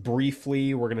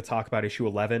briefly, we're going to talk about issue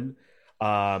 11.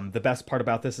 The best part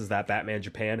about this is that Batman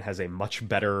Japan has a much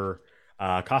better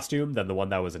costume than the one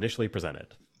that was initially presented.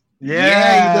 Yeah,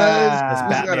 he does. This He's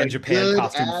got Batman a Japan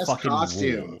costume good-ass fucking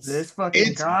costume. rules. This fucking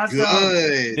It's costume.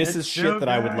 good. This It's is so shit that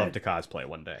I would good. love to cosplay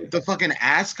one day. The fucking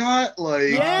ascot, like,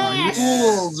 Yes!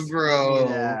 rules, bro.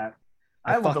 Yeah.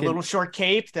 I I love fucking- the little short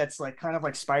cape that's like kind of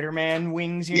like Spider-Man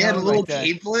wings. You Yeah, know, the little like that.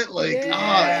 capelet, like,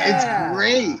 Yeah. it's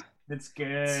great. It's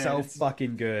good. So It's-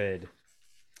 fucking good.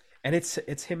 And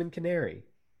it's him and Canary.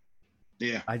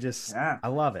 Yeah. Yeah. I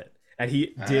love it. And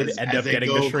he did As- end as up they getting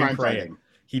go the shrink crime ray. fighting.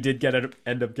 He did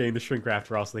end up getting the shrink ray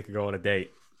after all, so they could go on a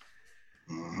date.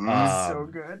 Mhm. It's so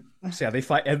Um, good. So yeah, they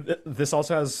fight, and this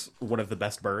also has one of the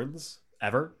best burns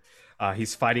ever.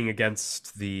 He's fighting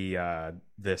against the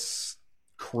this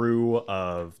crew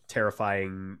of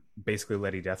terrifying, basically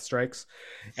Lady Death Strikes,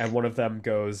 and one of them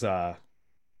goes,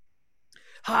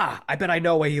 "Ha! I bet I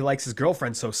know why he likes his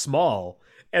girlfriend so small."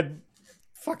 And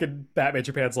fucking Batman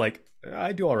Japan's like,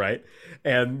 "I do all right,"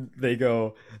 and they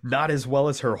go, "Not as well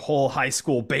as her whole high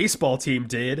school baseball team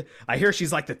did. I hear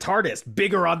she's like the TARDIS,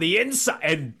 bigger on the inside."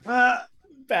 And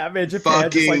Batman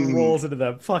Japan just like Fucking rolls into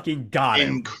them. Fucking got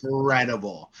him.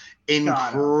 Incredible. him.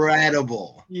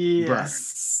 Incredible.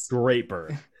 Yes. Great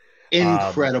burn.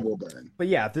 Incredible burn. But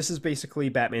yeah, this is basically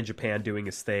Batman Japan doing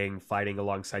his thing, fighting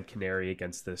alongside Canary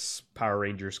against this Power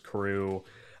Rangers crew,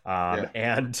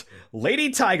 and Lady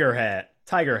Tiger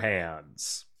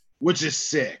Hands. Which is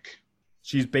sick.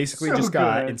 She's basically So just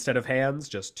got, good. instead of hands,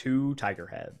 just 2 tiger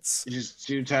heads. Just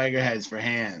 2 tiger heads for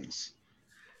hands.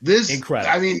 This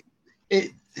Incredible. I mean,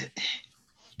 it's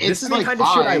This is like the kind of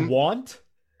shit I fine. want,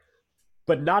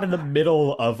 but not in the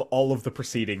middle of all of the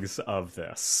proceedings of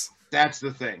this. That's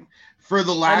the thing. For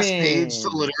the last mean- page to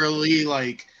literally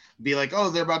like be like, oh,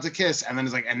 they're about to kiss, and then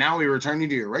it's like, and now we return you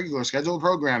to your regular scheduled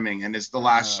programming, and it's the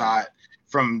last shot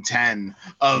from 10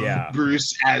 of Yeah.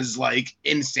 Bruce as like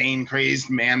insane, crazed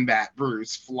man bat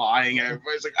Bruce flying, and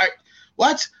everybody's like,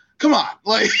 what? Come on,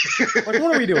 like, Like,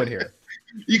 what are we doing here?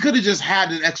 you could have just had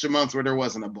an extra month where there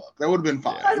wasn't a book. That would have been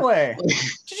fine. By the way,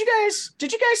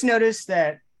 did you guys notice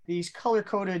that these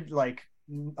color-coded like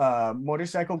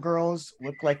motorcycle girls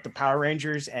look like the Power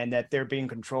Rangers, and that they're being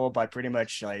controlled by pretty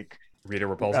much like Rita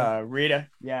Repulsa? Rita?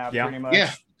 Yeah, Yeah. pretty much.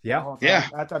 Yeah. the Yeah. whole time. Yeah.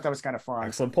 I thought that was kind of fun.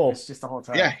 Excellent pull. It's just the whole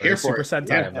time. Yeah, Very here for Super it. Sentai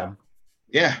Yeah. of them.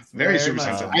 Yeah, very Very super much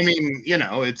sensitive. so. I mean, you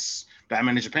know, it's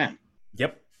Batman in Japan.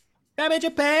 Yep. Batman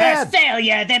Japan!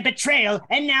 failure, then betrayal,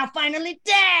 and now finally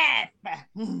death.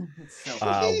 It's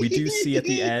so We do see at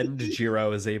the end,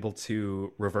 Jiro is able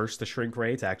to reverse the shrink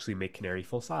ray to actually make Canary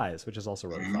full size, which is also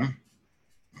really fun.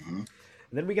 Mhm. And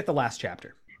then we get the last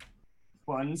chapter.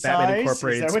 one Batman size.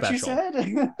 Incorporated Is that what special.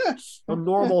 you said? A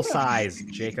normal size,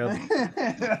 Jacob.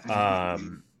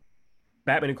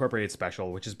 Batman Incorporated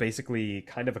special, which is basically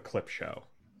kind of a clip show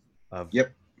of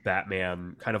Yep.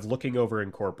 Batman kind of looking over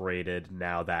Incorporated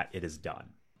now that it is done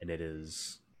and it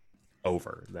is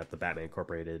over, that the Batman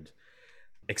Incorporated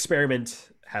experiment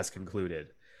has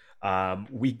concluded.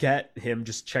 We get him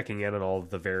just checking in on all of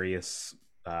the various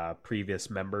previous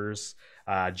members.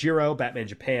 Jiro, Batman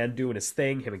Japan, doing his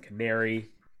thing, him and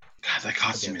Canary. God, that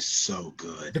costume is so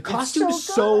good. The costume is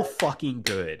so so good. fucking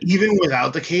good. Even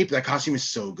without the cape, that costume is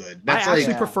so good. That's I like,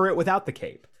 actually Yeah. prefer it without the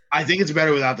cape. I think it's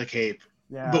better without the cape,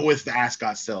 Yeah. but with the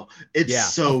ascot still. It's Yeah,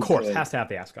 so of course, good. has to have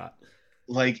the ascot.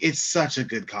 Like, it's such a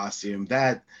good costume.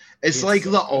 That it's It's like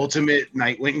so the good. ultimate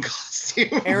Nightwing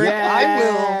costume. Eric,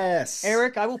 Yes!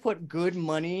 I will put good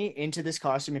money into this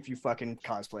costume if you fucking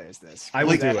cosplay as this. I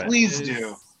will Like, do it. please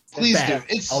do. Please Bet.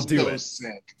 do. It's I'll do so it.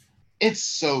 sick. It's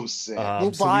so sick.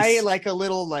 We'll So buy we s- like a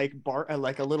little like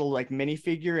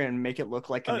minifigure and make it look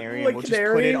like Canary, like and we'll just put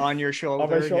Canary? it on your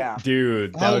shoulder. Yeah.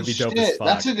 Dude, that would be dope as fuck.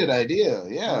 That's a good idea.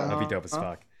 Yeah. That'd be dope as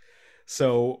fuck.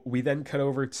 So we then cut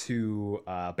over to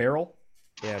Beryl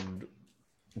and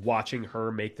watching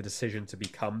her make the decision to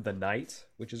become the knight,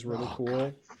 which is really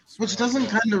cool. Which doesn't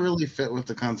kind of really fit with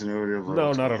the continuity of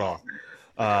No, not at all.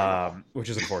 Which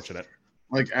is unfortunate.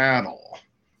 Like, at all.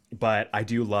 But I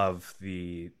do love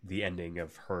the ending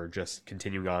of her just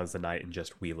continuing on as the knight and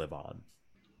just we live on.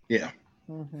 Yeah.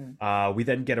 We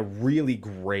then get a really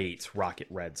great Rocket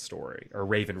Red story or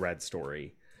Raven Red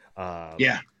story.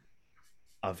 Yeah.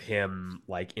 Of him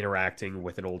like interacting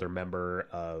with an older member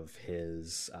of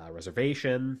his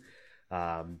reservation.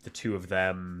 The two of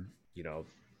them, you know,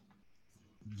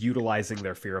 utilizing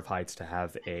their fear of heights to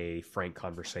have a frank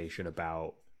conversation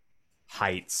about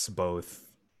heights, both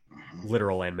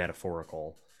literal and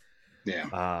metaphorical.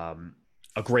 Yeah.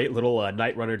 A great little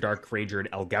Night Runner, Dark Ranger, and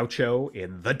El Gaucho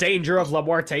in The Danger of La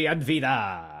Muerte and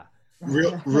Vida.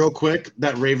 Real quick,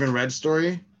 that Raven Red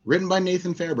story, written by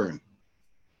Nathan Fairburn,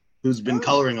 who's been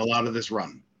coloring a lot of this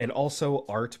run. And also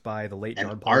art by the late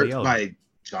John And Paul art Leone. by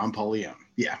John Paul Leone.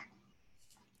 Yeah.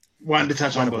 Wanted to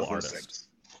touch on both those things.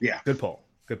 Yeah. Good pull.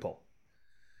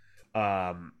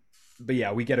 But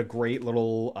yeah, we get a great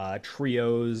little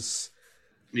trios.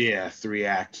 Yeah, 3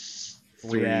 acts,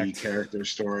 3 character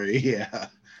story. Yeah.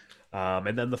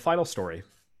 And then the final story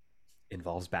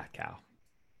involves Bat Cow.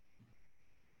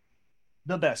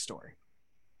 The best story.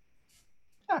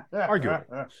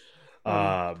 Arguably.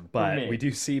 But me. we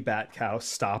do see Bat Cow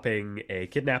stopping a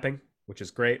kidnapping, which is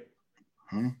great.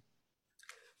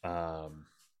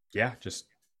 Yeah, just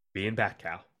being Bat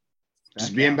Cow.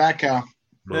 Just being Bat Cow.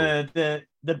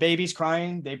 The baby's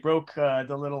crying. They broke their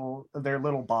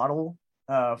little bottle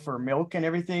for milk and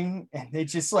everything, and they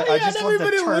just like I just love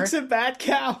everybody the turn. looks at Bat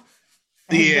Cow.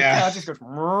 And the Yeah. cow just goes.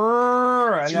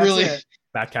 And It's that's really it.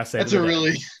 Bat Cow saved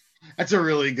that's a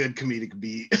really good comedic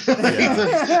beat. Yeah.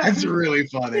 That's really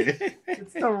funny.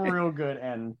 It's a real good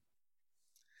end.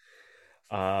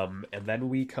 And then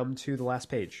we come to the last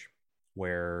page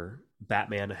where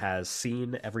Batman has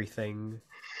seen everything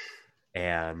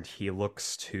and he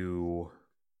looks to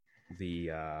the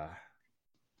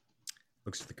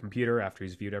computer after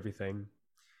he's viewed everything,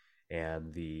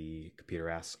 and the computer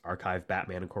asks archive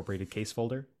Batman Incorporated case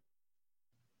folder,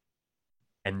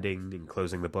 ending and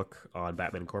closing the book on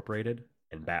Batman Incorporated,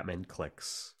 and Batman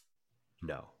clicks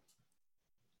no.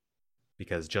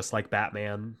 Because just like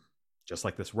Batman, just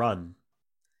like this run,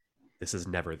 this is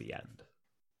never the end.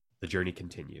 The journey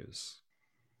continues,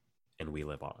 and we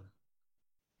live on.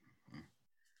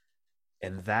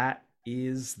 And that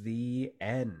is the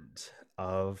end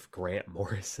of Grant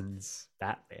Morrison's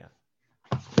Batman.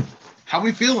 How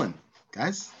we feeling,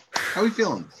 guys? How we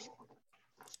feeling?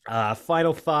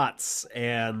 Final thoughts,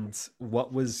 and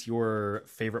what was your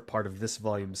favorite part of this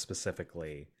volume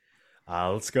specifically?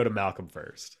 Let's go to Malcolm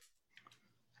first.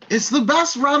 It's the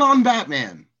best run on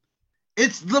Batman.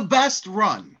 It's the best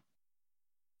run.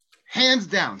 Hands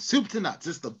down, soup to nuts.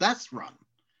 It's the best run.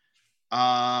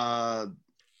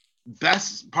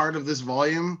 Best part of this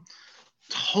volume,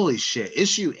 holy shit,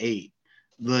 issue 8,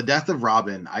 the death of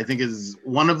Robin, I think is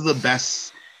one of the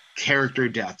best character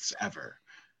deaths ever.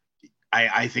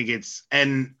 I think it's,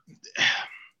 and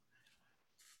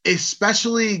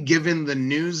especially given the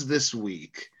news this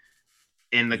week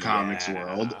in the comics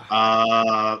world,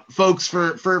 folks,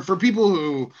 for people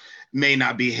who may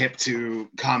not be hip to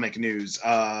comic news,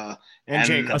 And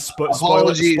Jacob.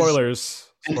 apologies. Spoilers.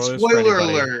 And Spoilers spoiler for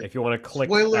anybody. alert. If you want to click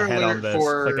Spoiler ahead alert on this,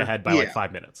 for- click ahead by like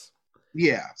 5 minutes.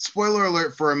 Yeah, spoiler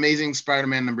alert for Amazing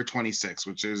Spider-Man number 26,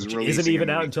 which Which releasing isn't even in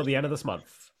a out week. until the end of this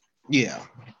month. Yeah.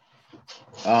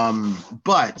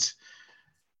 But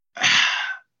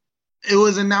it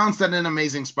was announced that in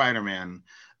Amazing Spider-Man,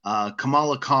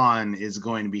 Kamala Khan is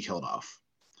going to be killed off.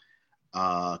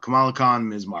 Kamala Khan,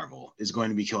 Ms. Marvel, is going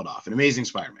to be killed off in Amazing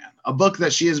Spider-Man, a book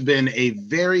that she has been a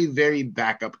very, very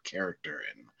backup character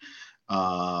in.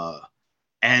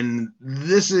 And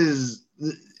this is,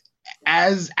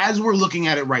 as we're looking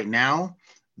at it right now,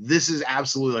 this is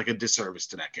absolutely like a disservice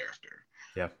to that character.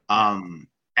 Yeah.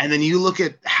 And then you look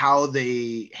at how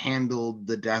they handled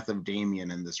the death of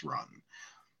Damian in this run,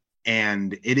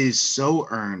 and it is so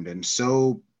earned and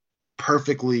so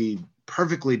perfectly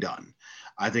done.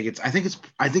 I think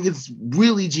it's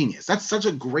really genius. That's such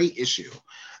a great issue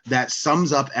that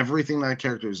sums up everything that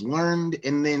character has learned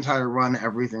in the entire run,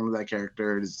 everything that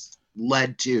character has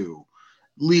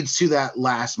leads to that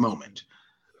last moment.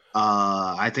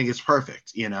 I think it's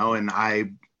perfect, and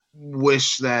I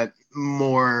wish that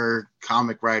more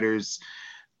comic writers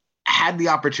had the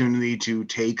opportunity to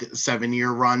take a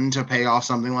 7-year run to pay off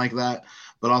something like that,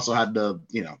 but also had the,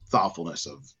 thoughtfulness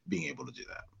of being able to do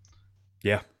that.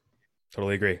 Yeah,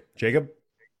 totally agree. Jacob?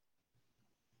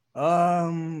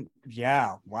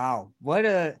 Yeah, wow.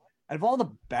 Out of all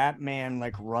the Batman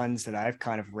like runs that I've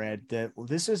kind of read,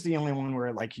 this is the only one where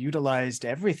it like utilized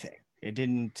everything. It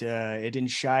didn't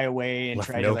shy away and Left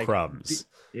try no to like crumbs.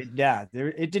 it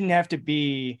didn't have to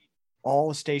be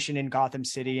all stationed in Gotham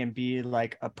City and be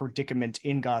like a predicament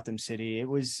in Gotham City. It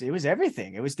was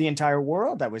everything. It was the entire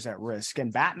world that was at risk,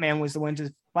 and Batman was the one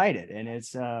to fight it. And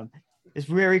it's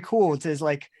very cool to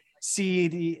like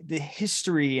see the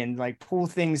history and like pull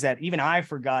things that even I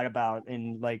forgot about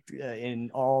in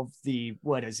all of the,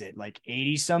 what is it, like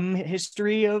 80 some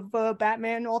history of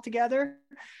Batman altogether.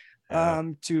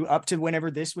 To up to whenever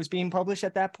this was being published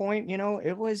at that point,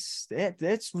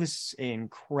 this was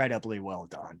incredibly well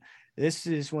done. This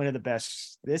is one of the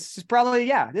best. This is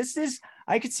probably,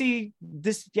 I could see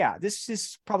this. Yeah, this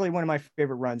is probably one of my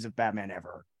favorite runs of Batman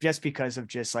ever, just because of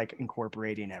just like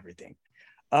incorporating everything.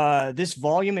 This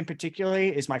volume in particular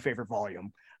is my favorite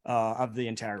volume of the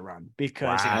entire run,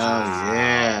 because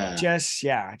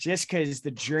just because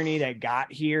the journey that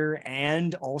got here,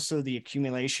 and also the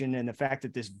accumulation and the fact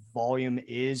that this volume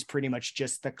is pretty much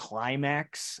just the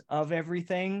climax of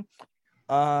everything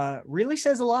really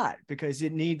says a lot, because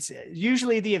it needs,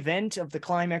 usually the event of the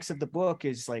climax of the book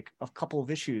is like a couple of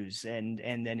issues and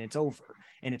then it's over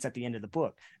and it's at the end of the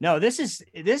book. No, this is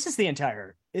the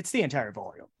entire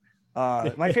volume.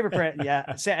 My favorite part,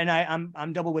 and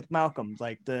I'm double with Malcolm.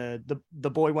 Like the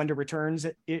Boy Wonder Returns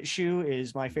issue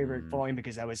is my favorite volume,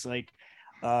 because I was like,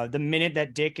 the minute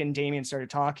that Dick and Damian started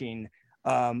talking,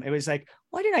 it was like,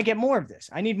 why didn't I get more of this?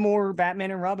 I need more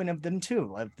Batman and Robin of them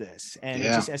too, of this. And it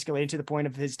just escalated to the point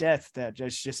of his death, that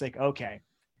just like, okay,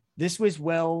 this was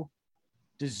well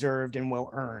deserved and well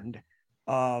earned.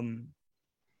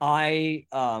 I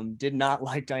did not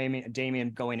like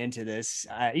Damian going into this,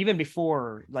 even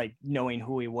before like knowing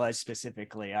who he was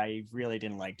specifically. I really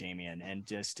didn't like Damian, and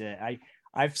just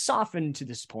I've softened to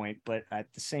this point, but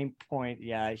at the same point,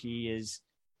 he is.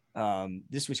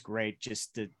 This was great.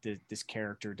 Just this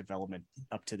character development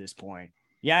up to this point.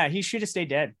 Yeah, he should have stayed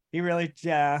dead. He really,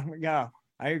 I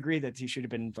agree that he should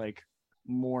have been like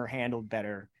more handled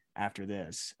better after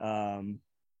this.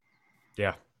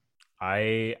 Yeah.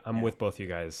 I'm with both you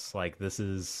guys. Like this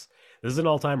is an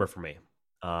all-timer for me.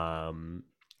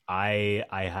 I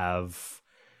have,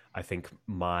 I think,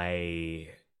 my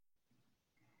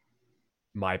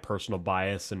personal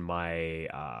bias and my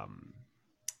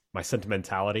my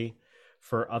sentimentality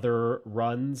for other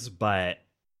runs, but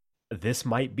this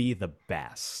might be the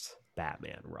best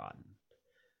Batman run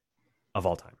of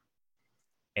all time.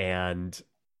 And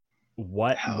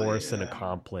what Morrison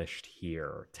accomplished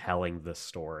here, telling the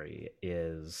story,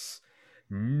 is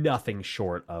nothing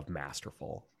short of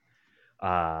masterful.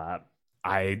 I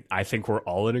think we're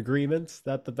all in agreement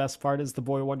that the best part is the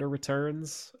Boy Wonder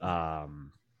Returns.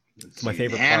 It's my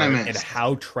favorite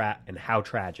part, and how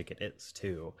tragic it is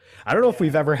too. I don't know if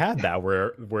we've ever had that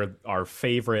where our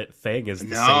favorite thing is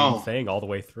the same thing all the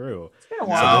way through. It's been a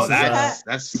while.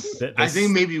 That's I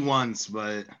think maybe once,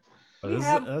 but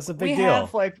that's a big deal.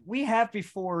 We have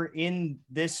before in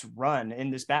this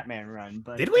Batman run,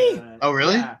 but did we? Oh,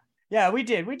 really? Yeah, we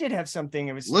did. We did have something.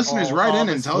 It was listeners write in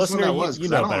and tell us what that was. You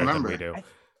know, I don't remember. We do. I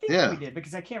think we did,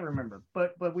 because I can't remember.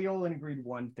 But we all agreed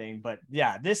one thing. But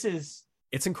yeah,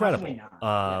 it's incredible.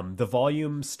 The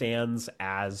volume stands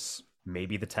as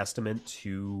maybe the testament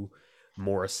to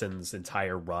Morrison's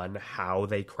entire run, how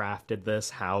they crafted this,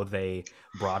 how they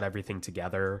brought everything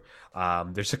together.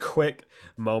 There's a quick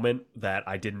moment that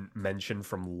I didn't mention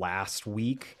from last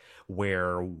week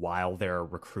where, while they're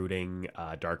recruiting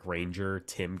Dark Ranger,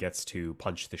 Tim gets to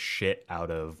punch the shit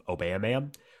out of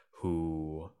Obey-a-Man,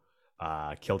 who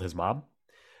killed his mom.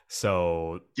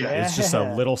 So it's just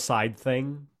a little side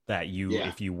thing that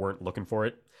if you weren't looking for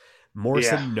it,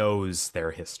 Morrison knows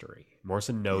their history.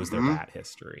 Morrison knows their Bat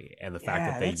history, and the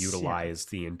fact that they utilized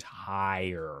the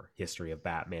entire history of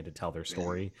Batman to tell their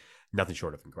story, nothing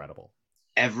short of incredible.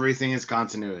 Everything is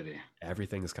continuity.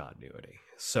 Everything is continuity.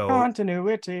 So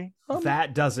continuity.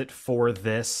 That does it for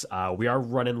this. We are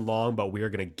running long, but we are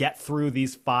going to get through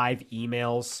these 5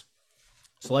 emails.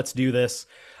 So let's do this.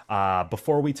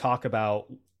 Before we talk about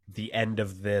the end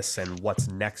of this and what's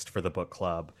next for the book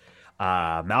club.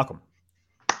 Malcolm,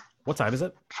 what time is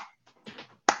it?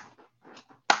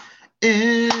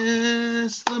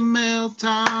 It's the mail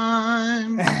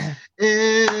time.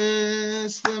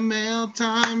 It's the mail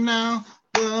time now.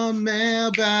 The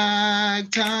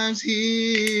mailbag time's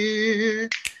here.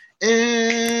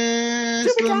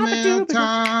 It's the mail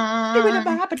time.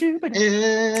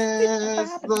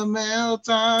 It's the mail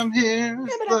time. Here's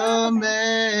the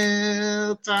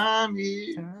mail time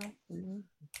here.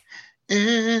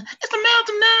 It's the mail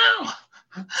time now.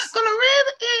 Gonna read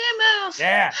the emails.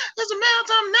 Yeah. It's the mail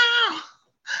time now.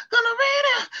 Gonna read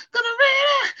it.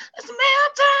 It's the mail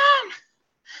time.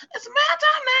 It's the mail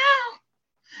time now.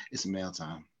 It's the mail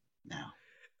time now.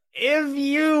 If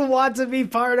you want to be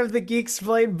part of the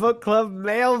Geeksplained Book Club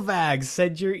mailbag,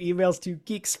 send your emails to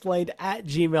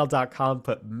geeksplained@gmail.com.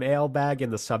 Put mailbag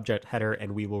in the subject header,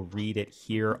 and we will read it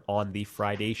here on the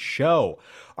Friday show.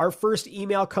 Our first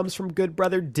email comes from good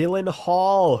brother Dylan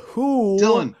Hall,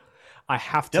 who I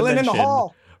have to Dylan mention in the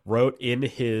hall wrote in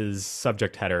his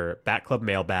subject header, Bat Club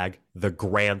mailbag, the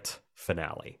Grant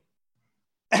finale.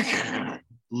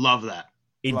 Love that.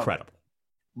 Incredible.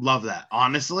 Love that.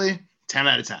 Honestly, 10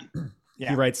 out of 10. Yeah.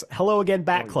 He writes, hello again,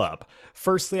 Bat Club.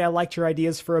 Firstly, I liked your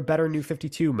ideas for a better New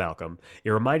 52, Malcolm.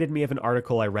 It reminded me of an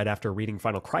article I read after reading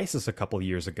Final Crisis a couple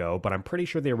years ago, but I'm pretty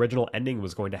sure the original ending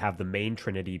was going to have the main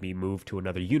Trinity be moved to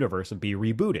another universe and be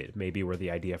rebooted, maybe where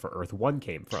the idea for Earth 1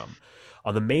 came from.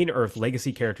 On the main Earth,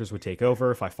 legacy characters would take over.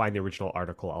 If I find the original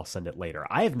article, I'll send it later.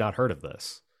 I have not heard of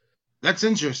this. That's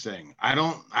interesting. I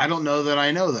don't know that I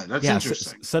know that. That's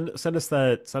interesting. Send us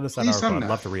that article. I'd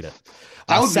love to read it.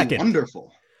 That would be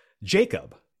wonderful.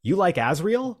 Jacob, you like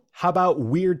Azrael? How about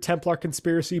weird Templar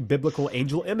conspiracy biblical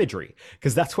angel imagery?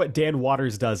 Because that's what Dan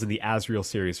Waters does in the Azrael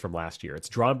series from last year. It's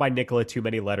drawn by Nicola Too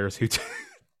Many Letters, who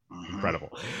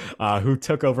incredible, who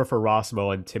took over for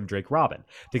Rossmo and Tim Drake Robin.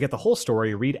 To get the whole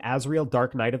story, read Azrael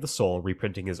Dark Knight of the Soul,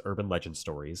 reprinting his urban legend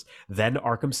stories, then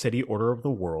Arkham City Order of the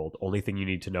World, only thing you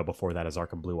need to know before that is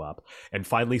Arkham blew up, and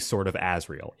finally Sword of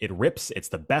Azrael. It rips. It's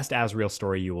the best Azrael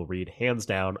story you will read, hands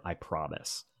down, I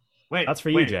promise. Wait, that's for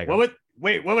you, Jacob.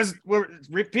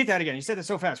 Repeat that again. You said it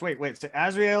so fast. Wait. So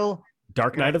Azrael,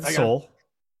 Dark Knight of the Soul.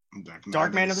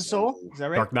 Dark Man of the Soul. Is that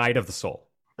right? Dark Knight of the Soul.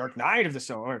 Dark Knight of the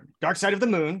Soul, or Dark Side of the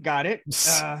Moon. Got it.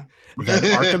 Then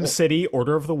Arkham City,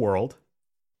 Order of the World.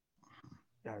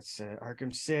 That's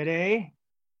Arkham City.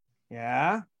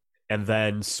 Yeah. And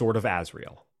then Sword of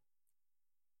Azrael.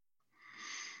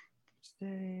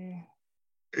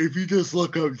 If you just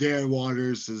look up Dan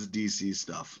Waters' DC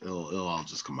stuff, it'll all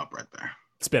just come up right there.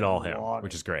 It's been all him,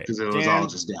 which is great. Because it was all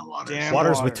just Dan Waters.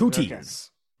 Waters with two T's. Okay.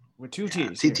 With two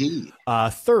T's. TT.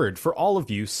 Third, for all of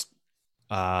you,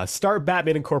 start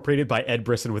Batman Incorporated by Ed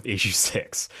Brisson with issue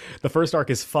 6. The first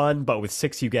arc is fun, but with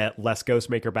 6 you get less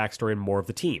Ghostmaker backstory and more of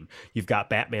the team. You've got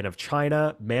Batman of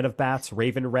China, Man of Bats,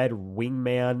 Raven Red,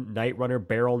 Wingman, Night Runner,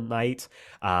 Beryl Knight,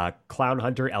 Clown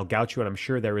Hunter, El Gaucho, and I'm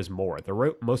sure there is more.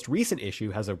 The most recent issue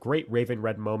has a great Raven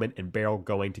Red moment and Beryl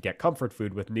going to get comfort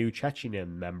food with new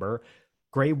Chechen member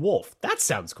Grey Wolf. That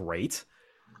sounds great.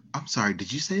 I'm sorry,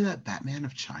 did you say that Batman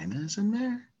of China is in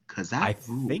there? Because I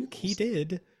think he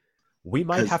did. We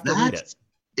might have to read it.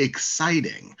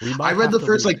 Exciting. I read the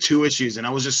first 2 issues and I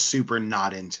was just super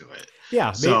not into it.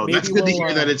 Yeah. So that's good to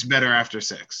hear that it's better after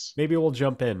 6. Maybe we'll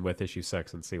jump in with issue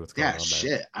 6 and see what's going on there.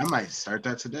 Yeah, shit. I might start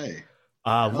that today.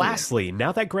 Lastly,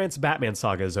 now that Grant's Batman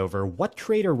saga is over, what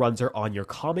creator runs are on your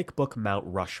comic book Mount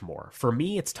Rushmore? For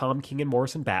me, it's Tom King and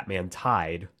Morrison Batman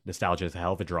tied. Nostalgia is a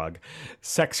hell of a drug.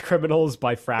 Sex Criminals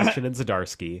by Fraction and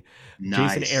Zdarsky.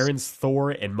 Nice. Jason Aaron's Thor,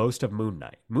 and most of Moon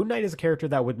Knight. Moon Knight is a character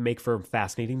that would make for a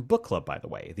fascinating book club, by the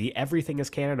way. The everything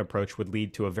is canon approach would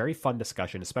lead to a very fun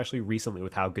discussion, especially recently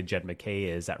with how good Jed MacKay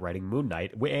is at writing Moon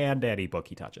Knight and any book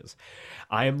he touches.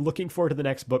 I am looking forward to the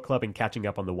next book club and catching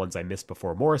up on the ones I missed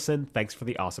before Morrison. Thanks for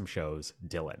the awesome shows,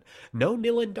 Dylan. No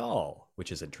Nil Dahl,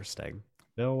 which is interesting.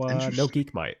 No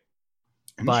Geek Might.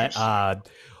 But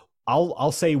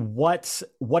I'll say what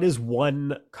is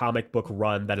one comic book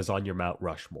run that is on your Mount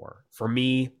Rushmore? For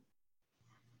me,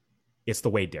 it's the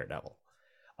Wade Daredevil.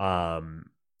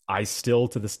 I still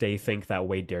to this day think that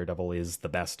Wade Daredevil is the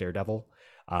best Daredevil.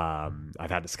 I've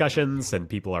had discussions and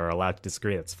people are allowed to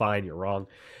disagree. That's fine. You're wrong.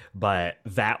 But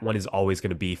that one is always going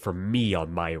to be for me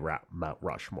on my Mount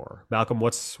Rushmore. Malcolm,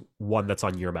 what's one that's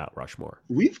on your Mount Rushmore?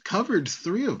 We've covered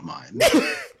 3 of mine.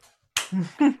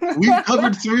 We've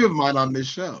covered 3 of mine on this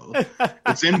show.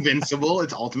 It's Invincible,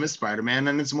 it's Ultimate Spider-Man,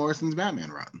 and it's Morrison's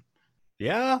Batman run.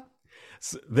 Yeah.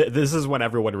 This is when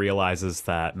everyone realizes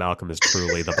that Malcolm is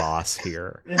truly the boss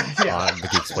here on the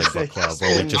Geek Explain Book Club,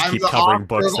 where we just keep covering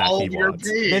books that he wants.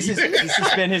 This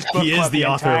has been his book He club is the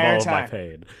author of all of my time.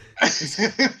 pain. This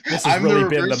has really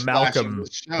been the Malcolm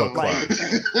book club.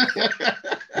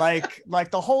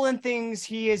 Like the Hole in Things,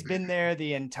 he has been there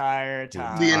the entire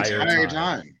time. The entire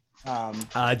time.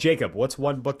 Jacob, what's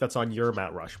one book that's on your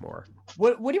Mount Rushmore?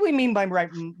 What do we mean by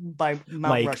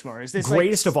Mount Rushmore? Is this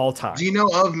greatest of all time? Do you know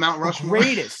of Mount Rushmore?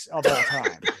 Greatest of all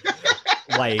time.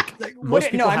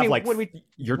 Most people have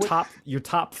your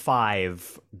top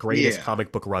 5 greatest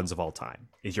comic book runs of all time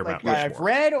is your Mount Rushmore. I've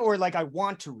read or I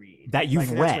want to read. That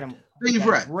you've read. That you've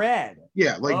read.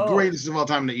 Yeah, greatest of all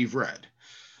time that you've read.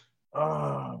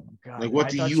 Oh God! What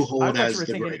do you hold as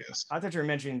the greatest? I thought you were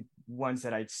mentioning ones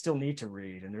that I still need to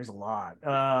read, and there's a lot.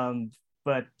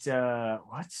 But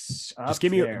what's up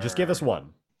just give us one.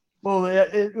 Well,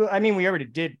 we already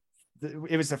did.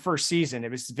 It was the first season.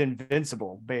 It was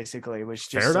Invincible, basically. It was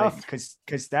just fair enough because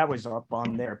that was up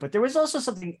on there. But there was also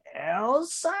something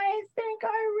else I think I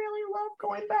really love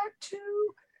going back to.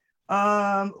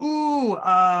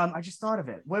 I just thought of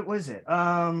it. What was it?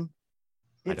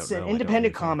 It's an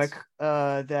independent comic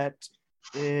that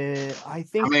I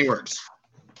think. How many words?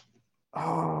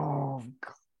 Oh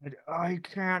God, I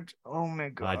can't. Oh my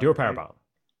God. Do a power bomb.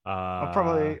 I'll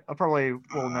probably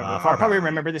will never. I'll probably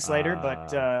remember this later,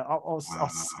 but I'll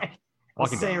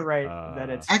say that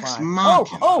it's Ex fine.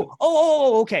 Machina.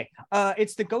 Okay.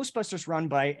 It's the Ghostbusters run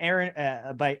by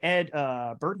Ed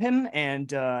Burnham and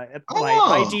by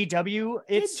IDW.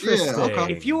 It's interesting.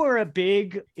 If you are a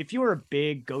big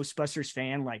Ghostbusters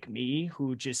fan like me,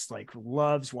 who just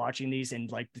loves watching these and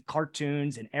the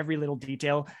cartoons and every little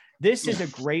detail, this is a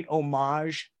great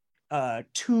homage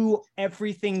to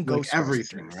everything Ghostbusters.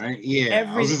 Everything, right?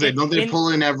 Yeah. I was gonna say, don't they pull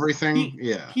in everything?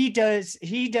 He does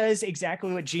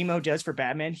exactly what Gmo does for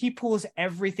Batman. He pulls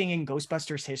everything in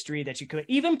Ghostbusters history that you could,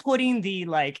 even putting the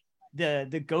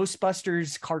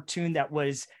Ghostbusters cartoon that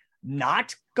was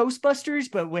not Ghostbusters,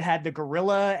 but had the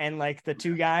gorilla and the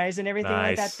 2 guys and everything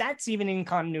like that. That's even in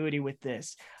continuity with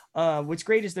this. What's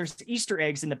great is there's Easter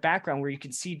eggs in the background where you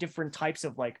can see different types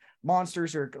of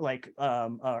monsters or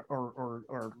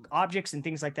or objects and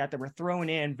things like that were thrown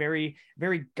in very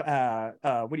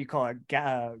what do you call it,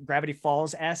 Gravity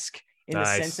Falls-esque in the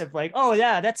sense of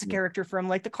that's a character from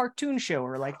the cartoon show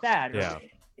or that.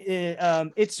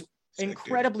 It's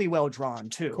incredibly well drawn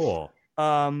too. Cool.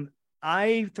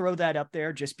 I throw that up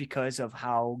there just because of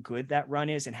how good that run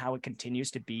is and how it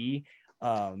continues to be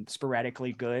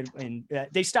sporadically good. And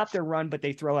they stopped their run, but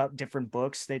they throw out different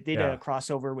books. They did a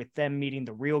crossover with them meeting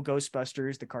the real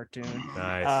Ghostbusters, the cartoon,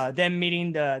 them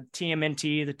meeting the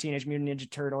TMNT, the Teenage Mutant Ninja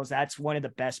Turtles. That's one of the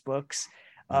best books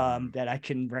that I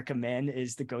can recommend,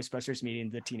 is the Ghostbusters meeting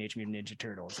the Teenage Mutant Ninja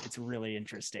Turtles. It's really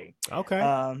interesting.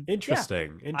 Okay.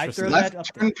 Interesting. I throw that up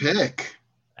there. Pick.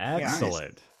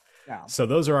 Excellent. Yeah. So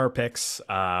those are our picks.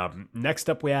 Next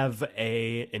up, we have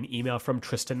an email from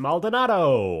Tristan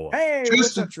Maldonado. Hey,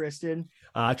 what's up, Tristan?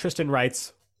 Tristan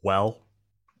writes, well,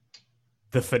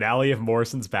 the finale of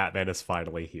Morrison's Batman is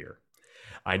finally here.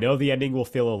 I know the ending will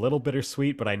feel a little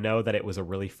bittersweet, but I know that it was a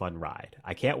really fun ride.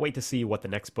 I can't wait to see what the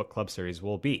next book club series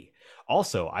will be.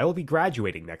 Also, I will be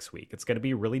graduating next week. It's going to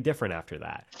be really different after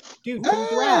that. Dude,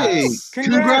 congrats! Hey,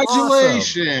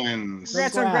 congratulations! Awesome.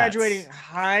 Congrats on graduating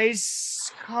high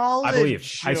school. I believe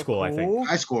high school. I think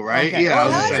high school, right? Okay. Yeah, I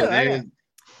was gonna say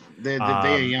they're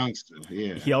a youngster.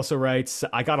 Yeah. He also writes,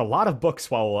 I got a lot of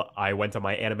books while I went on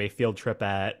my anime field trip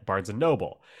at Barnes and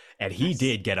Noble. And he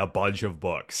did get a bunch of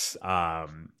books.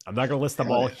 I'm not going to list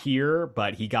them all here,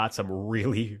 but he got some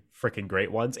really freaking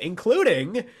great ones,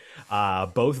 including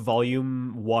both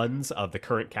volume 1s of the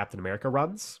current Captain America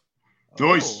runs.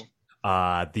 Nice.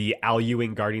 The Al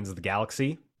Ewing Guardians of the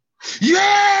Galaxy.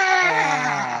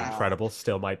 Yeah! Incredible.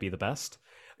 Still might be the best.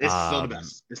 It's still the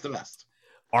best. It's the best.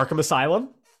 Arkham Asylum.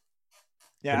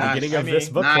 Yeah. The beginning of this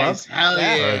book club. Hell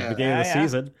yeah. Or the beginning of the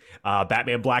season.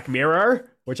 Batman Black Mirror,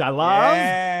 which I love.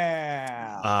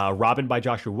 Yeah. Robin by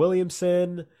Joshua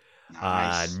Williamson.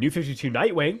 Nice. New 52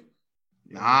 Nightwing.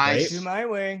 Nice. To my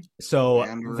way. So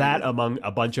that among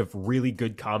a bunch of really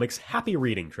good comics. Happy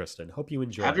reading, Tristan. Hope you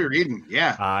enjoy. Happy reading.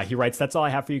 Yeah. He writes, that's all I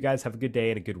have for you guys. Have a good day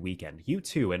and a good weekend. You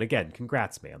too. And again,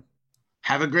 congrats, man.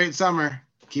 Have a great summer.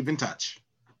 Keep in touch.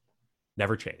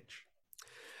 Never change.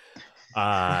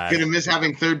 Gonna miss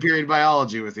having third period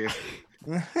biology with you.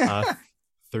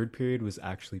 Third period was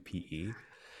actually PE.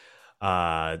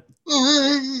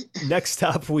 Next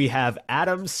up, we have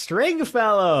Adam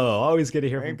Stringfellow. Always good to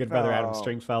hear from good brother Adam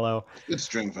Stringfellow. Good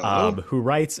Stringfellow. Who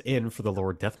writes in for the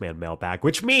Lord Deathman mailbag,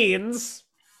 which means...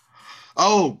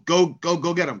 Oh, go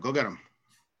get him. Go get him.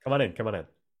 Come on in. Come on in.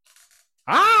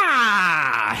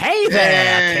 Ah, hey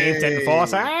there, Caved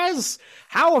Enforcers!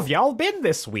 How have y'all been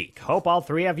this week? Hope all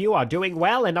three of you are doing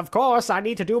well, and of course, I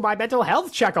need to do my mental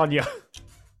health check on you.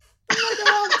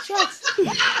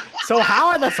 So how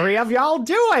are the three of y'all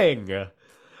doing?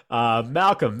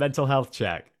 Malcolm, mental health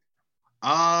check.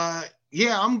 Yeah,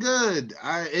 I'm good.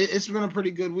 It's been a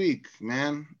pretty good week,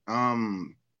 man.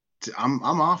 I'm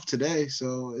off today,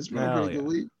 so it's been a pretty good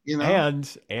week, you know.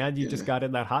 And you just got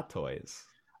in that Hot Toys.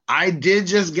 I did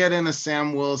just get in a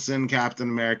Sam Wilson Captain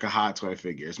America Hot Toy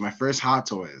figure. It's my first Hot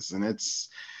Toys, and it's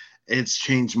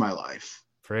changed my life.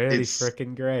 Pretty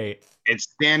freaking great. It's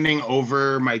standing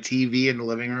over my TV in the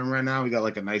living room right now. We got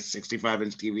like a nice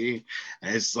 65-inch TV,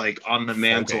 and it's like on the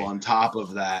mantle on top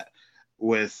of that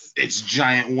with its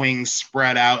giant wings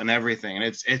spread out and everything, and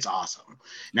it's awesome.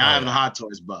 Now I have the Hot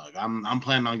Toys bug. I'm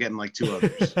planning on getting like 2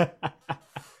 others.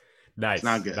 Nice. It's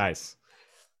not good. Nice.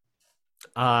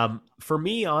 For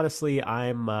me, honestly,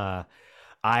 I'm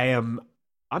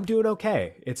doing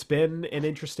okay. It's been an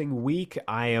interesting week.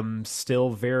 I am still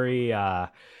very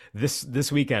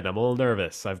this weekend I'm a little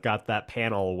nervous. I've got that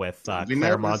panel with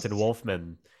Claremont and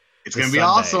Wolfman. It's gonna be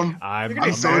awesome.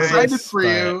 I'm so excited for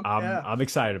you. I'm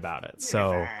excited about it.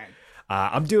 So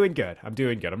I'm doing good.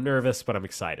 I'm nervous, but I'm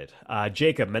excited.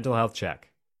 Jacob, mental health check.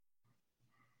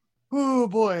 Oh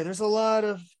boy, there's a lot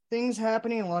of things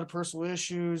happening, a lot of personal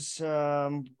issues.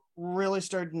 Really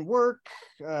starting work.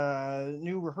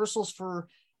 New rehearsals for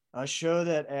a show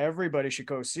that everybody should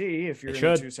go see if you're in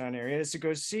the Tucson area, is to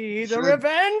go see The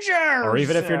Revengers. Or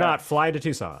even if you're not, fly to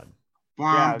Tucson.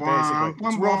 Yeah, basically.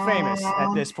 It's real famous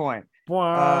at this point.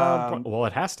 Well,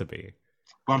 it has to be.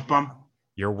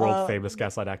 Your world famous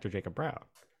gaslight actor, Jacob Brown.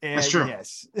 That's true.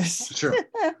 Yes. That's true.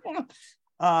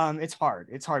 It's hard.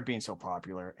 It's hard being so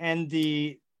popular. And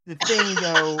the thing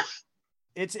though,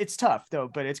 it's tough though,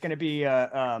 but it's going to be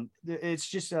it's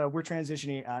just we're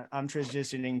transitioning. I'm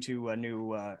transitioning to a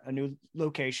new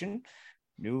location,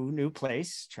 new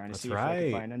place, trying to see if I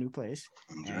can find a new place.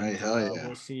 Right. Hell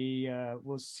yeah.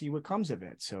 We'll see what comes of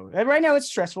it. So right now it's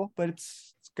stressful, but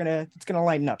it's gonna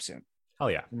lighten up soon.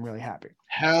 Hell yeah. I'm really happy.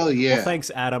 Hell yeah. Well,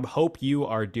 thanks, Adam. Hope you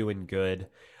are doing good.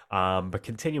 But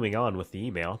continuing on with the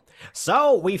email.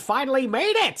 So, we finally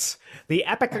made it! The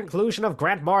epic conclusion of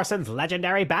Grant Morrison's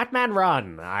legendary Batman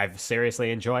run. I've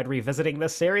seriously enjoyed revisiting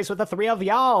this series with the three of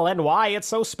y'all and why it's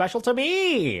so special to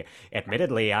me.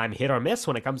 Admittedly, I'm hit or miss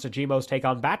when it comes to Gmo's take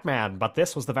on Batman, but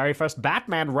this was the very first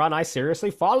Batman run I seriously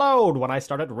followed when I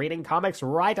started reading comics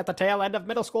right at the tail end of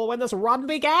middle school when this run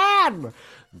began.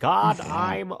 God,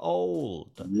 I'm old.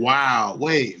 Wow.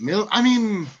 Wait,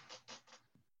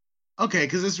 okay,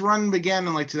 because this run began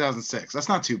in like 2006. That's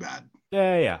not too bad.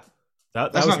 Yeah.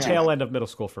 That was tail end of middle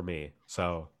school for me.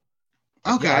 So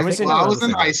okay, yeah, I was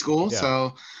in high school,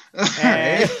 so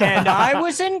and I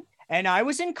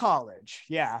was in college.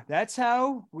 Yeah, that's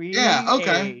how we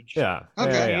aged. Yeah,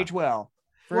 age well.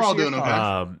 We're all doing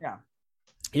okay.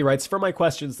 He writes, for my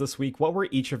questions this week, what were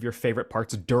each of your favorite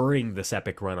parts during this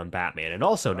epic run on Batman? And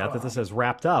also, now that this has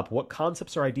wrapped up, what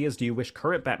concepts or ideas do you wish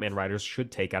current Batman writers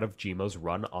should take out of Gmo's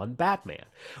run on Batman?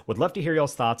 Would love to hear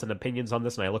y'all's thoughts and opinions on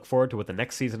this, and I look forward to what the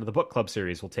next season of the book club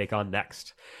series will take on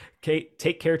next. Okay,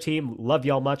 take care, team. Love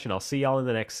y'all much, and I'll see y'all in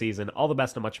the next season. All the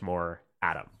best and much more,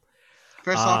 Adam.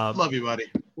 First off, love you,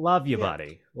 buddy. Love you,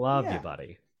 buddy. Love you,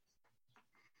 buddy.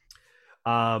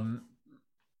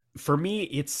 For me,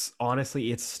 it's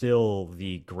still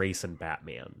the Grayson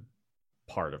Batman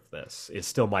part of this is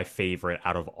still my favorite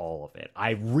out of all of it.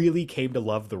 I really came to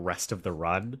love the rest of the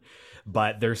run,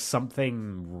 but there's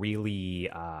something really,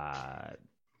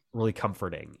 really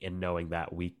comforting in knowing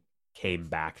that we came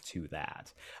back to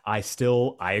that. I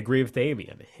agree with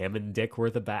Damien. Him and Dick were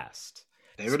the best.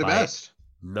 They were the best.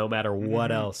 No matter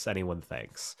what else anyone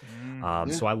thinks.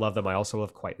 So I love them. I also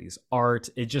love Quitely's art.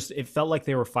 It felt like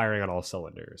they were firing on all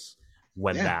cylinders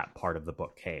when that part of the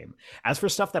book came. As for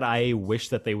stuff that I wish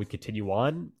that they would continue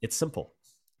on, it's simple.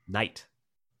 Night.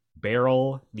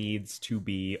 Beryl needs to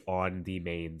be on the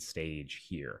main stage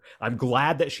here. I'm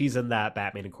glad that she's in that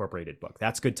Batman Incorporated book.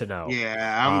 That's good to know.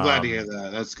 Yeah, I'm glad to hear that.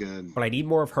 That's good. But I need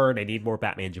more of her, and I need more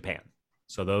Batman Japan.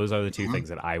 So those are the two things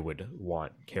that I would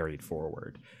want carried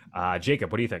forward.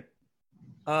 Jacob, what do you think?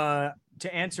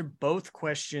 To answer both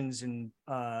questions and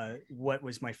what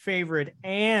was my favorite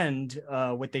and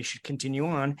what they should continue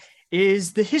on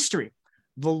is the history.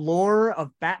 The lore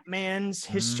of Batman's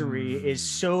history is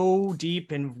so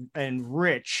deep and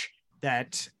rich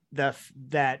that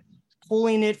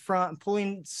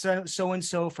pulling so and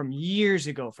so from years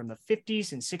ago, from the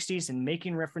 50s and 60s, and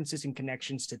making references and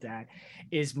connections to that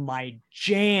is my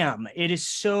jam. It is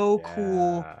so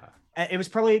cool it was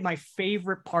probably my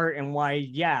favorite part, and why,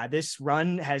 yeah, this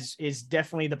run is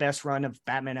definitely the best run of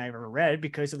Batman I've ever read,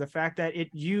 because of the fact that it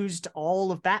used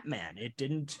all of Batman. It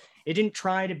didn't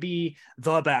try to be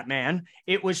the Batman.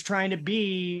 It was trying to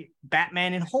be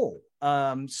Batman in whole.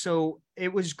 So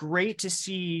it was great to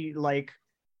see like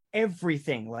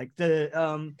everything, like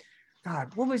the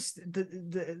God, what was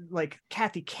the like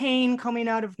Kathy Kane coming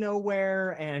out of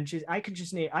nowhere, and I could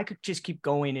just keep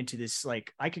going into this,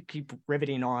 like I could keep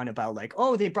riveting on about like,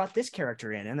 oh, they brought this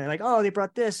character in, and they're like, oh, they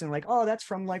brought this, and like, oh, that's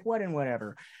from like what and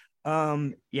whatever.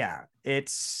 Yeah,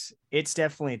 it's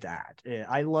definitely that.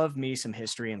 I love me some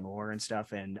history and lore and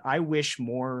stuff, and I wish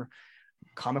more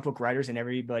comic book writers and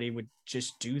everybody would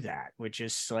just do that, would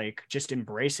just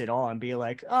embrace it all and be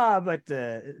like, but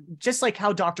just like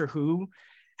how Doctor Who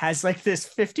has like this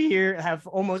 50-year,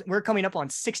 we're coming up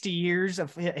on 60 years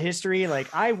of history.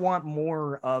 Like I want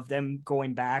more of them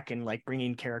going back and like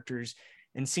bringing characters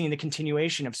and seeing the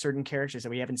continuation of certain characters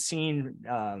that we haven't seen,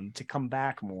 to come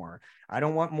back more. I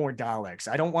don't want more Daleks.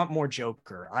 I don't want more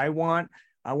Joker. I want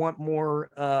more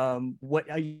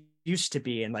what I used to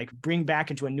be, and like bring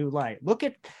back into a new light. Look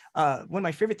at one of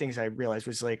my favorite things I realized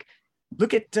was like,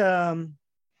 look at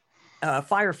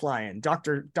Firefly and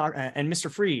and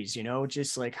Mr. Freeze,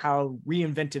 just like how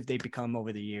reinventive they become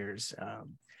over the years.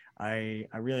 I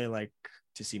really like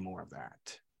to see more of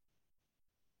that.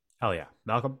 Hell yeah.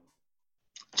 Malcolm?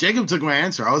 Jacob took my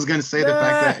answer. I was going to say the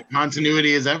fact that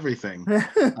continuity is everything,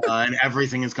 and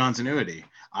everything is continuity.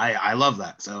 I love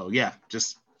that. So yeah,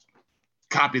 just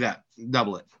copy that,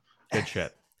 double it. Good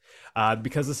shit.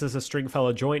 Because this is a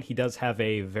Stringfellow joint, he does have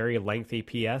a very lengthy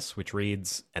PS, which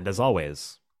reads, and as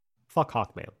always, fuck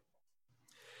Hawkman.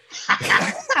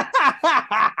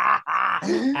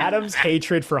 Adam's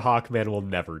hatred for Hawkman will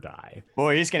never die.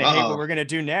 Boy, he's going to hate what we're going to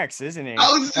do next, isn't he?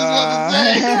 I was just about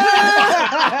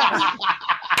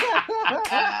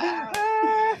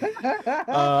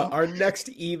to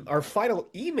say. Our final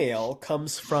email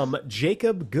comes from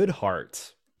Jacob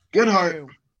Goodhart. Goodhart.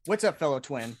 What's up, fellow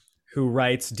twin? Who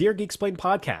writes, Dear Geek Explained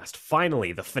Podcast,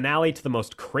 finally, the finale to the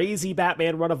most crazy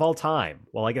Batman run of all time.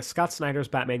 Well, I guess Scott Snyder's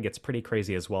Batman gets pretty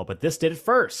crazy as well, but this did it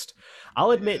first.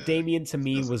 I'll admit Damian to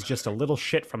me was just a little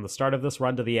shit from the start of this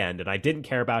run to the end, and I didn't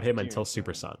care about him until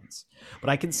Super Sons. But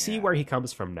I can see where he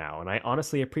comes from now, and I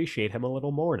honestly appreciate him a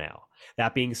little more now.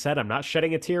 That being said, I'm not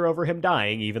shedding a tear over him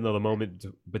dying, even though the moment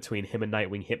between him and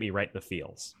Nightwing hit me right in the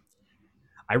feels.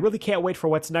 I really can't wait for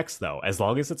what's next, though, as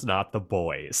long as it's not The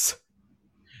Boys.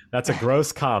 That's a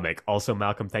gross comic. Also,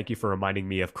 Malcolm, thank you for reminding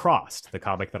me of Crossed, the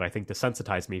comic that I think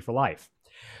desensitized me for life.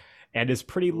 And is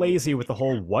pretty lazy with the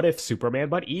whole what if Superman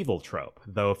but evil trope.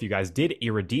 Though if you guys did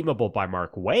Irredeemable by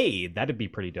Mark Waid, that'd be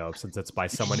pretty dope since it's by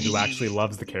someone who actually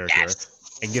loves the character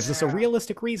and gives us a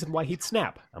realistic reason why he'd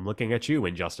snap. I'm looking at you,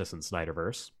 Injustice and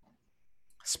Snyderverse.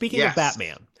 Speaking of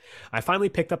Batman, I finally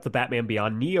picked up the Batman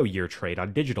Beyond Neo Year trade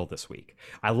on digital this week.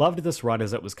 I loved this run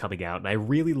as it was coming out, and I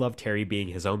really loved Terry being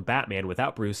his own Batman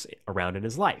without Bruce around in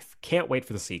his life. Can't wait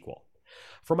for the sequel.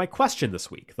 For my question this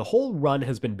week, the whole run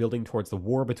has been building towards the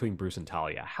war between Bruce and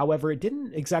Talia. However, it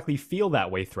didn't exactly feel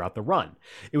that way throughout the run.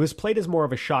 It was played as more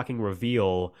of a shocking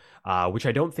reveal, which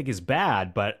I don't think is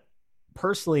bad, but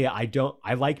personally, I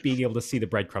like being able to see the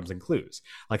breadcrumbs and clues.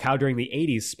 Like how during the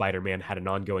 80s, Spider-Man had an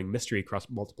ongoing mystery across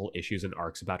multiple issues and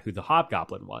arcs about who the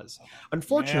Hobgoblin was.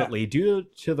 Unfortunately, due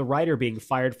to the writer being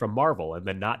fired from Marvel and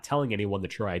then not telling anyone the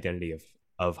true identity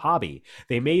of Hobby,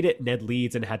 they made it Ned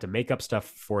Leeds and had to make up stuff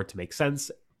for it to make sense,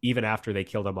 even after they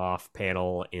killed him off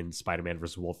panel in Spider-Man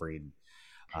vs. Wolverine.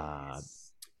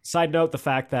 Side note, the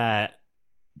fact that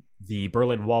the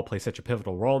Berlin Wall plays such a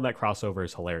pivotal role in that crossover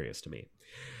is hilarious to me.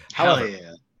 However,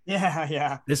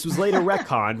 this was later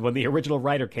retconned when the original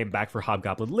writer came back for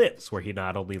Hobgoblin Lives, where he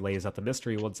not only lays out the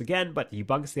mystery once again, but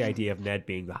debunks the idea of Ned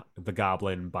being the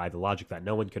Goblin by the logic that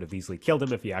no one could have easily killed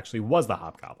him if he actually was the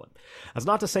Hobgoblin. That's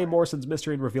not to say Morrison's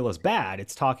mystery and reveal is bad. I'm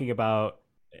talking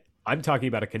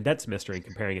about a condensed mystery and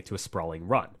comparing it to a sprawling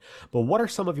run. But what are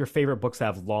some of your favorite books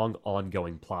that have long,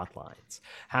 ongoing plot lines?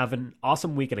 Have an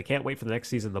awesome week, and I can't wait for the next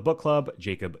season of the book club.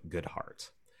 Jacob Goodhart.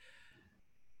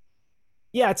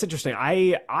 Yeah, it's interesting.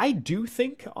 I do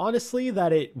think, honestly,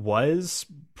 that it was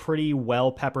pretty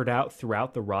well peppered out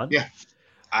throughout the run. Yeah,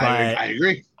 I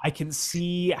agree. I can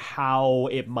see how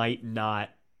it might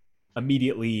not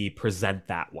immediately present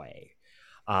that way.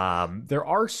 There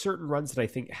are certain runs that I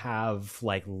think have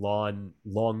like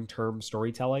long-term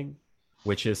storytelling,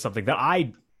 which is something that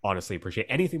I honestly appreciate.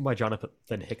 Anything by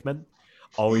Jonathan Hickman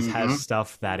always has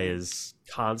stuff that is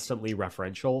constantly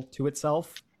referential to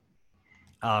itself.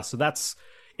 So that's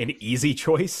an easy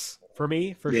choice for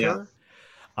me, for sure.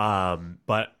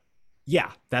 But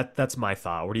Yeah, that's my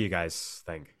thought. What do you guys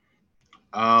think?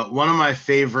 One of my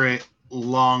favorite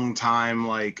long time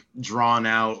like drawn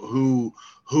out who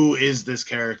is this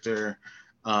character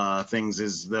things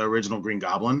is the original Green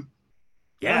Goblin.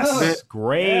 Yes,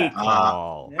 great Uh,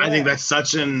 call. I think that's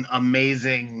such an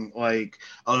amazing like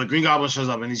the Green Goblin shows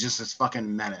up and he's just this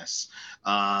fucking menace.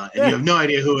 And you have no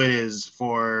idea who it is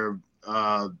for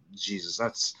Jesus,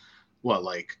 that's what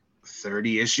like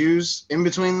 30 issues in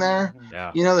between there.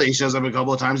 Yeah. You know that he shows up a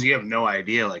couple of times, you have no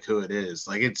idea like who it is.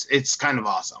 Like it's kind of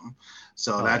awesome.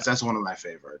 So that's one of my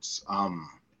favorites.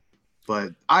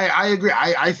 But I agree.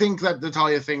 I think that the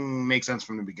Talia thing makes sense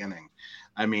from the beginning.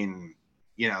 I mean,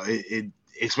 you know, it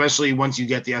especially once you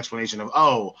get the explanation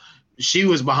of she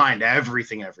was behind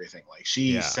everything. Like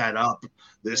she set up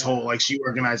this whole like she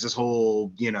organized this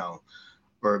whole, you know,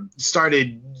 or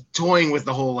started toying with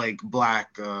the whole like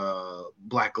black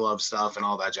glove stuff and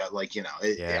all that jazz. Like, you know,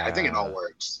 I think it all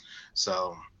works.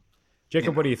 So,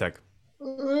 Jacob, what do you think?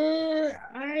 Well,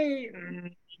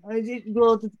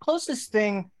 the closest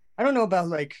thing I don't know about,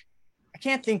 like, I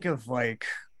can't think of like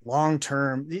long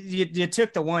term. You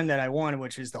took the one that I wanted,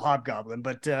 which is the Hobgoblin,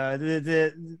 but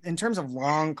the in terms of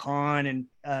long con and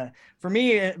for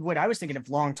me, what I was thinking of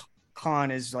long con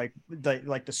is like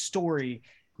the story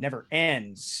never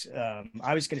ends.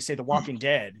 I was going to say The Walking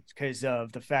Dead because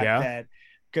of the fact that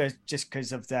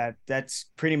because of that, that's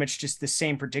pretty much just the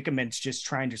same predicaments, just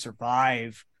trying to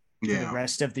survive for the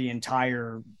rest of the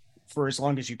entire, for as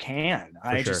long as you can.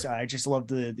 I just love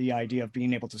the idea of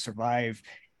being able to survive,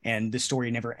 and the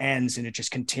story never ends and it just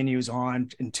continues on,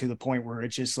 and to the point where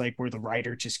it's just like where the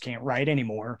writer just can't write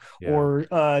anymore, or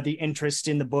the interest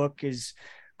in the book is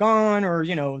gone, or,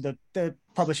 you know, the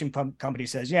publishing company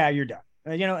says, yeah, you're done.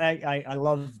 You know, I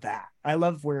love that. I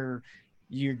love where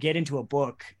you get into a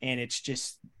book and it's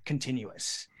just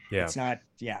continuous. Yeah. It's not,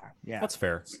 That's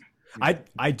fair.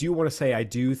 I do want to say, I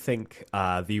do think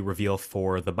the reveal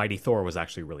for the Mighty Thor was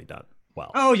actually really done well.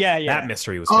 Oh, yeah. That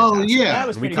mystery was fantastic. That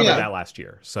was we covered that last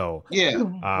year. So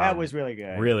that was really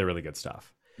good. Really, really good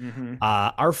stuff. Mm-hmm.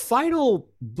 Our final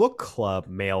book club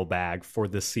mailbag for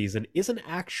this season isn't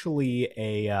actually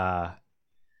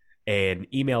an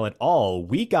email at all.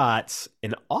 We got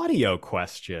an audio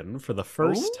question for the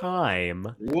first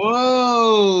time.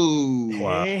 Whoa!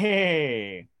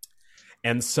 Hey!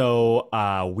 And so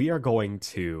we are going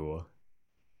to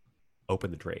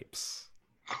open the drapes.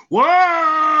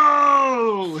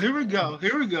 Whoa! Here we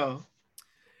go.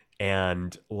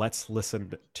 And let's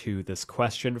listen to this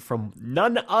question from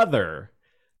none other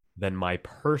than my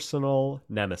personal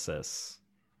nemesis,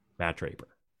 Matt Draper.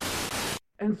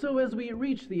 And so as we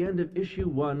reach the end of issue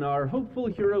 1, our hopeful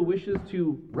hero wishes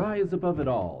to rise above it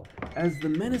all, as the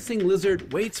menacing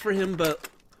lizard waits for him, but...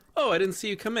 Oh, I didn't see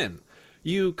you come in.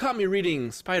 You caught me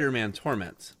reading Spider-Man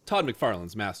Torment, Todd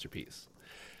McFarlane's masterpiece.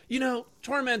 You know,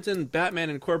 Torment and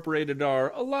Batman Incorporated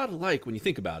are a lot alike when you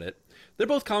think about it. They're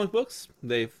both comic books,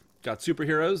 they've got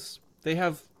superheroes, they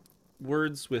have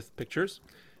words with pictures.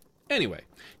 Anyway,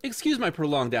 excuse my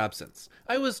prolonged absence.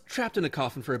 I was trapped in a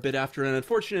coffin for a bit after an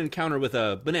unfortunate encounter with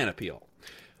a banana peel.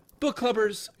 Book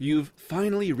clubbers, you've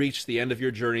finally reached the end of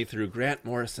your journey through Grant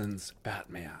Morrison's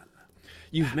Batman.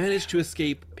 You've managed to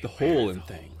escape the hole in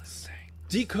things,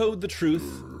 decode the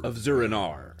truth of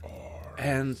Zur-En-Arrh,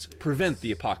 and prevent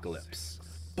the apocalypse.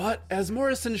 But as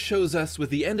Morrison shows us with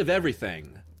the end of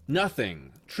everything,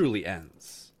 nothing truly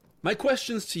ends. My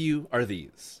questions to you are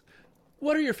these.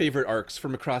 What are your favorite arcs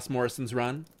from across Morrison's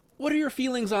run? What are your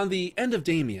feelings on the end of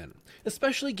Damian,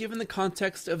 especially given the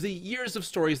context of the years of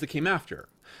stories that came after?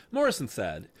 Morrison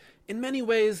said, "In many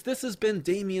ways, this has been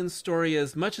Damian's story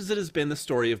as much as it has been the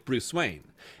story of Bruce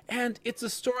Wayne, and it's a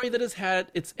story that has had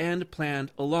its end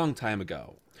planned a long time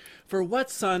ago. For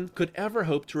what son could ever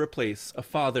hope to replace a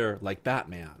father like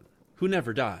Batman, who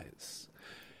never dies?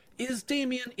 Is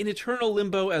Damian in eternal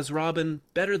limbo as Robin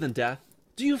better than death?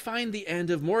 Do you find the end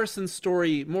of Morrison's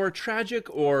story more tragic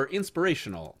or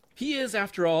inspirational? He is,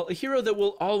 after all, a hero that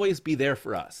will always be there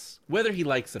for us, whether he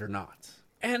likes it or not.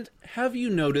 And have you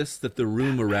noticed that the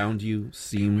room around you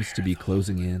seems to be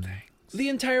closing in? The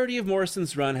entirety of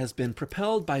Morrison's run has been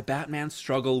propelled by Batman's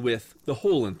struggle with the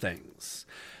hole in things,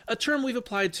 a term we've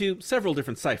applied to several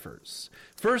different ciphers.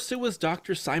 First, it was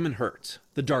Dr. Simon Hurt,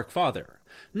 the Dark Father.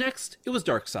 Next, it was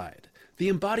Darkseid, the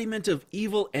embodiment of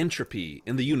evil entropy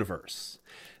in the universe.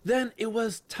 Then it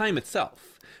was time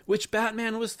itself, which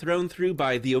Batman was thrown through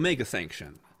by the Omega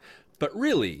Sanction. But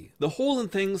really, the hole in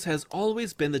things has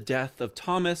always been the death of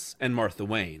Thomas and Martha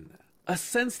Wayne, a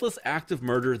senseless act of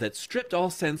murder that stripped all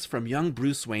sense from young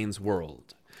Bruce Wayne's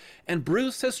world. And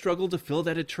Bruce has struggled to fill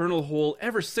that eternal hole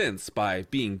ever since by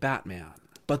being Batman.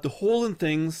 But the hole in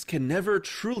things can never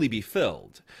truly be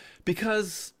filled,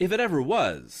 because if it ever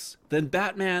was, then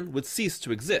Batman would cease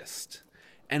to exist.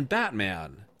 And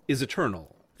Batman is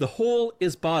eternal. The hole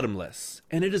is bottomless,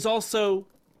 and it is also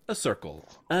a circle.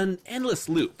 An endless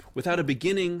loop without a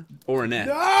beginning or an end.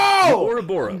 No! The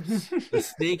Ouroboros, the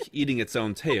snake eating its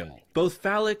own tail, both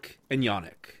phallic and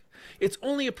yonic. It's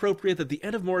only appropriate that the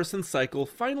end of Morrison's cycle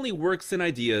finally works in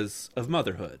ideas of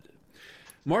motherhood.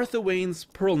 Martha Wayne's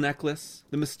pearl necklace,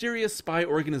 the mysterious spy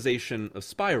organization of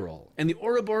Spiral, and the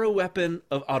Ouroboros weapon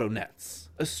of Autonets.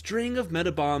 A string of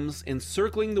metabombs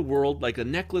encircling the world like a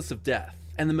necklace of death,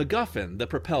 and the MacGuffin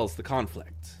that propels the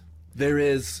conflict. There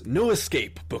is no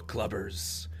escape, book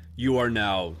clubbers. You are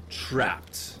now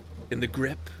trapped in the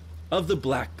grip of the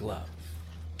Black Glove.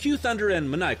 Cue thunder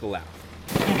and maniacal laugh.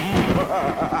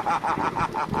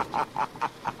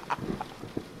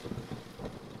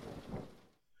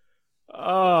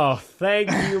 Oh,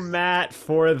 thank you, Matt,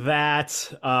 for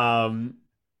that.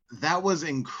 That was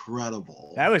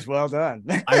incredible. That was well done.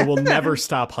 I will never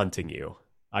stop hunting you.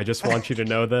 I just want you to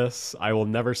know this. I will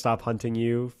never stop hunting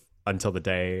you until the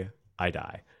day I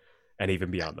die, and even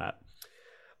beyond that.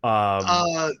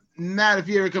 Matt, if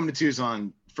you ever come to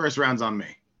Tucson, first round's on me.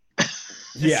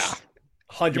 Yeah,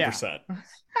 100%.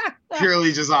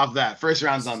 Purely just off that. First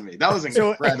round's on me. That was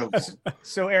incredible.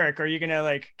 So Eric, are you gonna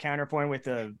like counterpoint with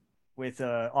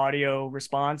the audio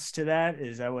response to that?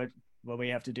 Is that what we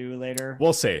have to do later?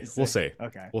 We'll see. We'll see.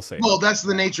 Okay. We'll see. Well, that's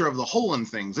the nature of the hole in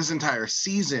things. This entire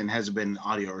season has been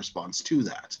audio response to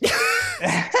that.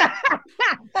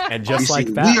 And just You like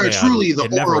see, Batman, we are truly the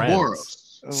it never ends.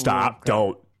 Ouroboros. Stop. Okay.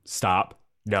 Don't. Stop.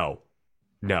 No.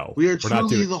 We are We're not truly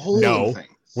doing- the hole No. in things.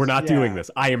 We're not Yeah. doing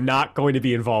this. I am not going to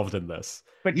be involved in this.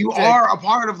 But You are a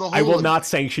part of the whole. I will not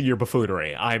sanction your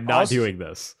buffoonery. I'm not Also- doing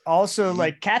this. Also,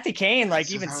 like Kathy Kane, like This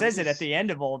is even how says it it at is. the end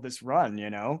of all this run,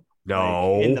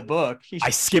 No. like, in the book. I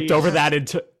skipped over that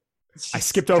I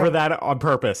skipped over that on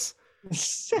purpose.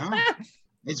 No,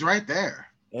 it's right there.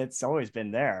 It's always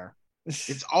been there.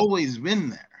 It's always been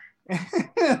there.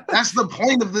 That's the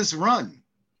point of this run.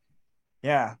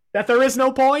 Yeah. That there is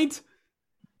no point?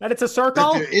 That it's a That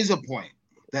circle? there is a point.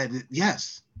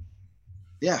 Yes.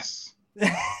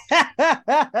 Hey,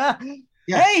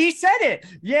 he said it!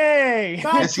 Yay!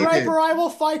 Matt Yes, he did. Draper, I will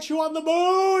fight you on the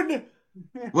moon!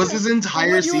 Was this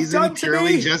entire What you have season done to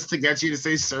purely me? just to get you to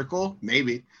say circle?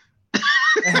 Maybe.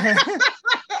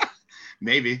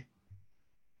 Maybe.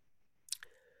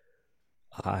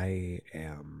 I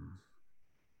am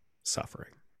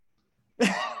suffering.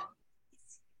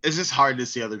 It's just hard to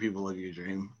see other people live your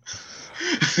dream.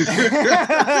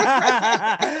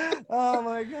 Oh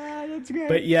my god, that's great.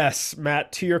 But yes,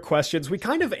 Matt, to your questions, we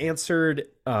kind of answered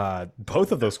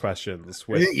both of those questions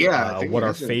with Yeah, I think what we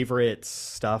our did. favorite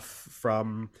stuff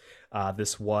from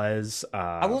this was.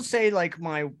 I will say, like,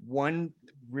 my one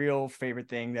real favorite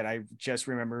thing that I just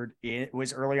remembered it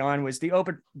was early on was the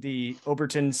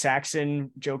Oberton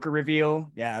Saxon Joker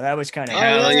reveal. Yeah, that was kind of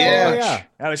Hell yeah. Yeah.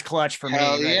 that was clutch for me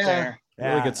Hell right yeah. there.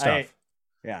 Really good stuff.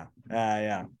 Yeah.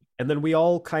 And then we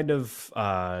all kind of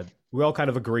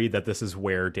agreed that this is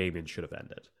where Damien should have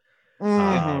ended.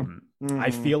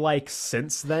 I feel like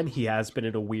since then he has been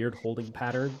in a weird holding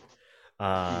pattern.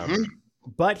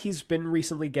 But he's been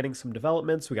recently getting some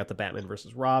developments. We got the Batman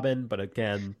versus Robin, but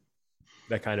again,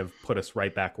 that kind of put us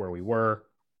right back where we were.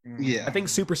 Yeah. I think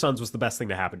Super Sons was the best thing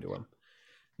to happen to him.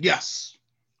 Yes.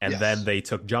 And Yes. then they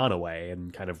took John away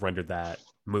and kind of rendered that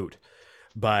moot.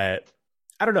 But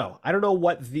I don't know. I don't know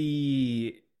what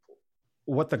the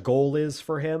goal is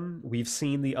for him. We've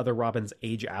seen the other Robins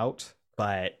age out,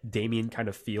 but Damien kind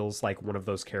of feels like one of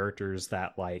those characters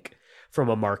that, like, from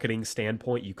a marketing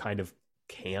standpoint, you kind of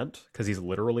can't, because he's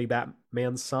literally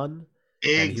Batman's son.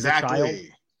 And he's a child.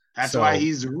 Exactly. That's So- why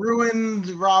he's ruined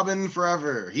Robin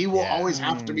forever. He will Yeah. always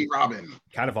have to be Robin.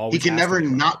 Kind of always He can has to never be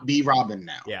Robin. not be Robin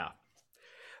now. Yeah.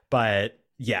 But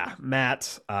yeah,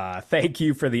 Matt, thank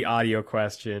you for the audio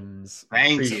questions.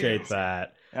 Thank Appreciate you.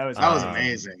 that. That was That was Um,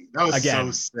 amazing. That was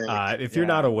again, so sick. If you're Yeah.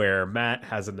 not aware, Matt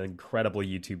has an incredible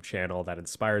YouTube channel that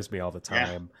inspires me all the Yeah.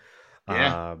 time.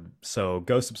 Yeah. So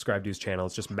go subscribe to his channel.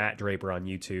 It's just Matt Draper on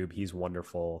YouTube. He's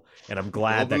wonderful. And I'm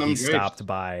glad Open that them he drapes. stopped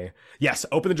by. Yes,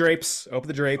 open the drapes. Open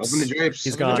the drapes. Open the drapes.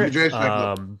 He's Open gone. the drapes back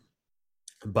up.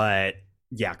 But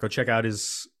yeah, go check out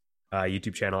his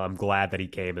YouTube channel. I'm glad that he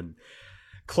came and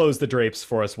closed the drapes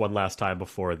for us one last time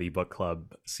before the book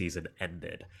club season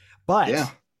ended. But Yeah.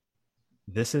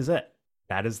 this is it.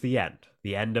 That is the end.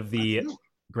 The end of the That's it.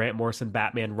 Grant Morrison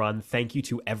Batman run. Thank you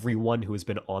to everyone who has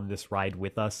been on this ride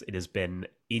with us. It has been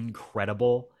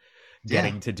incredible.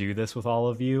 getting to do this with all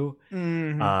of you.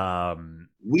 Mhm.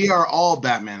 We are all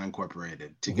Batman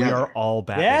Incorporated together. We are all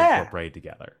Batman Incorporated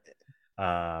together.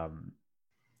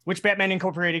 Which Batman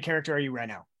Incorporated character are you right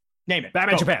now? Name it.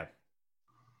 Batman Go. Japan.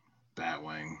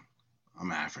 Batwing.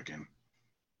 I'm African.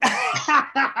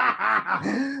 I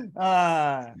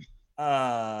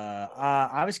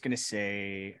was gonna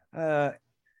say Man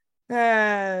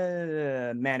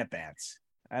of Bats.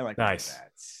 I like Nice. Man of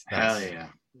Bats. Hell yeah.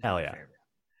 Hell yeah.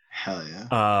 Hell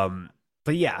yeah.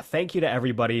 But yeah, thank you to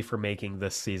everybody for making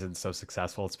this season so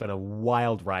successful. It's been a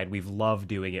wild ride. We've loved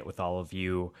doing it with all of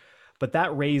you. But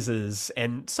that raises,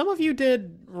 and some of you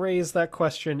did raise that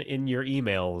question in your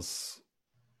emails,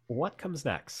 what comes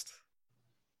next?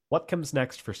 What comes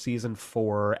next for season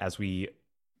 4 as we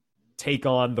take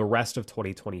on the rest of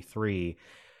 2023?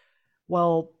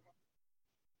 Well,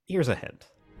 here's a hint.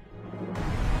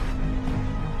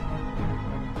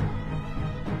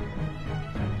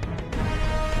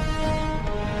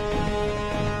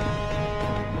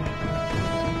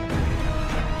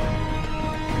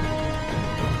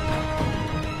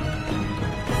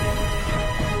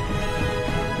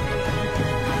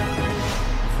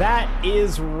 That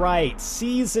is right.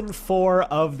 Season 4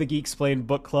 of the Geeksplained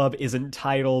Book Club is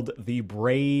entitled The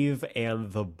Brave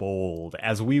and the Bold,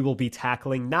 as we will be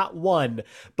tackling not one,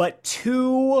 but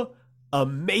 2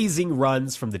 amazing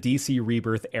runs from the DC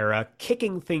Rebirth era,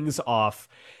 kicking things off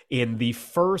in the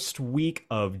first week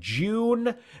of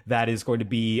June. That is going to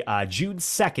be June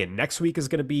 2nd. Next week is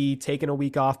going to be taking a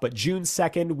week off, but June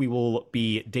 2nd, we will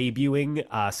be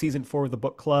debuting Season 4 of the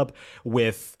book club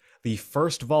with the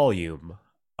first volume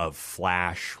of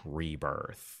Flash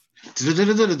Rebirth. My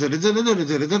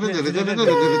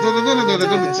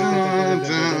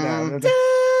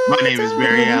name is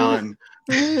Barry Allen.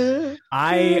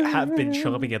 I have been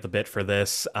chomping at the bit for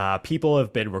this. People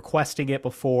have been requesting it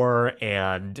before,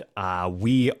 and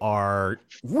we are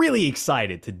really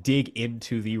excited to dig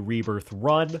into the Rebirth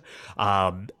run.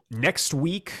 Next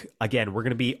week, again, we're going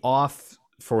to be off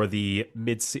for the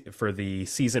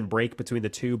season break between the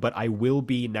two, but I will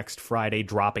be next Friday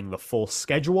dropping the full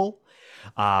schedule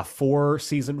for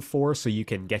season 4, so you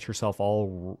can get yourself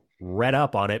all read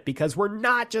up on it, because we're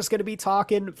not just going to be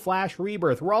talking Flash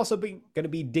Rebirth. We're also going to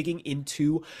be digging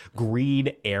into Green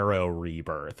Arrow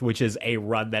Rebirth, which is a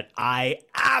run that I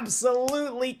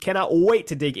absolutely cannot wait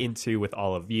to dig into with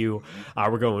all of you.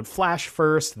 We're going Flash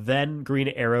first, then Green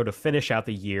Arrow to finish out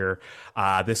the year.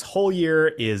 This whole year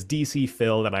is DC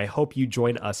filled, and I hope you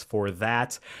join us for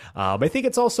that. I think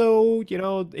it's also,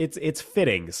 it's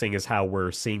fitting, seeing as how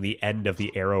we're seeing the end of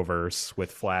the Arrowverse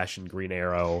with Flash and Green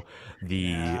Arrow,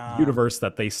 the universe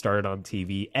that they started on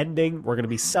TV ending. We're going to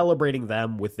be celebrating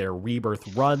them with their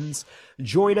Rebirth runs.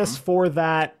 Join us for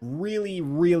that. Really,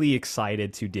 really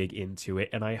excited to dig into it,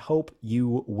 and I hope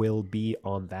you will be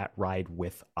on that ride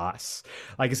with us.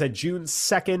 Like I said, June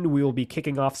 2nd, we will be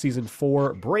kicking off season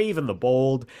 4, Brave and the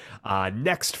Bold.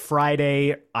 Next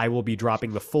Friday, I will be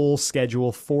dropping the full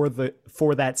schedule for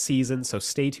that season, so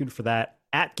stay tuned for that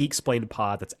at Geeksplained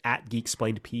Pod. That's at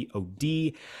Geeksplained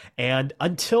POD. And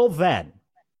until then,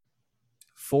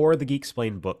 for the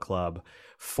Geeksplained Book Club,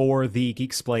 for the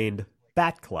Geeksplained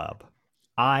Bat Club,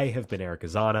 I have been Eric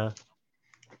Azana.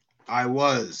 I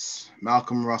was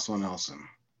Malcolm Russell Nelson.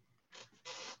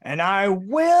 And I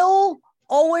will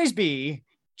always be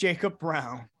Jacob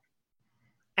Brown.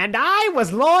 And I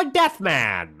was Lord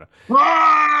Deathman.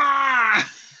 Ah!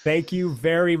 Thank you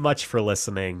very much for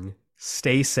listening.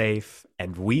 Stay safe,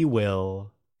 and we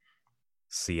will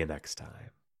see you next time.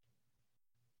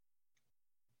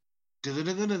 I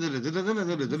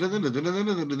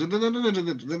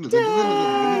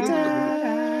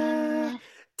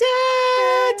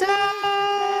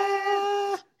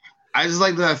just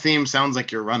like that theme. Sounds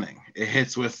like you're running. It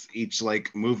hits with each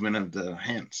movement of the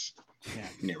hands. Yeah.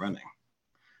 And you're running.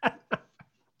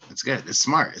 It's good. It's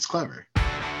smart. It's clever.